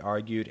cannot be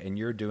argued, and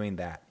you're doing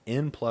that.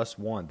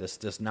 N+1. This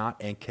does not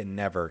and can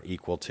never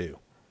equal 2.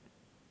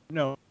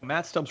 No,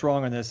 Matt Stump's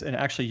wrong on this. And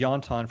actually,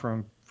 Yonton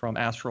from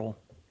Astral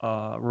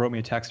wrote me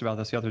a text about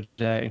this the other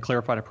day and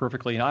clarified it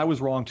perfectly. And I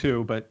was wrong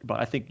too, but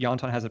I think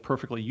Yonton has it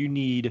perfectly. You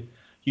need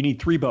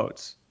 3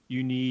 boats.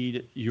 You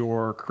need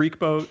your creek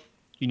boat,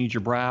 you need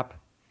your BRAP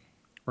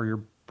or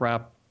your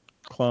BRAP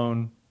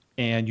clone,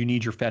 and you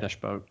need your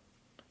fetish boat.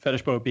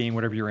 Fetish boat being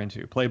whatever you're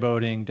into. Play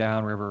boating,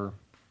 downriver,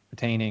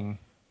 attaining.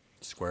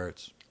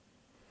 Squirts.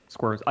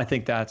 I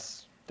think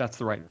that's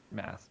the right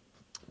math.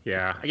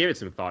 Yeah, I gave it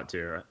some thought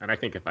too, and I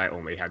think if I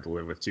only had to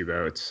live with 2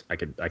 boats, I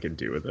could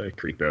do with a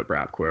creek boat,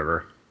 BRAP,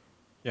 quiver.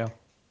 Yeah.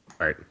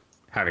 Right.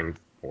 Having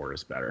 4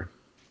 is better.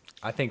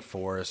 I think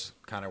 4 is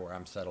kind of where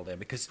I'm settled in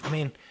because, I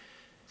mean,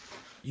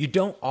 you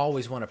don't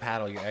always want to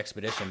paddle your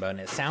expedition boat,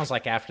 and it sounds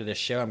like after this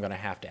show I'm going to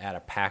have to add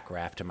a pack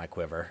raft to my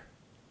quiver.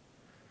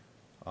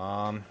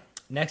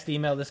 Next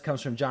email, this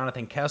comes from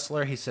Jonathan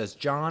Kessler. He says,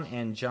 John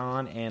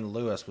and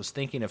Lewis was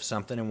thinking of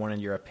something and wanted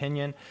your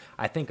opinion.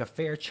 I think a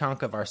fair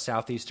chunk of our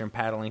southeastern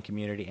paddling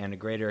community and to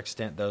greater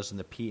extent those in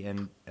the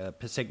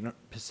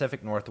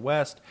Pacific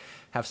Northwest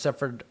have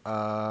suffered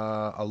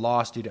a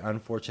loss due to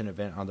unfortunate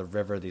event on the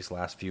river these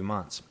last few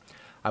months.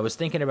 I was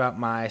thinking about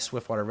my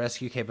swiftwater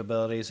rescue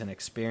capabilities and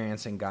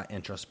experience and got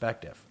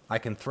introspective. I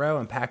can throw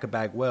and pack a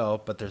bag well,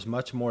 but there's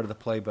much more to the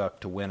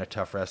playbook to win a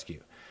tough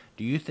rescue.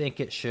 Do you think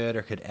it should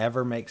or could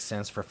ever make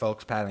sense for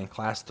folks paddling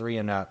Class 3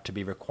 and up to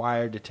be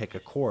required to take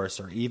a course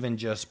or even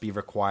just be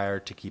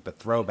required to keep a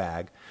throw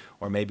bag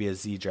or maybe a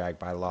Z-drag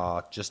by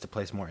law just to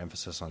place more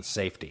emphasis on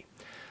safety?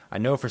 I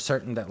know for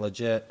certain that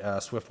legit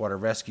swiftwater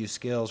rescue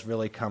skills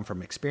really come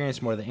from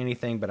experience more than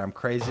anything, but I'm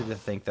crazy to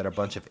think that a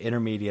bunch of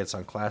intermediates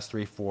on Class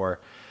 3-4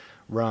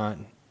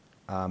 run.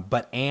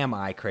 But am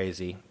I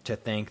crazy to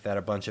think that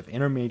a bunch of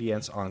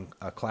intermediates on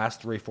a Class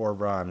 3-4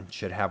 run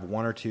should have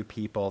 1 or 2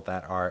 people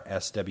that are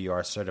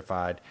SWR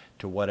certified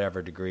to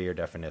whatever degree or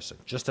definition?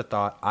 Just a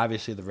thought.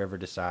 Obviously, the river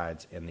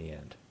decides in the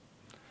end.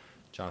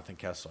 Jonathan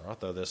Kessler, I'll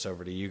throw this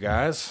over to you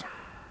guys.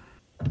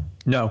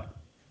 No.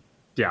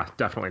 Yeah,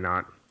 definitely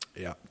not.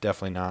 Yeah,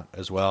 definitely not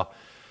as well.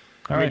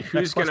 All right,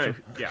 who's gonna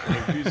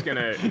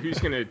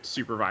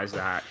supervise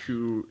that?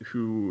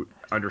 Who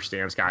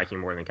understands kayaking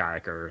more than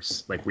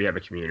kayakers? Like, we have a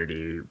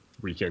community,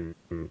 we can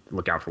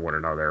look out for one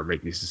another,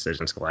 make these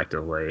decisions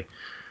collectively.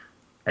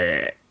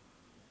 I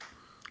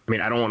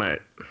mean, I don't want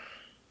to.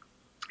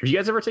 Have you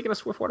guys ever taken a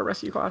swiftwater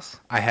rescue class?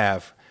 I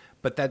have,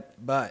 but the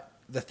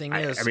thing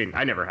is, I mean,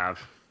 I never have.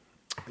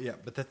 Yeah,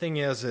 but the thing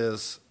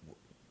is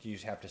you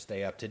have to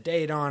stay up to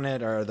date on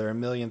it, or are there a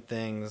million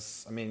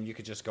things? I mean, you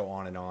could just go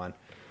on and on.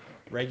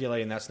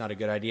 Regulating, that's not a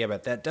good idea,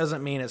 but that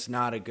doesn't mean it's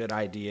not a good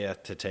idea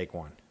to take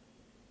one.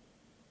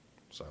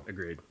 So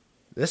Agreed.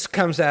 This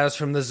comes at us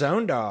from the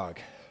Zone Dog.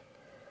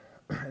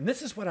 And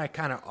this is what I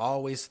kind of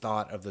always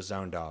thought of the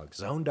Zone Dog.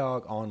 Zone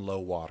Dog on low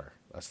water.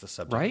 That's the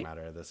subject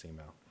matter of this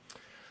email.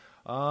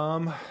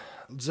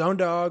 Zone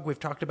Dog, we've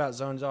talked about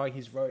Zone Dog.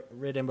 He's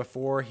ridden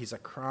before. He's a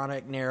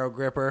chronic narrow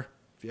gripper.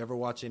 If you ever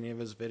watch any of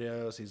his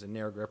videos, he's a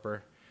narrow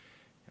gripper.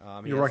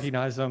 You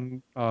recognize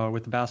him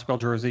with the basketball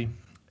jersey.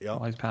 Yep.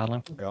 While he's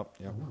paddling. Yep.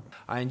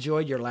 I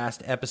enjoyed your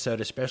last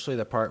episode, especially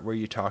the part where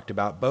you talked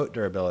about boat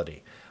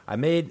durability.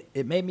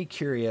 It made me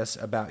curious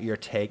about your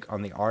take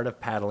on the art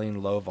of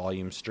paddling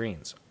low-volume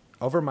streams.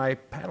 Over my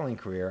paddling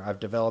career,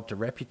 I've developed a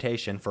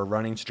reputation for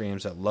running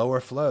streams at lower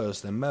flows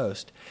than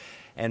most,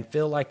 and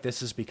feel like this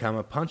has become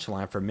a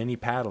punchline for many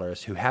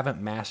paddlers who haven't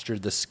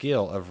mastered the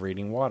skill of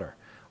reading water.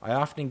 I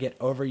often get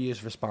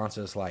overused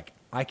responses like,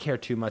 I care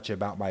too much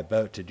about my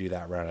boat to do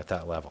that run at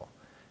that level.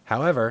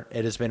 However,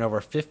 it has been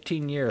over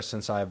 15 years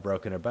since I have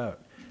broken a boat.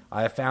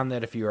 I have found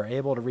that if you are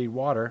able to read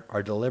water,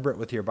 are deliberate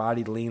with your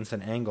body leans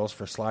and angles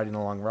for sliding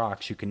along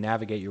rocks, you can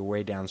navigate your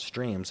way down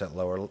streams at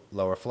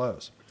lower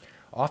flows,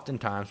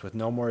 oftentimes with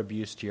no more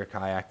abuse to your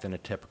kayak than a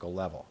typical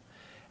level.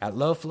 At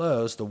low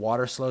flows, the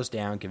water slows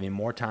down, giving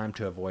more time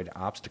to avoid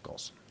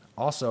obstacles.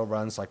 Also,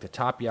 runs like the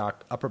Top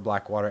Yacht, Upper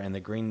Blackwater, and the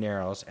Green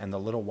Narrows and the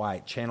Little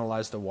White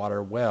channelize the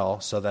water well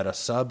so that a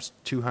sub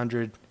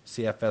 200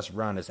 CFS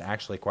run is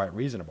actually quite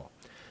reasonable.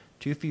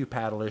 Too few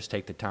paddlers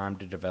take the time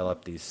to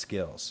develop these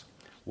skills.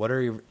 What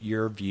are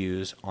your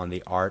views on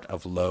the art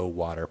of low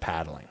water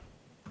paddling?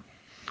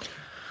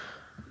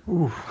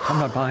 Ooh, I'm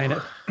not buying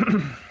it.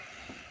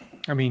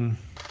 I mean,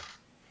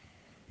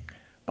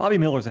 Bobby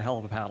Miller's a hell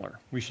of a paddler.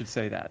 We should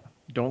say that.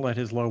 Don't let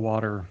his low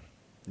water,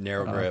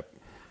 Narrow grip.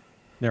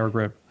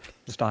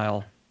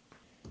 style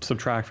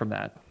subtract from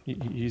that.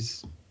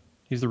 He's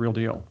the real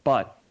deal.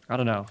 But I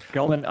don't know,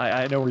 Gelman.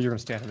 I know where you're going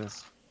to stand in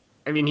this.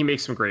 I mean, he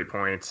makes some great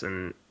points,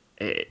 and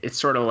it's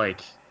sort of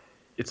like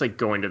it's like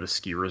going to the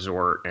ski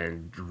resort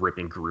and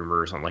ripping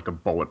groomers on like a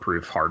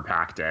bulletproof hard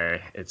pack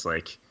day. It's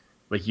like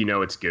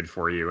it's good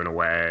for you in a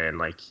way, and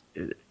like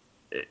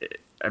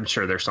I'm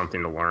sure there's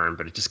something to learn,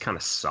 but it just kind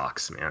of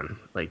sucks, man.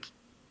 Like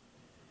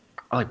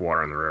I like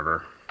water in the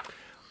river.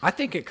 I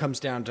think it comes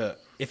down to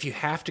if you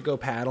have to go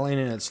paddling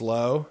and it's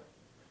low,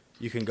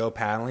 you can go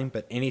paddling,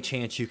 but any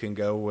chance you can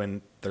go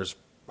when there's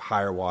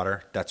higher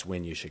water, that's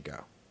when you should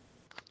go.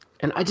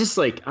 And I just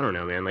I don't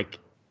know, man, like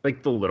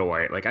the Little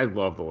White, like I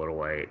love the Little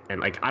White,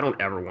 and like I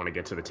don't ever want to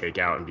get to the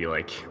takeout and be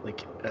like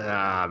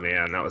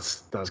man, that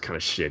was kind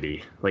of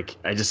shitty. Like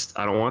I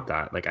don't want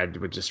that. Like I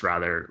would just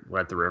rather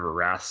let the river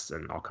rest,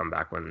 and I'll come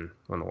back when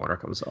the water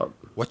comes up.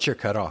 What's your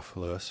cutoff,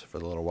 Lewis, for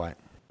the Little White?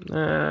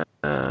 I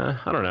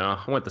don't know.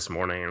 I went this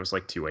morning. It was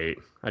like 2:08.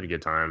 I had a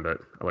good time,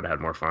 but I would have had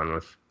more fun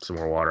with some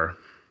more water.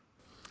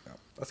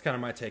 That's kind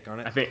of my take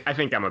on it. I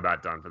think I'm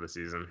about done for the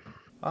season.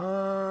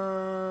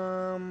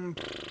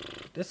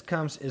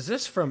 Is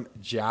this from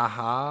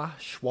Jaha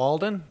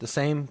Schwalden? The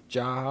same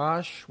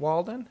Jaha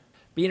Schwalden?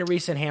 Being a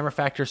recent Hammer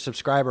Factor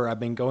subscriber, I've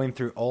been going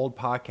through old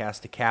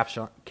podcasts to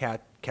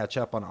catch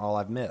up on all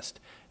I've missed.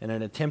 In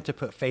an attempt to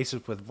put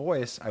faces with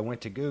voice, I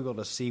went to Google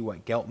to see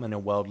what Geltman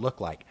and Weld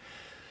look like.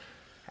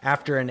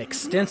 After an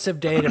extensive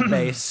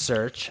database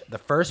search, the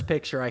first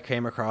picture I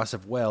came across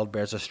of Weld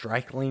bears a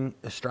striking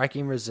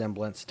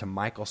resemblance to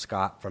Michael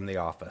Scott from The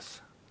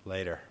Office.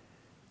 Later.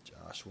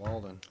 Josh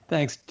Walden.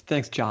 Thanks,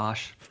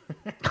 Josh.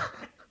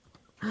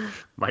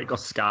 Michael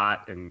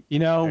Scott and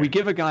we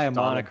give a guy a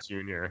Donald moniker.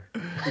 Jr.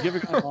 We give a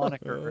guy a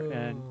moniker,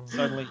 and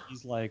suddenly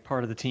he's like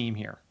part of the team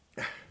here.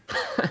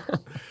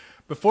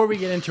 Before we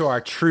get into our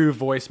true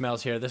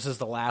voicemails here, this is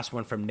the last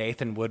one from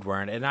Nathan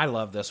Woodward, and I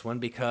love this one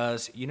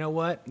because you know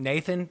what?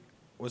 Nathan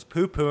was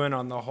poo-pooing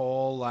on the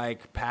whole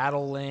like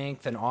paddle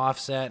length and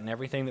offset and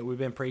everything that we've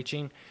been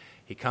preaching.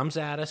 He comes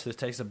at us. It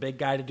takes a big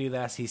guy to do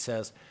this. He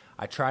says,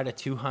 I tried a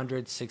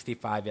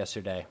 265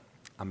 yesterday.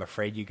 I'm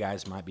afraid you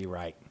guys might be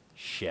right.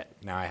 Shit,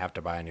 now I have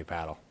to buy a new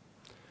paddle.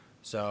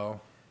 So,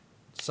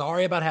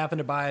 sorry about having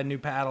to buy a new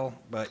paddle,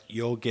 but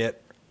you'll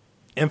get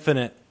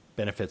infinite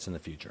benefits in the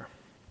future.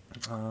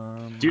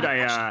 Dude,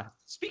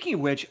 Speaking of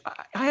which,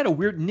 I had a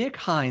weird. Nick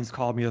Hines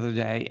called me the other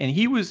day, and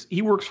he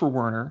works for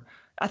Werner.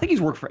 I think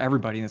he's worked for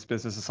everybody in this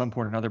business at some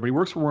point or another, but he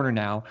works for Werner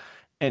now,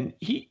 and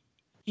he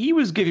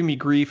was giving me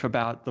grief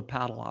about the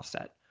paddle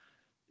offset,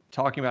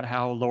 talking about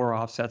how lower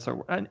offsets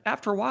are. And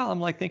after a while,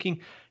 I'm like thinking,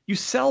 you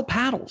sell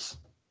paddles.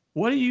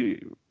 What are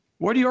you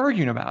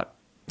arguing about?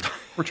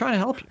 We're trying to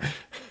help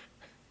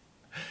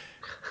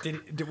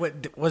you.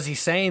 Was he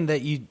saying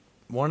that you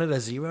wanted a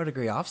 0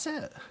 degree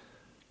offset?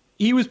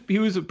 He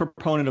was a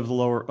proponent of the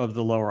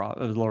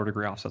lower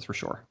degree offsets for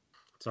sure.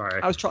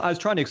 Sorry. I was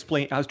trying to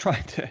explain. I was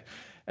trying to,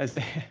 as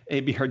the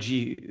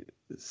ABRG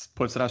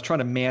puts it, I was trying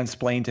to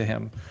mansplain to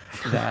him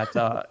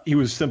that he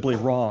was simply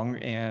wrong,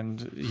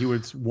 and he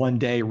would one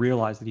day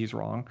realize that he's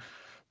wrong,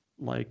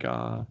 like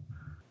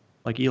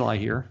Eli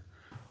here.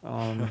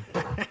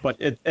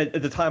 But at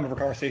the time of our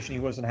conversation,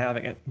 he wasn't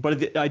having it.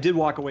 But I did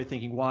walk away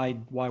thinking, why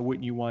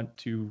wouldn't you want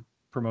to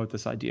promote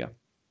this idea?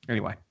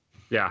 Anyway.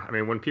 Yeah, I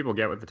mean, when people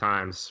get with the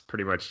times,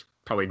 pretty much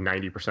probably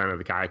 90% of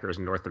the kayakers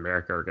in North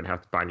America are going to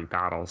have to buy new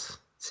paddles.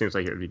 Seems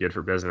like it would be good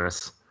for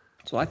business.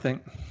 So I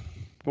think.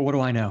 But what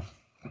do I know?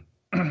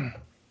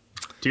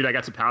 Dude, I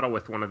got to paddle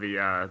with one of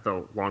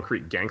the Long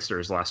Creek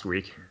gangsters last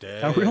week.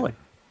 Oh, really?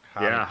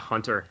 Yeah,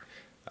 Hunter.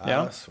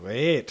 Yeah,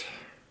 sweet.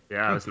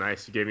 Yeah, it was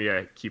nice. He gave me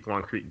a Keep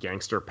Long Creek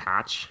gangster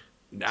patch.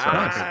 Nice. So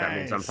I think that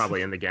means I'm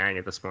probably in the gang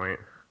at this point.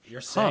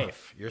 You're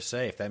safe. Huh. You're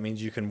safe. That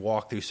means you can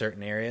walk through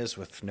certain areas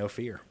with no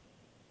fear.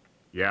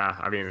 Yeah,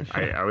 I mean,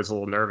 I was a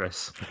little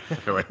nervous. I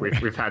feel like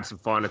we've had some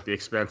fun at the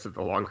expense of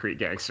the Long Creek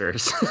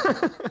gangsters.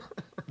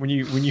 When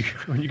you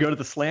go to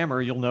the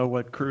Slammer, you'll know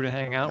what crew to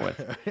hang out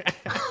with.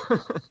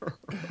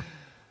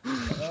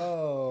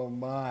 Oh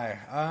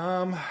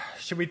my!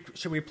 Should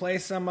we play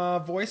some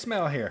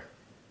voicemail here?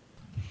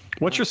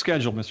 What's your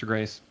schedule, Mr.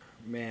 Grace?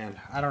 Man,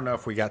 I don't know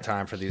if we got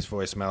time for these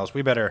voicemails.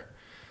 We better.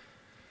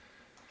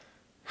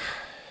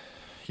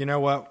 You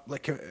know what?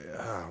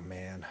 Oh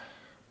man.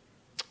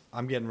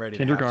 I'm getting ready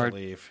to have to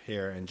leave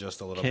here in just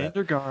a little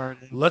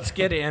bit. Let's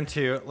get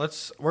into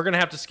we're going to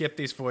have to skip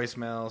these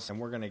voicemails, and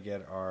we're going to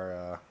get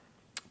our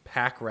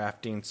pack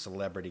rafting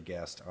celebrity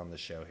guest on the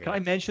show here. Can I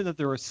mention that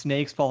there are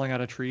snakes falling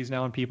out of trees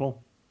now on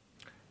people?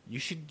 You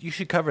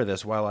should cover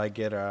this while I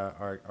get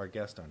our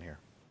guest on here.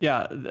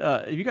 Yeah,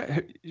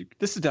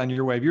 this is down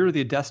your way. Have you heard of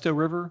the Edisto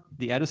River?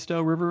 The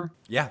Edisto River?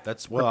 Yeah,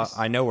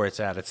 I know where it's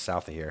at. It's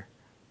south of here.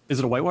 Is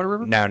it a whitewater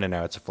river? No,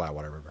 it's a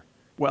flatwater river.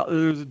 Well,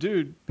 there was a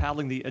dude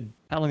paddling the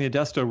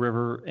Adesto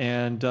River,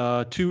 and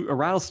a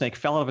rattlesnake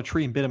fell out of a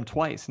tree and bit him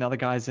twice. Now the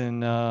guy's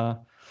in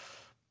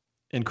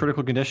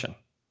critical condition.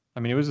 I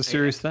mean, it was a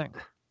serious thing.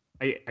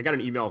 I got an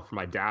email from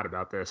my dad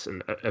about this,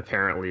 and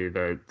apparently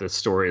the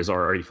story is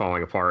already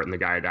falling apart, and the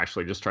guy had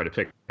actually just tried to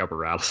pick up a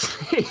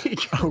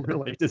rattlesnake. Oh,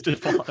 really? This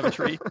did fall out of a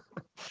tree?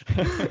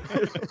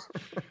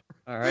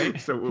 All right.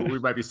 So we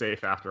might be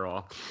safe after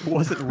all.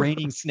 Was it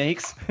raining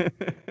snakes?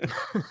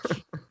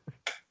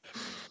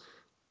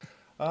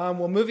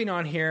 Well, moving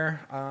on here,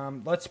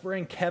 let's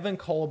bring Kevin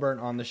Colburn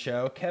on the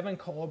show. Kevin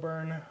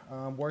Colburn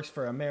works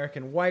for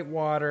American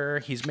Whitewater.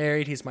 He's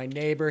married. He's my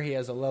neighbor. He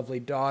has a lovely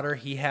daughter.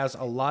 He has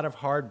a lot of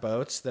hard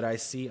boats that I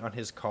see on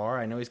his car.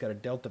 I know he's got a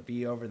Delta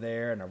V over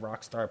there and a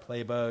Rockstar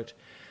Playboat.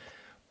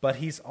 But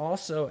he's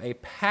also a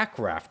pack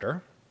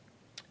rafter.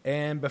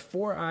 And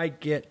before I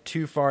get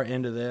too far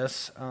into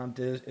this,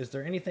 is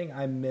there anything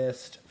I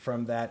missed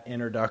from that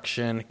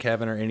introduction,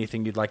 Kevin, or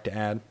anything you'd like to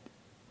add?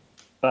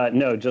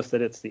 No, just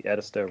that it's the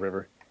Edisto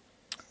River.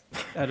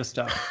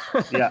 Edisto.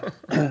 Yeah,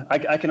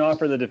 I can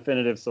offer the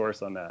definitive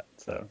source on that.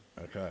 So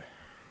Okay.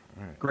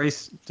 All right.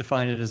 Grace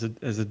defined it as a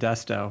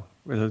desto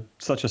with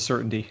such a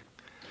certainty.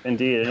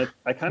 indeed, and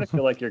I kind of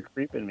feel like you're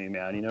creeping me,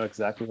 man. You know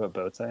exactly what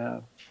boats I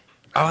have.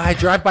 Oh, I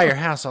drive by your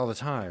house all the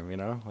time,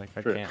 Like,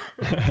 I True.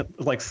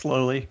 Like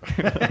slowly,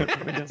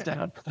 windows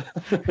down.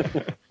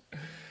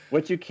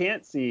 What you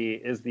can't see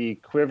is the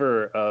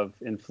quiver of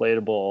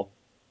inflatable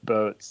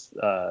boats,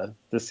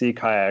 the sea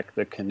kayak,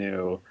 the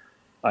canoe.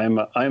 I'm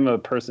a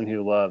person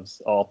who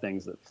loves all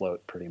things that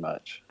float, pretty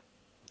much.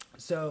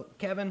 So,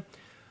 Kevin,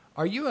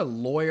 are you a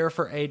lawyer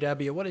for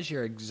AW? What is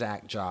your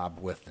exact job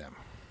with them?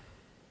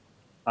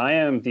 I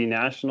am the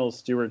National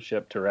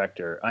Stewardship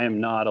Director. I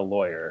am not a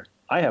lawyer.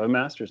 I have a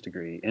master's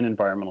degree in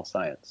environmental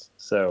science.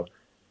 So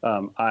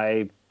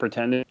I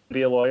pretend to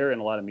be a lawyer in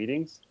a lot of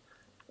meetings,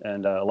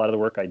 and a lot of the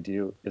work I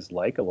do is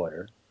like a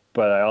lawyer.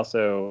 But I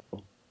also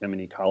am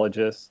an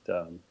ecologist.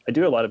 I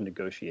do a lot of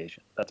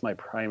negotiation. That's my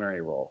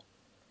primary role.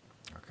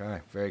 Okay,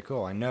 very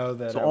cool. I know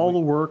that... So all the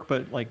work,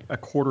 but like a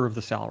quarter of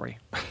the salary.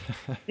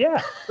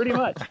 Yeah, pretty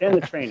much. And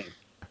the training.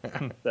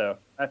 So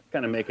I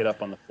kind of make it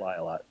up on the fly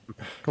a lot.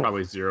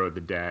 Probably zero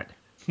the debt.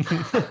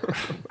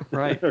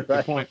 Right. Good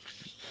point.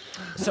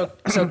 So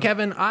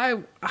Kevin,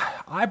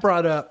 I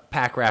brought up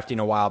pack rafting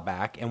a while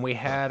back, and we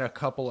had a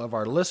couple of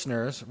our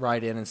listeners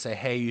write in and say,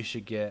 hey, you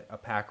should get a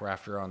pack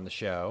rafter on the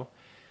show.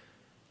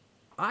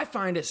 I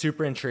find it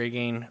super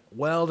intriguing.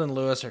 Weld and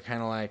Lewis are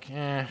kind of like,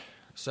 eh.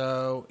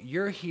 So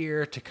you're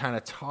here to kind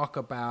of talk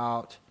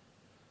about,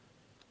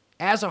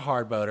 as a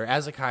hardboater,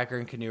 as a kayaker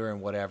and canoeer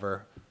and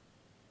whatever,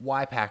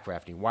 why pack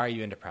rafting? Why are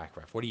you into pack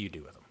raft? What do you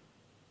do with them?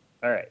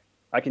 All right,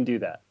 I can do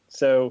that.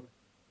 So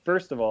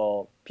first of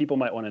all, people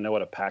might want to know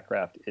what a pack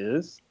raft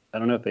is. I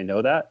don't know if they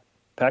know that.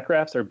 Pack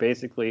rafts are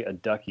basically a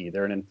ducky.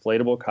 They're an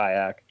inflatable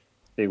kayak.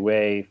 They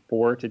weigh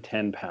 4 to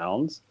 10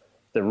 pounds.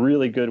 The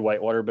really good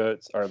whitewater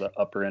boats are the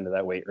upper end of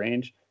that weight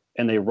range,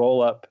 and they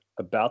roll up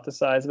about the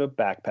size of a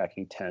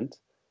backpacking tent,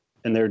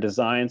 and they're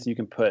designed so you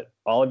can put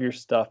all of your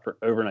stuff for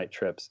overnight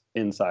trips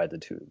inside the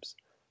tubes.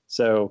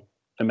 So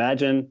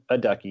imagine a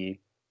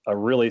ducky, a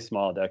really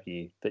small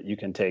ducky that you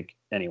can take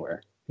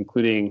anywhere,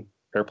 including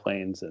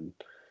airplanes and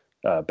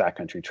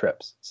backcountry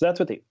trips. So that's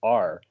what they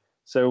are.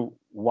 So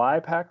why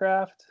pack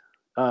raft?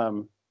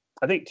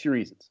 I think 2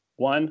 reasons.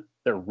 One,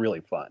 they're really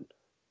fun,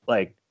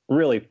 like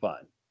really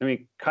fun. I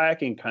mean,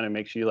 kayaking kind of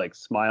makes you like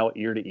smile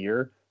ear to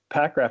ear.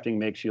 Pack rafting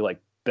makes you like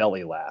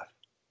belly laugh.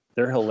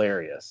 They're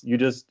hilarious.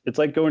 It's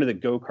like going to the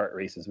go-kart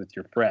races with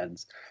your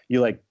friends. You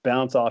like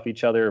bounce off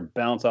each other,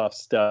 bounce off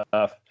stuff,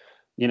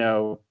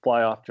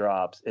 fly off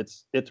drops.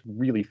 It's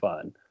really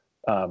fun.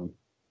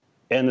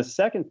 And the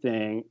second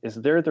thing is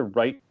they're the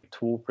right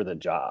tool for the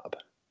job.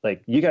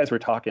 Like you guys were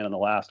talking on the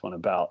last one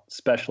about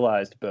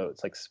specialized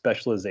boats, like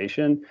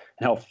specialization and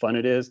how fun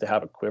it is to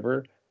have a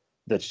quiver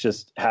that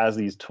just has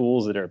these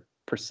tools that are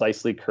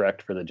precisely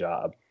correct for the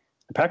job.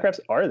 Pack rafts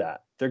are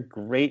that. They're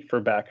great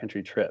for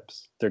backcountry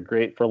trips. They're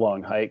great for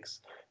long hikes,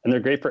 and they're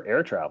great for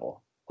air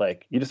travel.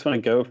 Like you just want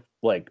to go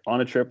like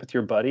on a trip with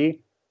your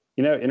buddy,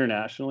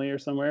 internationally or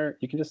somewhere,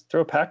 you can just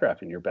throw a pack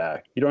raft in your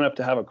bag. You don't have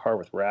to have a car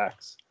with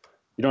racks.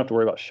 You don't have to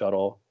worry about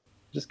shuttle.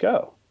 Just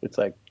go. It's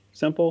like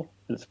simple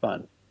and it's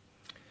fun.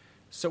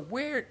 So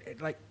where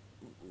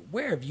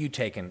have you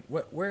taken,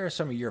 where are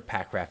some of your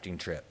pack rafting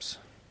trips?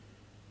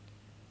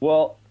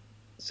 Well,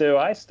 so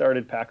I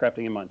started pack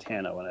rafting in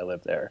Montana when I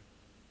lived there.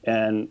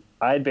 And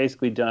I had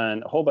basically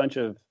done a whole bunch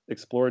of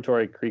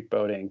exploratory creek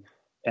boating,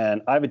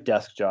 and I have a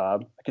desk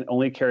job. I can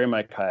only carry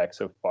my kayak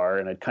so far,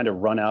 and I'd kind of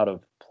run out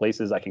of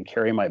places I can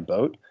carry my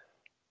boat.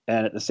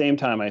 And at the same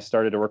time, I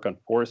started to work on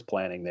forest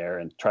planning there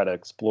and try to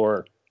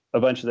explore a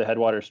bunch of the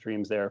headwater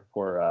streams there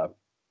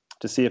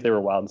to see if they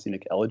were wild and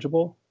scenic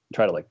eligible, and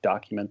try to like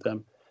document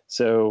them.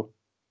 So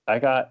I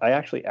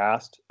actually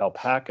asked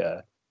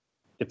Alpaca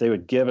if they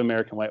would give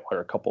American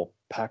Whitewater a couple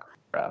pack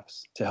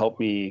rafts to help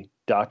me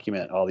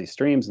document all these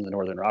streams in the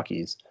Northern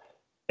Rockies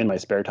in my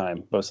spare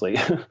time, mostly.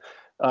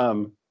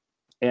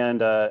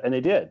 And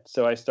they did.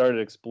 So I started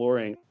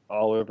exploring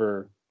all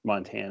over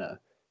Montana,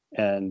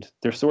 and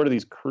there's sort of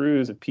these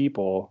crews of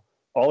people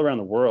all around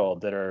the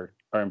world that are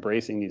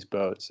embracing these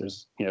boats.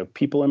 There's,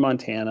 people in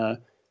Montana,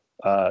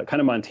 kind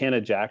of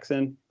Montana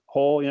Jackson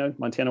Hole,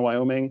 Montana,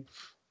 Wyoming.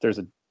 There's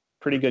a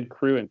pretty good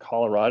crew in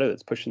Colorado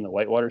that's pushing the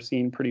whitewater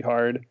scene pretty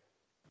hard.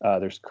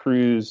 There's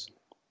crews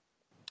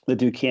that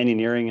do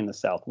canyoneering in the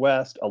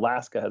Southwest.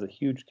 Alaska has a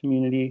huge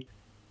community.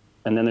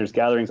 And then there's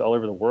gatherings all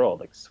over the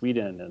world, like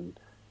Sweden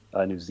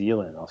and New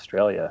Zealand,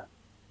 Australia.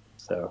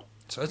 So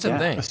it's a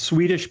thing. A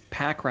Swedish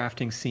pack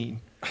rafting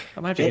scene.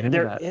 I might have to get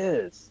into that.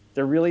 There is.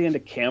 They're really into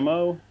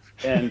camo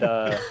and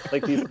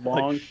like these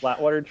long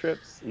flatwater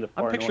trips in the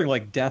far I'm picturing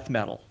north. like death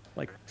metal,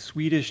 like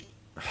Swedish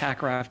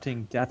pack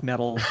rafting, death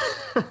metal,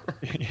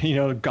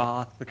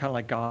 goth. They're kind of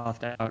like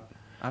gothed out.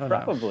 I don't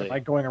know. Probably. Am I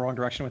going the wrong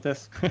direction with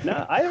this?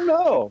 No, I don't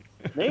know.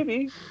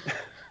 Maybe.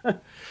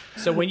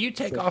 So when you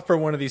take off for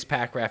one of these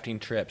pack rafting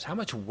trips, how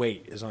much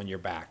weight is on your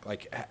back?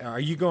 Like, are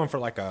you going for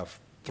like a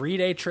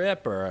 3-day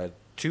trip or a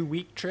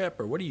 2-week trip,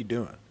 or what are you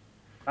doing?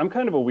 I'm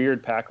kind of a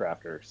weird pack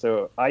rafter.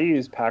 So I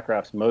use pack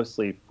rafts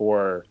mostly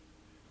for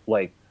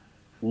like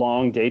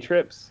long day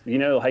trips,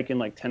 hiking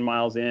like 10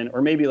 miles in,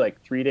 or maybe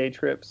like 3-day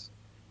trips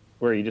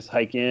where you just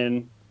hike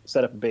in,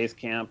 set up a base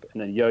camp,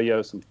 and then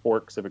yo-yo some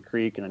forks of a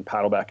creek and then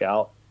paddle back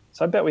out.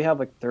 So I bet we have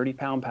like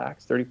 30-pound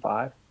packs,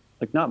 35,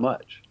 like not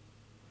much.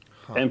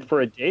 Huh. And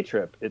for a day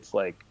trip, it's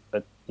like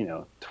a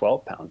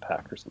 12-pound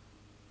pack or something.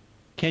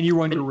 Can you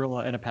run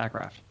gorilla in a pack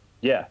raft?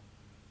 Yeah.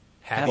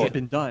 Has it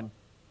been done?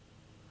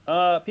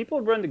 People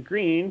have run the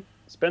Green.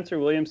 Spencer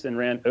Williamson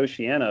ran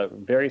Oceana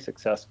very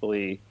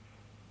successfully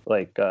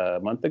like a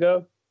month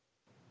ago.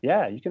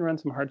 Yeah, you can run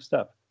some hard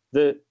stuff.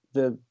 The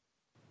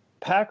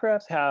pack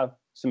rafts have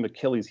some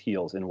Achilles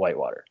heels in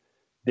whitewater.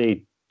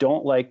 They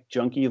don't like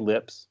junky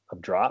lips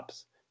of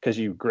drops because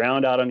you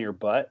ground out on your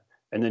butt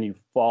and then you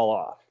fall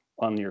off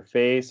on your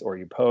face or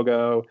you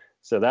pogo.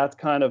 So that's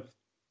kind of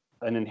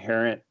an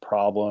inherent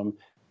problem.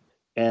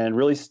 And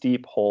really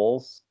steep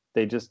holes,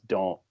 they just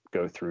don't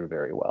go through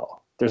very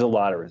well. There's a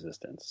lot of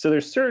resistance. So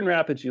there's certain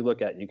rapids you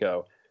look at and you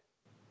go,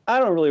 I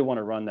don't really want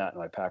to run that in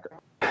my pack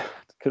raft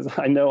because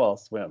I know I'll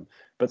swim.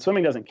 But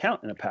swimming doesn't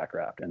count in a pack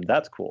raft, and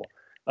that's cool.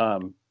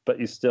 But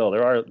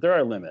there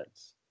are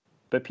limits.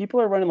 But people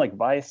are running like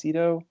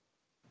Vallecito.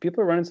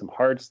 People are running some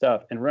hard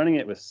stuff and running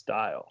it with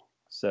style.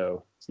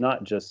 So it's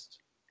not just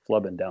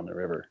flubbing down the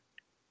river.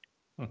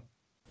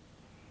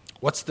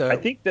 I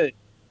think that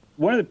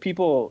one of the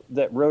people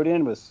that wrote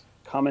in was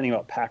commenting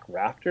about pack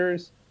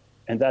rafters,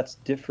 and that's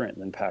different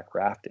than pack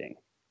rafting.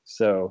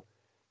 So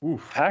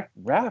pack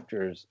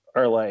rafters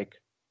are like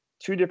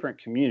two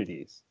different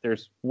communities.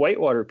 There's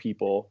whitewater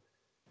people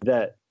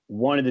that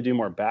wanted to do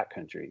more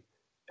backcountry.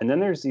 And then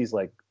there's these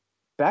like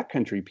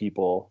backcountry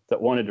people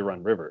that wanted to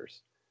run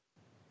rivers.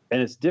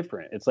 And it's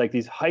different. It's like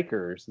these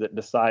hikers that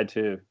decide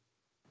to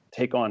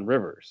take on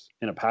rivers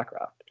in a pack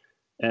raft.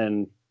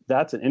 And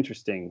that's an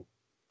interesting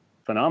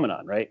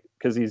phenomenon, right?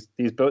 Because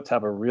these boats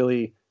have a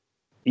really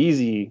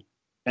easy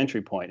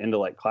entry point into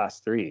like class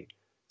 3.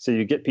 So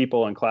you get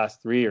people in class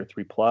 3 or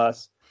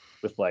 3+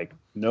 with like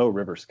no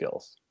river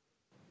skills.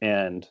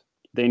 And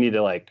they need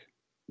to like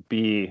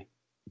be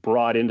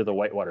brought into the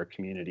whitewater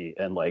community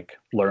and like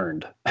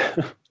learned,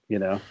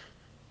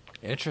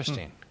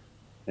 Interesting.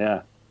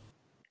 Yeah.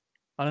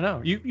 I don't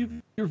know.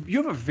 You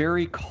have a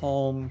very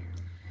calm,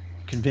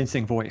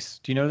 convincing voice.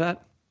 Do you know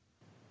that?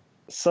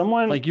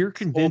 Someone like you're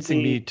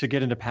convincing me to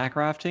get into pack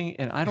rafting,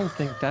 and I don't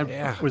think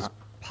that was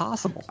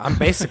possible. I'm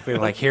basically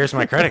like, here's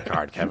my credit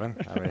card, Kevin.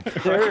 I mean,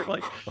 they're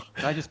like,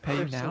 can I just pay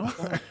you now?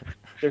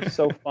 They're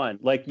so fun.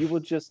 Like you will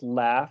just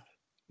laugh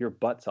your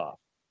butts off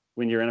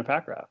when you're in a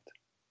pack raft.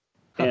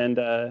 Huh.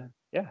 And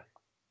yeah.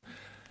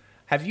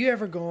 Have you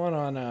ever gone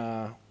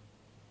on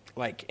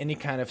like any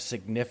kind of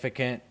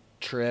significant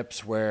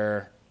trips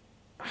where,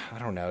 I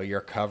don't know,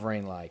 you're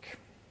covering like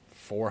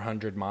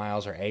 400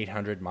 miles or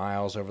 800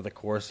 miles over the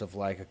course of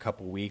like a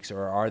couple weeks,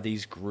 or are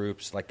these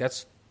groups like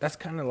that's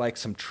kind of like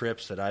some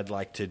trips that I'd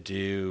like to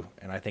do,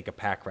 and I think a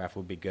pack raft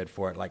would be good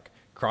for it, like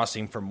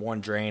crossing from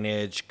one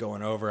drainage,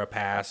 going over a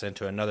pass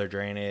into another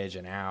drainage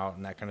and out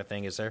and that kind of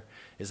thing. Is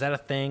that a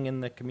thing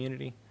in the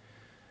community?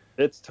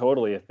 It's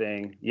totally a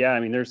thing. Yeah, I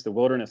mean, there's the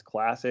Wilderness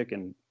Classic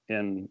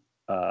in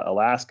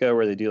Alaska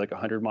where they do like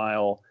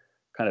 100-mile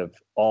kind of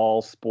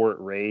all sport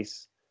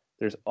race.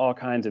 There's all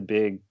kinds of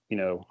big,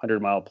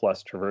 100-mile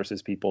plus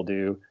traverses people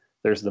do.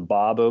 There's the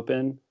Bob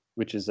Open,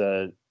 which is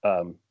a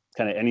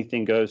kind of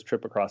anything goes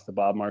trip across the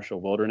Bob Marshall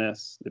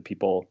Wilderness that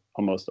people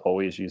almost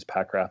always use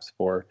pack rafts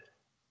for.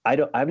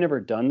 I've never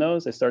done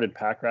those. I started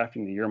pack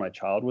rafting the year my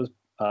child was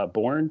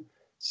born,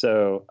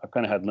 so I've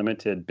kind of had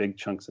limited big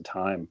chunks of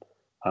time.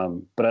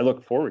 But I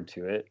look forward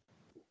to it.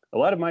 A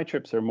lot of my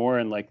trips are more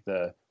in like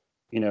the,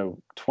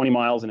 20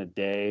 miles in a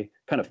day,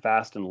 kind of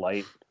fast and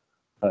light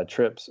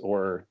trips,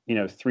 or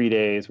 3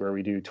 days where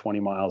we do 20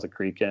 miles of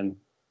creek in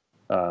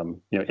a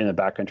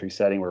backcountry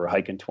setting where we're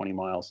hiking 20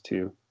 miles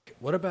too.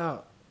 What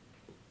about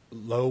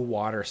low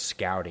water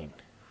scouting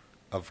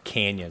of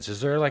canyons?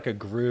 Is there like a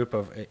group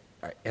of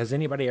has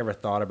anybody ever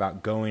thought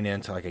about going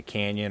into like a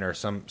canyon or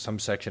some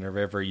section of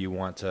river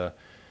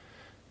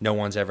no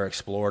one's ever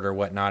explored or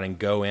whatnot, and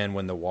go in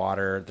when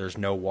there's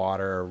no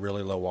water or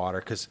really low water?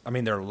 Because, I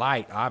mean, they're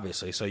light,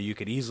 obviously, so you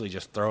could easily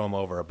just throw them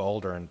over a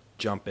boulder and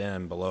jump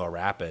in below a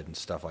rapid and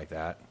stuff like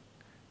that.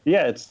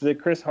 Yeah, it's the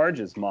Chris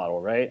Harges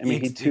model, right? I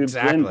mean, he tubes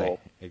Linville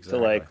to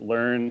like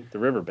learn the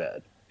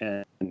riverbed.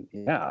 And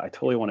yeah, I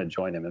totally want to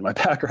join him in my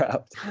pack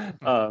raft.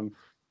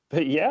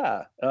 But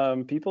yeah,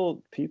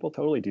 people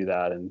totally do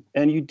that.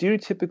 And you do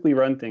typically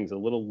run things a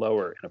little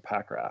lower in a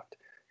pack raft.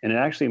 And it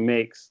actually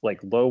makes like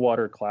low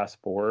water class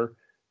 4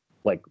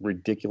 like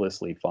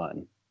ridiculously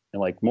fun,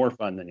 and like more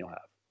fun than you'll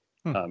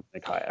have in a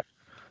kayak.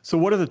 So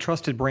what are the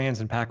trusted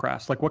brands in pack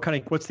rafts? Like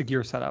what's the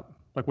gear setup?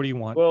 Like what do you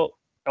want? Well,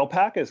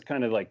 Alpaca is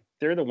kind of like,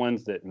 they're the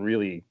ones that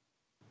really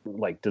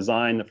like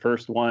design the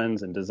first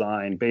ones and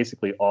design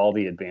basically all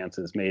the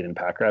advances made in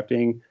pack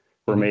rafting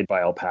were made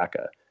by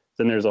Alpaca.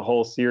 Then there's a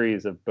whole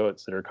series of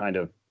boats that are kind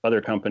of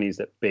other companies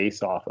that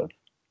base off of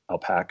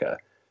Alpaca.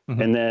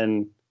 And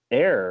then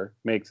Air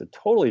makes a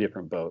totally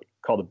different boat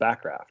called a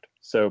Backraft.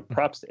 So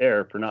props to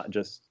Air for not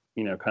just,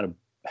 kind of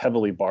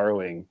heavily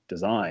borrowing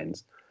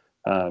designs.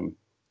 And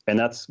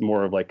that's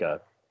more like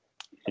a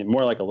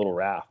little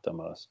raft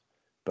almost.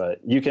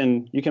 But you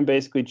can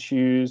basically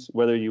choose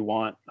whether you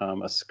want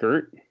a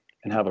skirt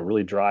and have a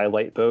really dry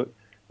light boat,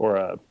 or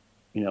a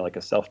like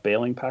a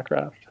self-bailing pack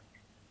raft.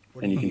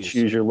 And you can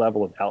choose your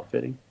level of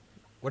outfitting.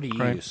 What do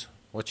you use?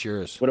 What's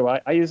yours? What do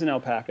I use? An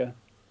Alpaca.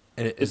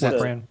 Is that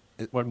brand?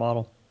 What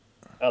model?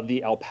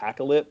 The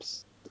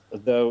Alpacalypse,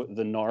 though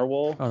the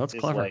Narwhal is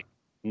clever. Like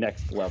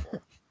next level.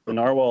 The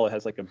Narwhal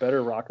has like a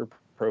better rocker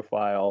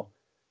profile,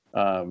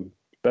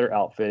 better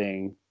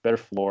outfitting, better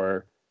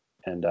floor,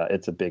 and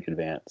it's a big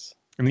advance.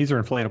 And these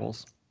are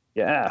inflatables.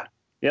 Yeah,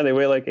 they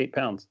weigh like 8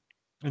 pounds.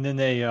 And then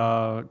they,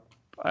 have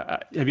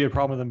you had a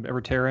problem with them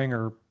ever tearing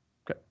or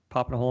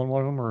popping a hole in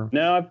one of them? Or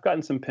no, I've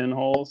gotten some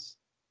pinholes.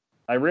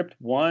 I ripped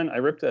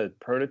a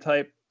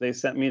prototype they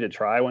sent me to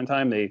try one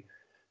time.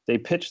 They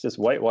pitched this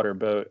whitewater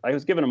boat. I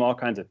was giving them all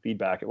kinds of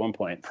feedback at one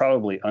point,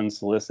 probably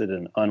unsolicited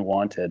and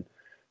unwanted,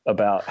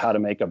 about how to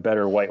make a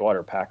better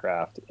whitewater pack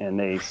raft. And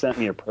they sent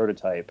me a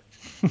prototype.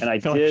 And I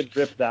did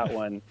rip that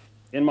one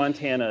in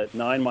Montana,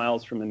 9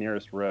 miles from the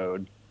nearest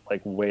road,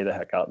 like way the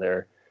heck out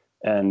there.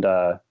 And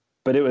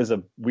but it was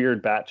a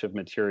weird batch of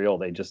material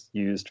they just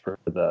used for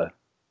the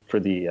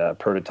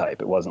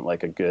prototype. It wasn't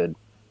like a good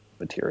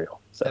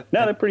material. So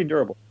they're pretty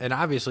durable. And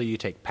obviously you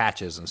take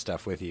patches and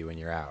stuff with you when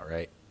you're out,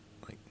 right?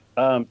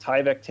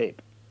 Tyvek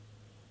tape.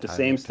 The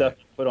same tape. stuff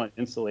you put on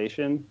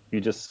insulation, you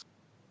just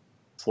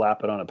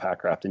slap it on a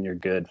pack raft and you're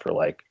good for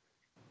like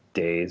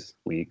days,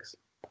 weeks.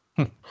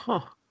 Huh.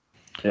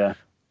 Yeah.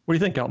 what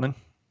do you think, Geltman?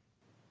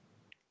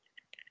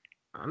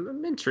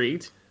 I'm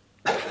intrigued.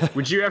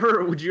 Would you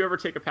ever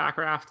take a pack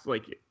raft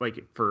like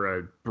for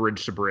a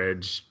bridge to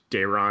bridge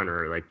day run,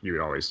 or like you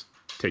would always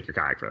take your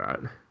kayak for that?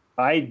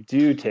 I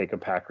do take a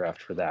pack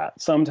raft for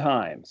that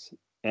sometimes.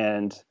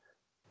 And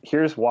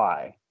here's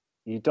why.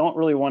 You don't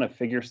really want to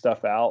figure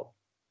stuff out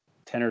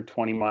 10 or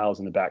 20 miles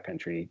in the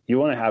backcountry. You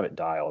want to have it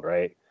dialed,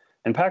 right?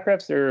 And pack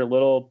rafts are a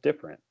little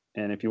different.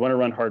 And if you want to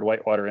run hard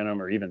whitewater in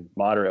them, or even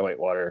moderate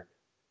whitewater,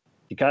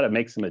 you got to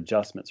make some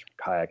adjustments from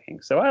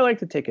kayaking. So I like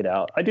to take it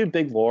out. I do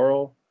Big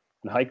Laurel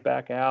and hike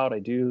back out. I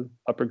do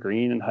Upper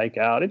Green and hike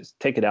out. I just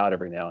take it out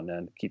every now and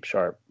then to keep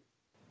sharp.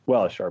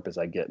 Well, as sharp as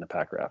I get in a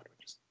pack raft,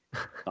 which is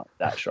not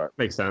that sharp.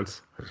 Makes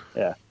sense.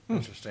 Yeah.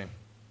 Interesting.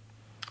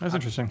 That's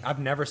interesting. I've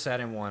never sat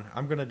in one.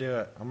 I'm gonna do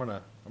it. I'm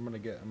gonna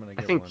get one.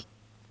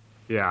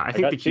 Yeah, I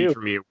think the key you. for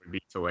me would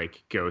be to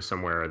like go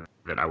somewhere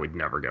that I would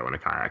never go in a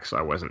kayak, so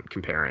I wasn't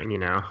comparing,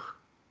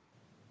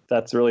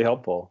 That's really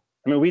helpful.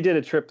 I mean, we did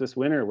a trip this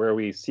winter where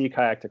we sea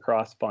kayaked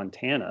across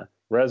Fontana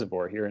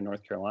Reservoir here in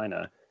North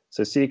Carolina.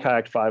 So sea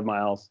kayaked 5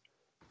 miles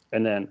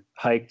and then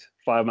hiked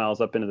 5 miles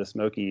up into the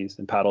Smokies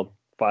and paddled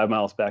 5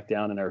 miles back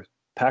down in our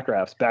pack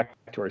rafts back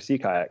to our sea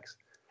kayaks.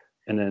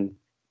 And then,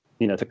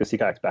 took the sea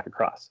kayaks back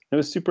across. It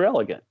was super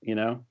elegant,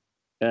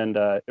 And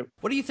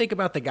What do you think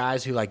about the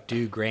guys who like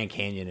do Grand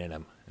Canyon in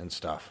them and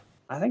stuff?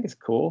 I think it's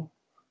cool.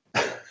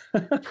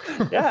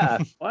 Yeah,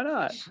 why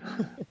not?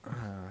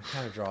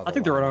 Kind of draw. I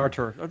think they're on our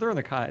turf. They're on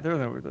the kayak. They're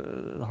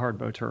on the hard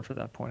boat turf at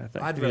that point. I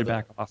think.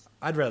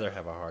 I'd rather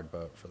have a hard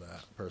boat for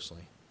that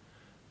personally.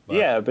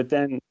 But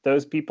then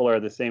those people are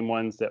the same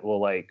ones that will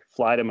like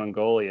fly to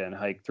Mongolia and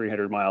hike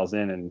 300 miles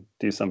in and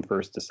do some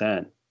first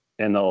descent,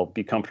 and they'll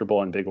be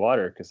comfortable in big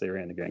water because they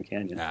ran the Grand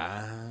Canyon.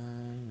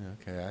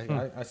 Okay.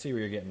 I see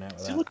where you're getting at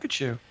with that. Look at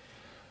you.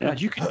 Yeah.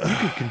 God, you could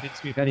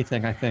convince me of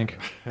anything, I think.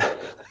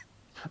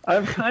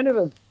 I'm kind of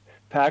a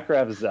pack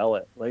raft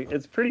zealot. Like,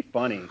 it's pretty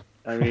funny.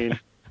 I mean,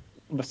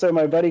 so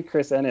my buddy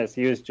Chris Ennis,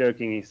 he was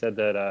joking. He said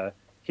that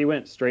he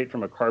went straight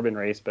from a carbon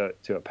race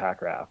boat to a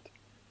pack raft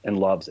and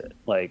loves it.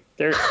 Like,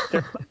 they're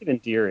kind of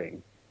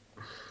endearing.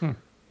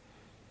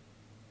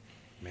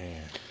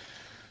 Man.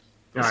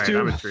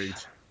 I'm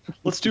intrigued.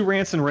 Let's do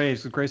rants and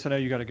raves. Grace, I know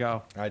you got to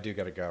go. I do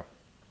got to go.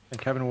 And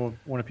Kevin will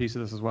want a piece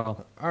of this as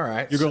well. All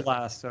right. You go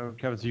last, so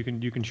Kevin, so you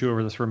can chew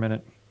over this for a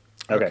minute.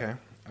 Okay.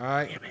 All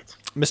right.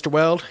 Mr.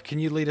 Weld, can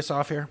you lead us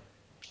off here?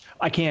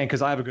 I can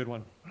because I have a good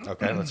one.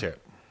 Okay, let's hear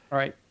it. All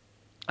right,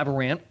 I have a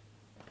rant,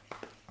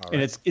 All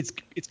and right.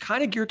 it's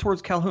kind of geared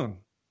towards Calhoun.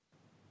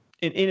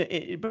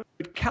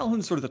 But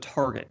Calhoun's sort of the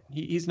target.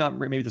 He's not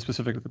maybe the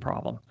specific of the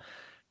problem.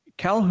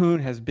 Calhoun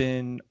has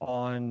been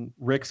on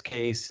Rick's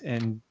case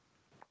and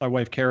my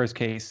wife Kara's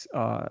case.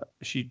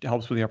 She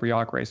helps with the upper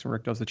yacht race, and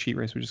Rick does the cheat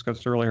race we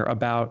discussed earlier,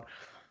 about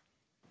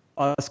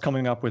us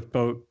coming up with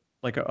boat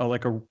like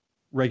a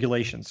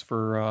regulations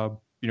for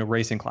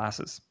racing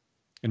classes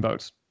in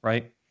boats,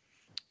 right?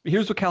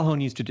 Here's what Calhoun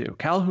needs to do.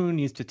 Calhoun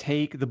needs to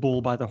take the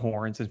bull by the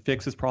horns and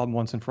fix this problem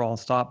once and for all and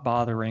stop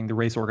bothering the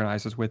race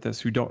organizers with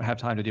this who don't have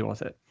time to deal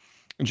with it.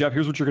 And Jeff,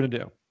 here's what you're going to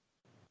do.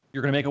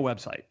 You're going to make a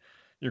website.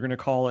 You're going to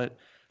call it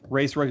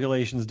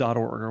raceregulations.org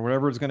or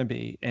whatever it's going to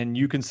be. And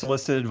you can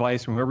solicit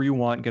advice from whoever you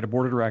want, get a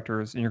board of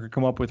directors, and you're going to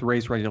come up with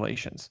race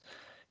regulations.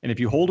 And if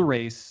you hold a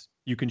race,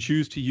 you can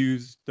choose to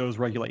use those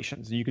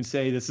regulations. And you can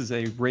say this is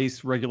a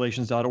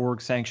raceregulations.org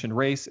sanctioned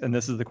race, and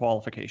this is the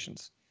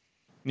qualifications.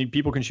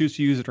 People can choose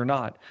to use it or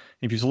not.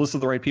 If you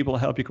solicit the right people to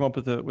help you come up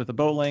with the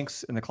boat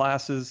lengths and the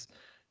classes,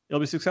 it'll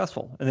be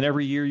successful. And then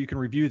every year you can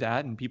review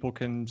that, and people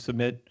can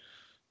submit,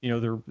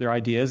 their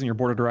ideas, and your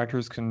board of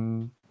directors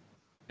can,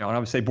 and I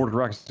would say board of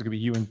directors, it could be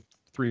you and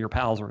 3 of your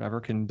pals or whatever,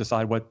 can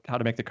decide how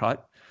to make the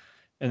cut.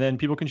 And then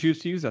people can choose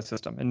to use that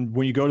system. And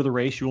when you go to the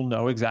race, you'll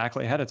know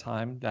exactly ahead of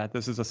time that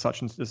this is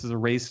a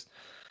race,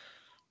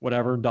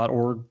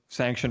 whatever.org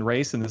sanctioned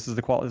race, and this is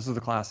the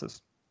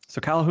classes. So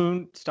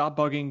Calhoun, stop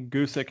bugging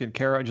Gusick and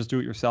Kara and just do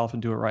it yourself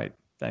and do it right.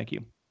 Thank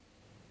you.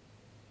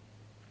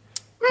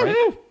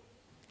 Right?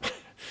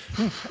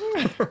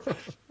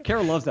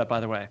 Kara loves that, by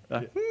the way.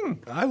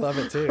 I love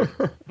it too.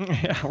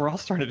 Yeah, we're all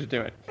starting to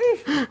do it.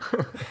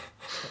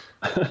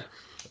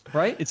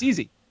 Right? It's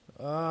easy.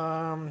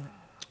 All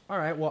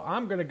right. Well,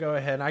 I'm going to go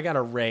ahead. And I got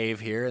a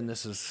rave here, and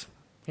this is,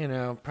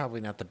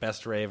 probably not the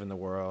best rave in the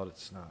world.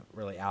 It's not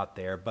really out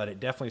there, but it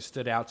definitely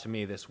stood out to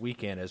me this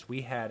weekend as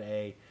we had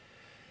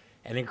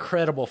an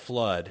incredible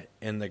flood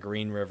in the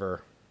Green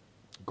River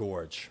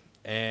Gorge.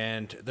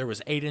 And there was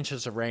 8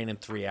 inches of rain in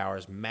 3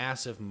 hours,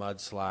 massive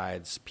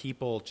mudslides.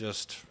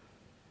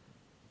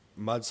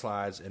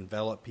 Mudslides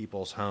enveloped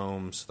people's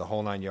homes, the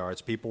whole 9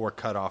 yards. People were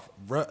cut off.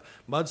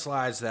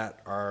 Mudslides that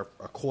are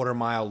a quarter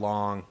mile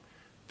long,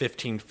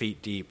 15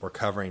 feet deep, were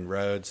covering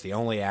roads, the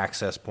only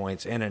access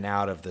points in and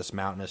out of this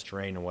mountainous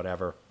terrain and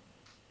whatever.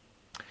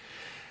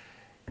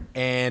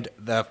 And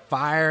the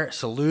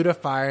Saluda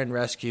Fire and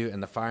Rescue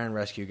and the fire and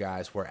rescue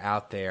guys were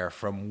out there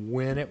from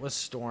when it was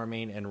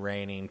storming and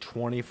raining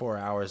 24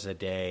 hours a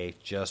day,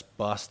 just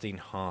busting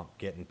hump,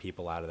 getting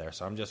people out of there.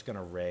 So I'm just going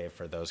to rave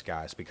for those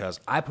guys because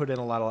I put in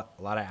a lot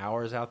of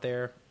hours out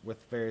there with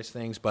various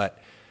things, but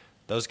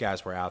those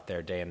guys were out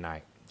there day and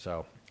night.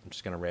 So I'm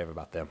just going to rave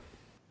about them.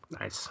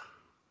 Nice.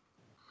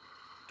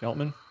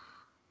 Geltman?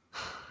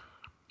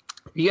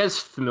 Are you guys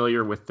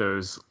familiar with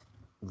those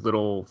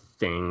little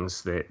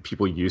things that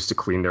people use to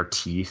clean their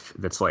teeth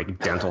that's like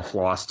dental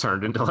floss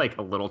turned into like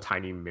a little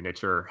tiny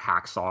miniature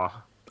hacksaw?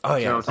 Oh,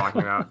 You yeah. know what I'm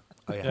talking about?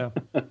 Oh, yeah.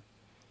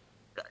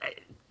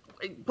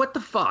 What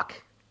the fuck?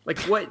 Like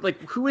what? Like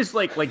who is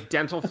like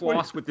dental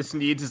floss? What this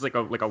needs is like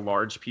a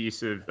large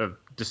piece of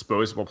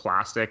disposable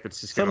plastic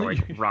that's just gonna like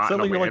rot.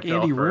 Suddenly in a you're like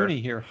landfill Andy for- Rooney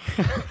here.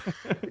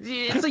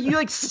 It's like you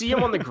like see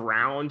them on the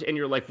ground and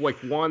you're like,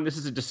 one, this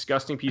is a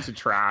disgusting piece of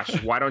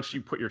trash. Why don't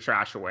you put your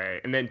trash away?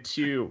 And then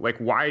 2, like,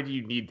 why do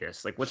you need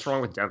this? Like, what's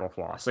wrong with dental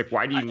floss? Like,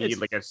 why do you need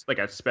like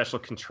a special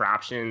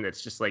contraption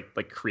that's just like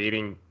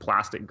creating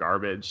plastic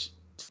garbage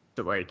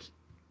to it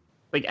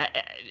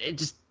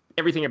just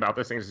everything about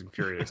this thing just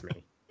infuriates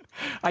me.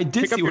 I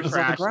did Pick up see your what was on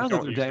the trash and ground the don't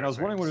other use day, and I those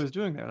was wondering what things. it was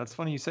doing there. That's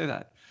funny you say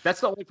that. That's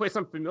the only place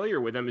I'm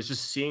familiar with them is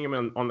just seeing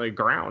them on the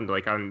ground,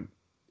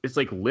 it's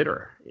like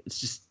litter.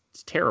 It's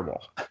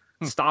terrible.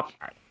 Stop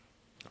that.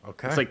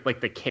 Okay. It's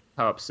like the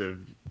K-cups of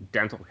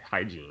dental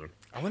hygiene.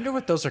 I wonder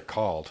what those are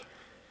called.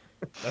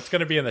 That's going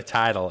to be in the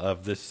title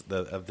of this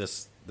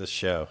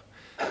show.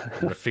 I'm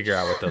going to figure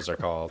out what those are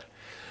called.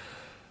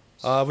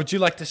 Would you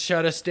like to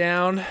shut us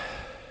down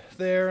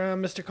there,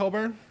 Mr.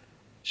 Colburn?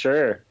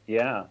 Sure.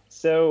 Yeah.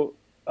 So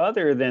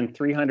other than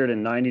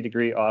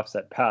 390-degree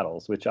offset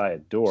paddles, which I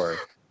adore,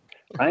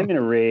 I'm going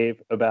to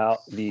rave about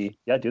do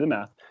the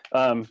math.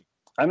 I'm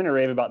going to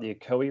rave about the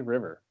Ocoee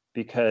River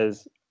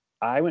because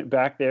I went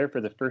back there for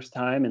the first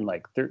time in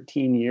like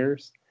 13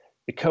 years.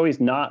 Ocoee's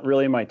not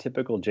really my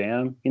typical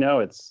jam.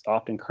 It's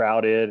often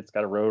crowded. It's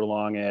got a road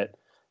along it.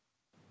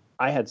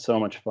 I had so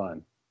much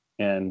fun.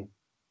 And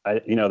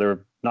there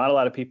were not a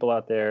lot of people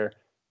out there.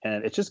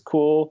 And it's just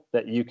cool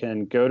that you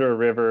can go to a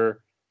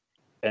river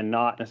and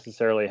not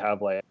necessarily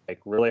have like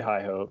really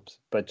high hopes,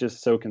 but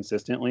just so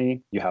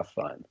consistently you have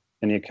fun.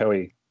 And the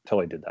Ocoee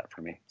totally did that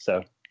for me.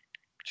 So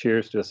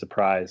cheers to a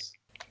surprise.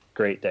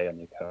 Great day on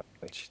the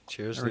Ocoee.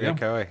 Cheers to the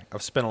Ocoee.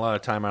 I've spent a lot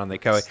of time out on the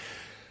Ocoee.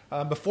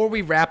 Before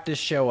we wrap this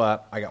show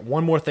up, I got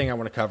one more thing I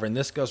want to cover, and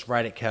this goes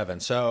right at Kevin.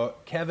 So,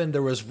 Kevin,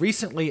 there was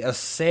recently a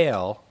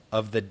sale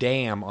of the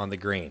dam on the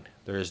green.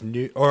 There is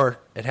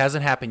it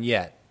hasn't happened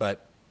yet,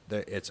 but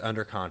it's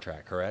under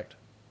contract, correct?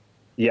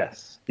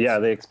 Yes. Yeah,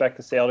 they expect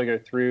the sale to go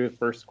through the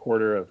first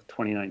quarter of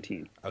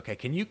 2019. Okay,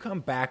 can you come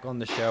back on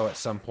the show at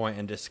some point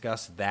and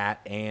discuss that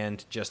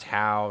and just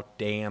how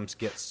dams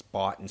get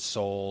bought and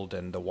sold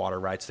and the water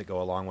rights that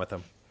go along with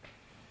them?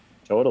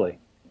 Totally.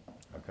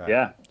 Okay.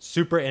 Yeah.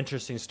 Super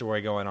interesting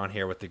story going on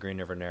here with the Green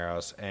River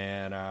Narrows.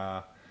 And,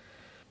 I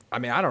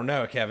mean, I don't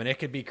know, Kevin. It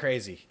could be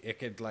crazy. It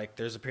could,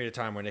 there's a period of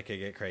time when it could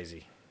get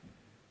crazy.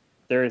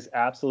 There is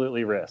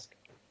absolutely risk.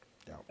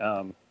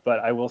 Yeah. But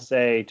I will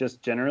say,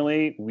 just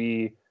generally,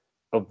 we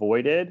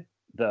avoided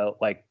the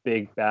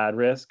big bad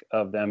risk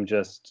of them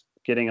just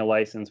getting a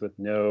license with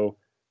no,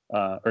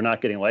 or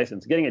not getting a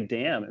license, getting a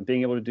dam and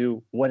being able to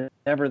do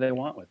whatever they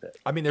want with it.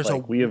 I mean,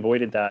 we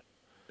avoided that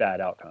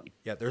bad outcome.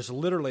 Yeah, there's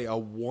literally a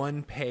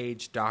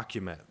 1-page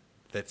document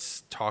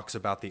that talks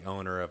about the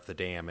owner of the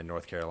dam in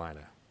North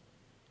Carolina.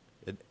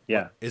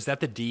 Yeah. Is that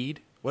the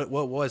deed? What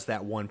was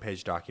that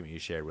 1-page document you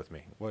shared with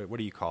me? What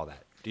do you call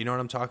that? Do you know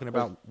what I'm talking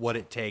about? What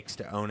it takes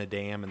to own a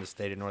dam in the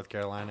state of North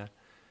Carolina?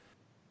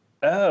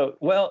 Oh,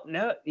 well,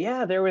 no.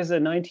 Yeah, there was a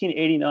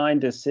 1989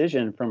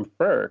 decision from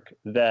FERC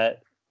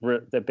that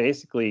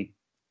basically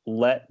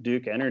let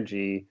Duke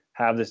Energy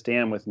have this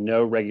dam with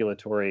no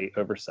regulatory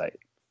oversight.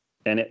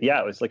 And it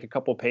was like a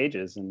couple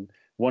pages. And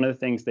one of the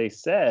things they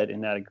said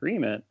in that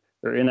agreement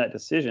or in that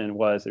decision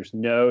was there's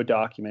no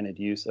documented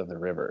use of the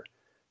river,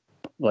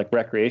 like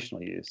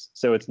recreational use.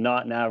 So it's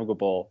not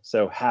navigable.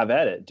 So have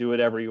at it. Do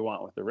whatever you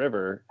want with the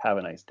river. Have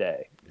a nice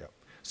day. Yep.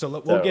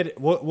 So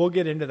we'll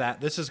get into that.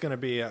 This is going to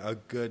be a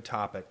good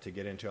topic to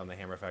get into on the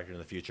Hammer Factor in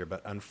the future.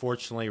 But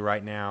unfortunately,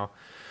 right now,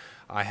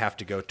 I have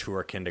to go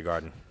tour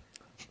kindergarten.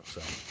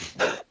 So.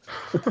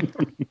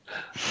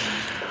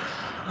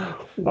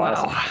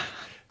 Wow.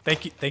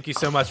 Thank you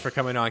so much for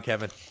coming on,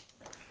 Kevin.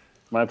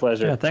 My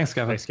pleasure. Yeah, thanks,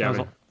 Kevin. Thanks,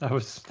 Kevin. That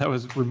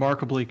was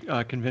remarkably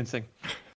convincing.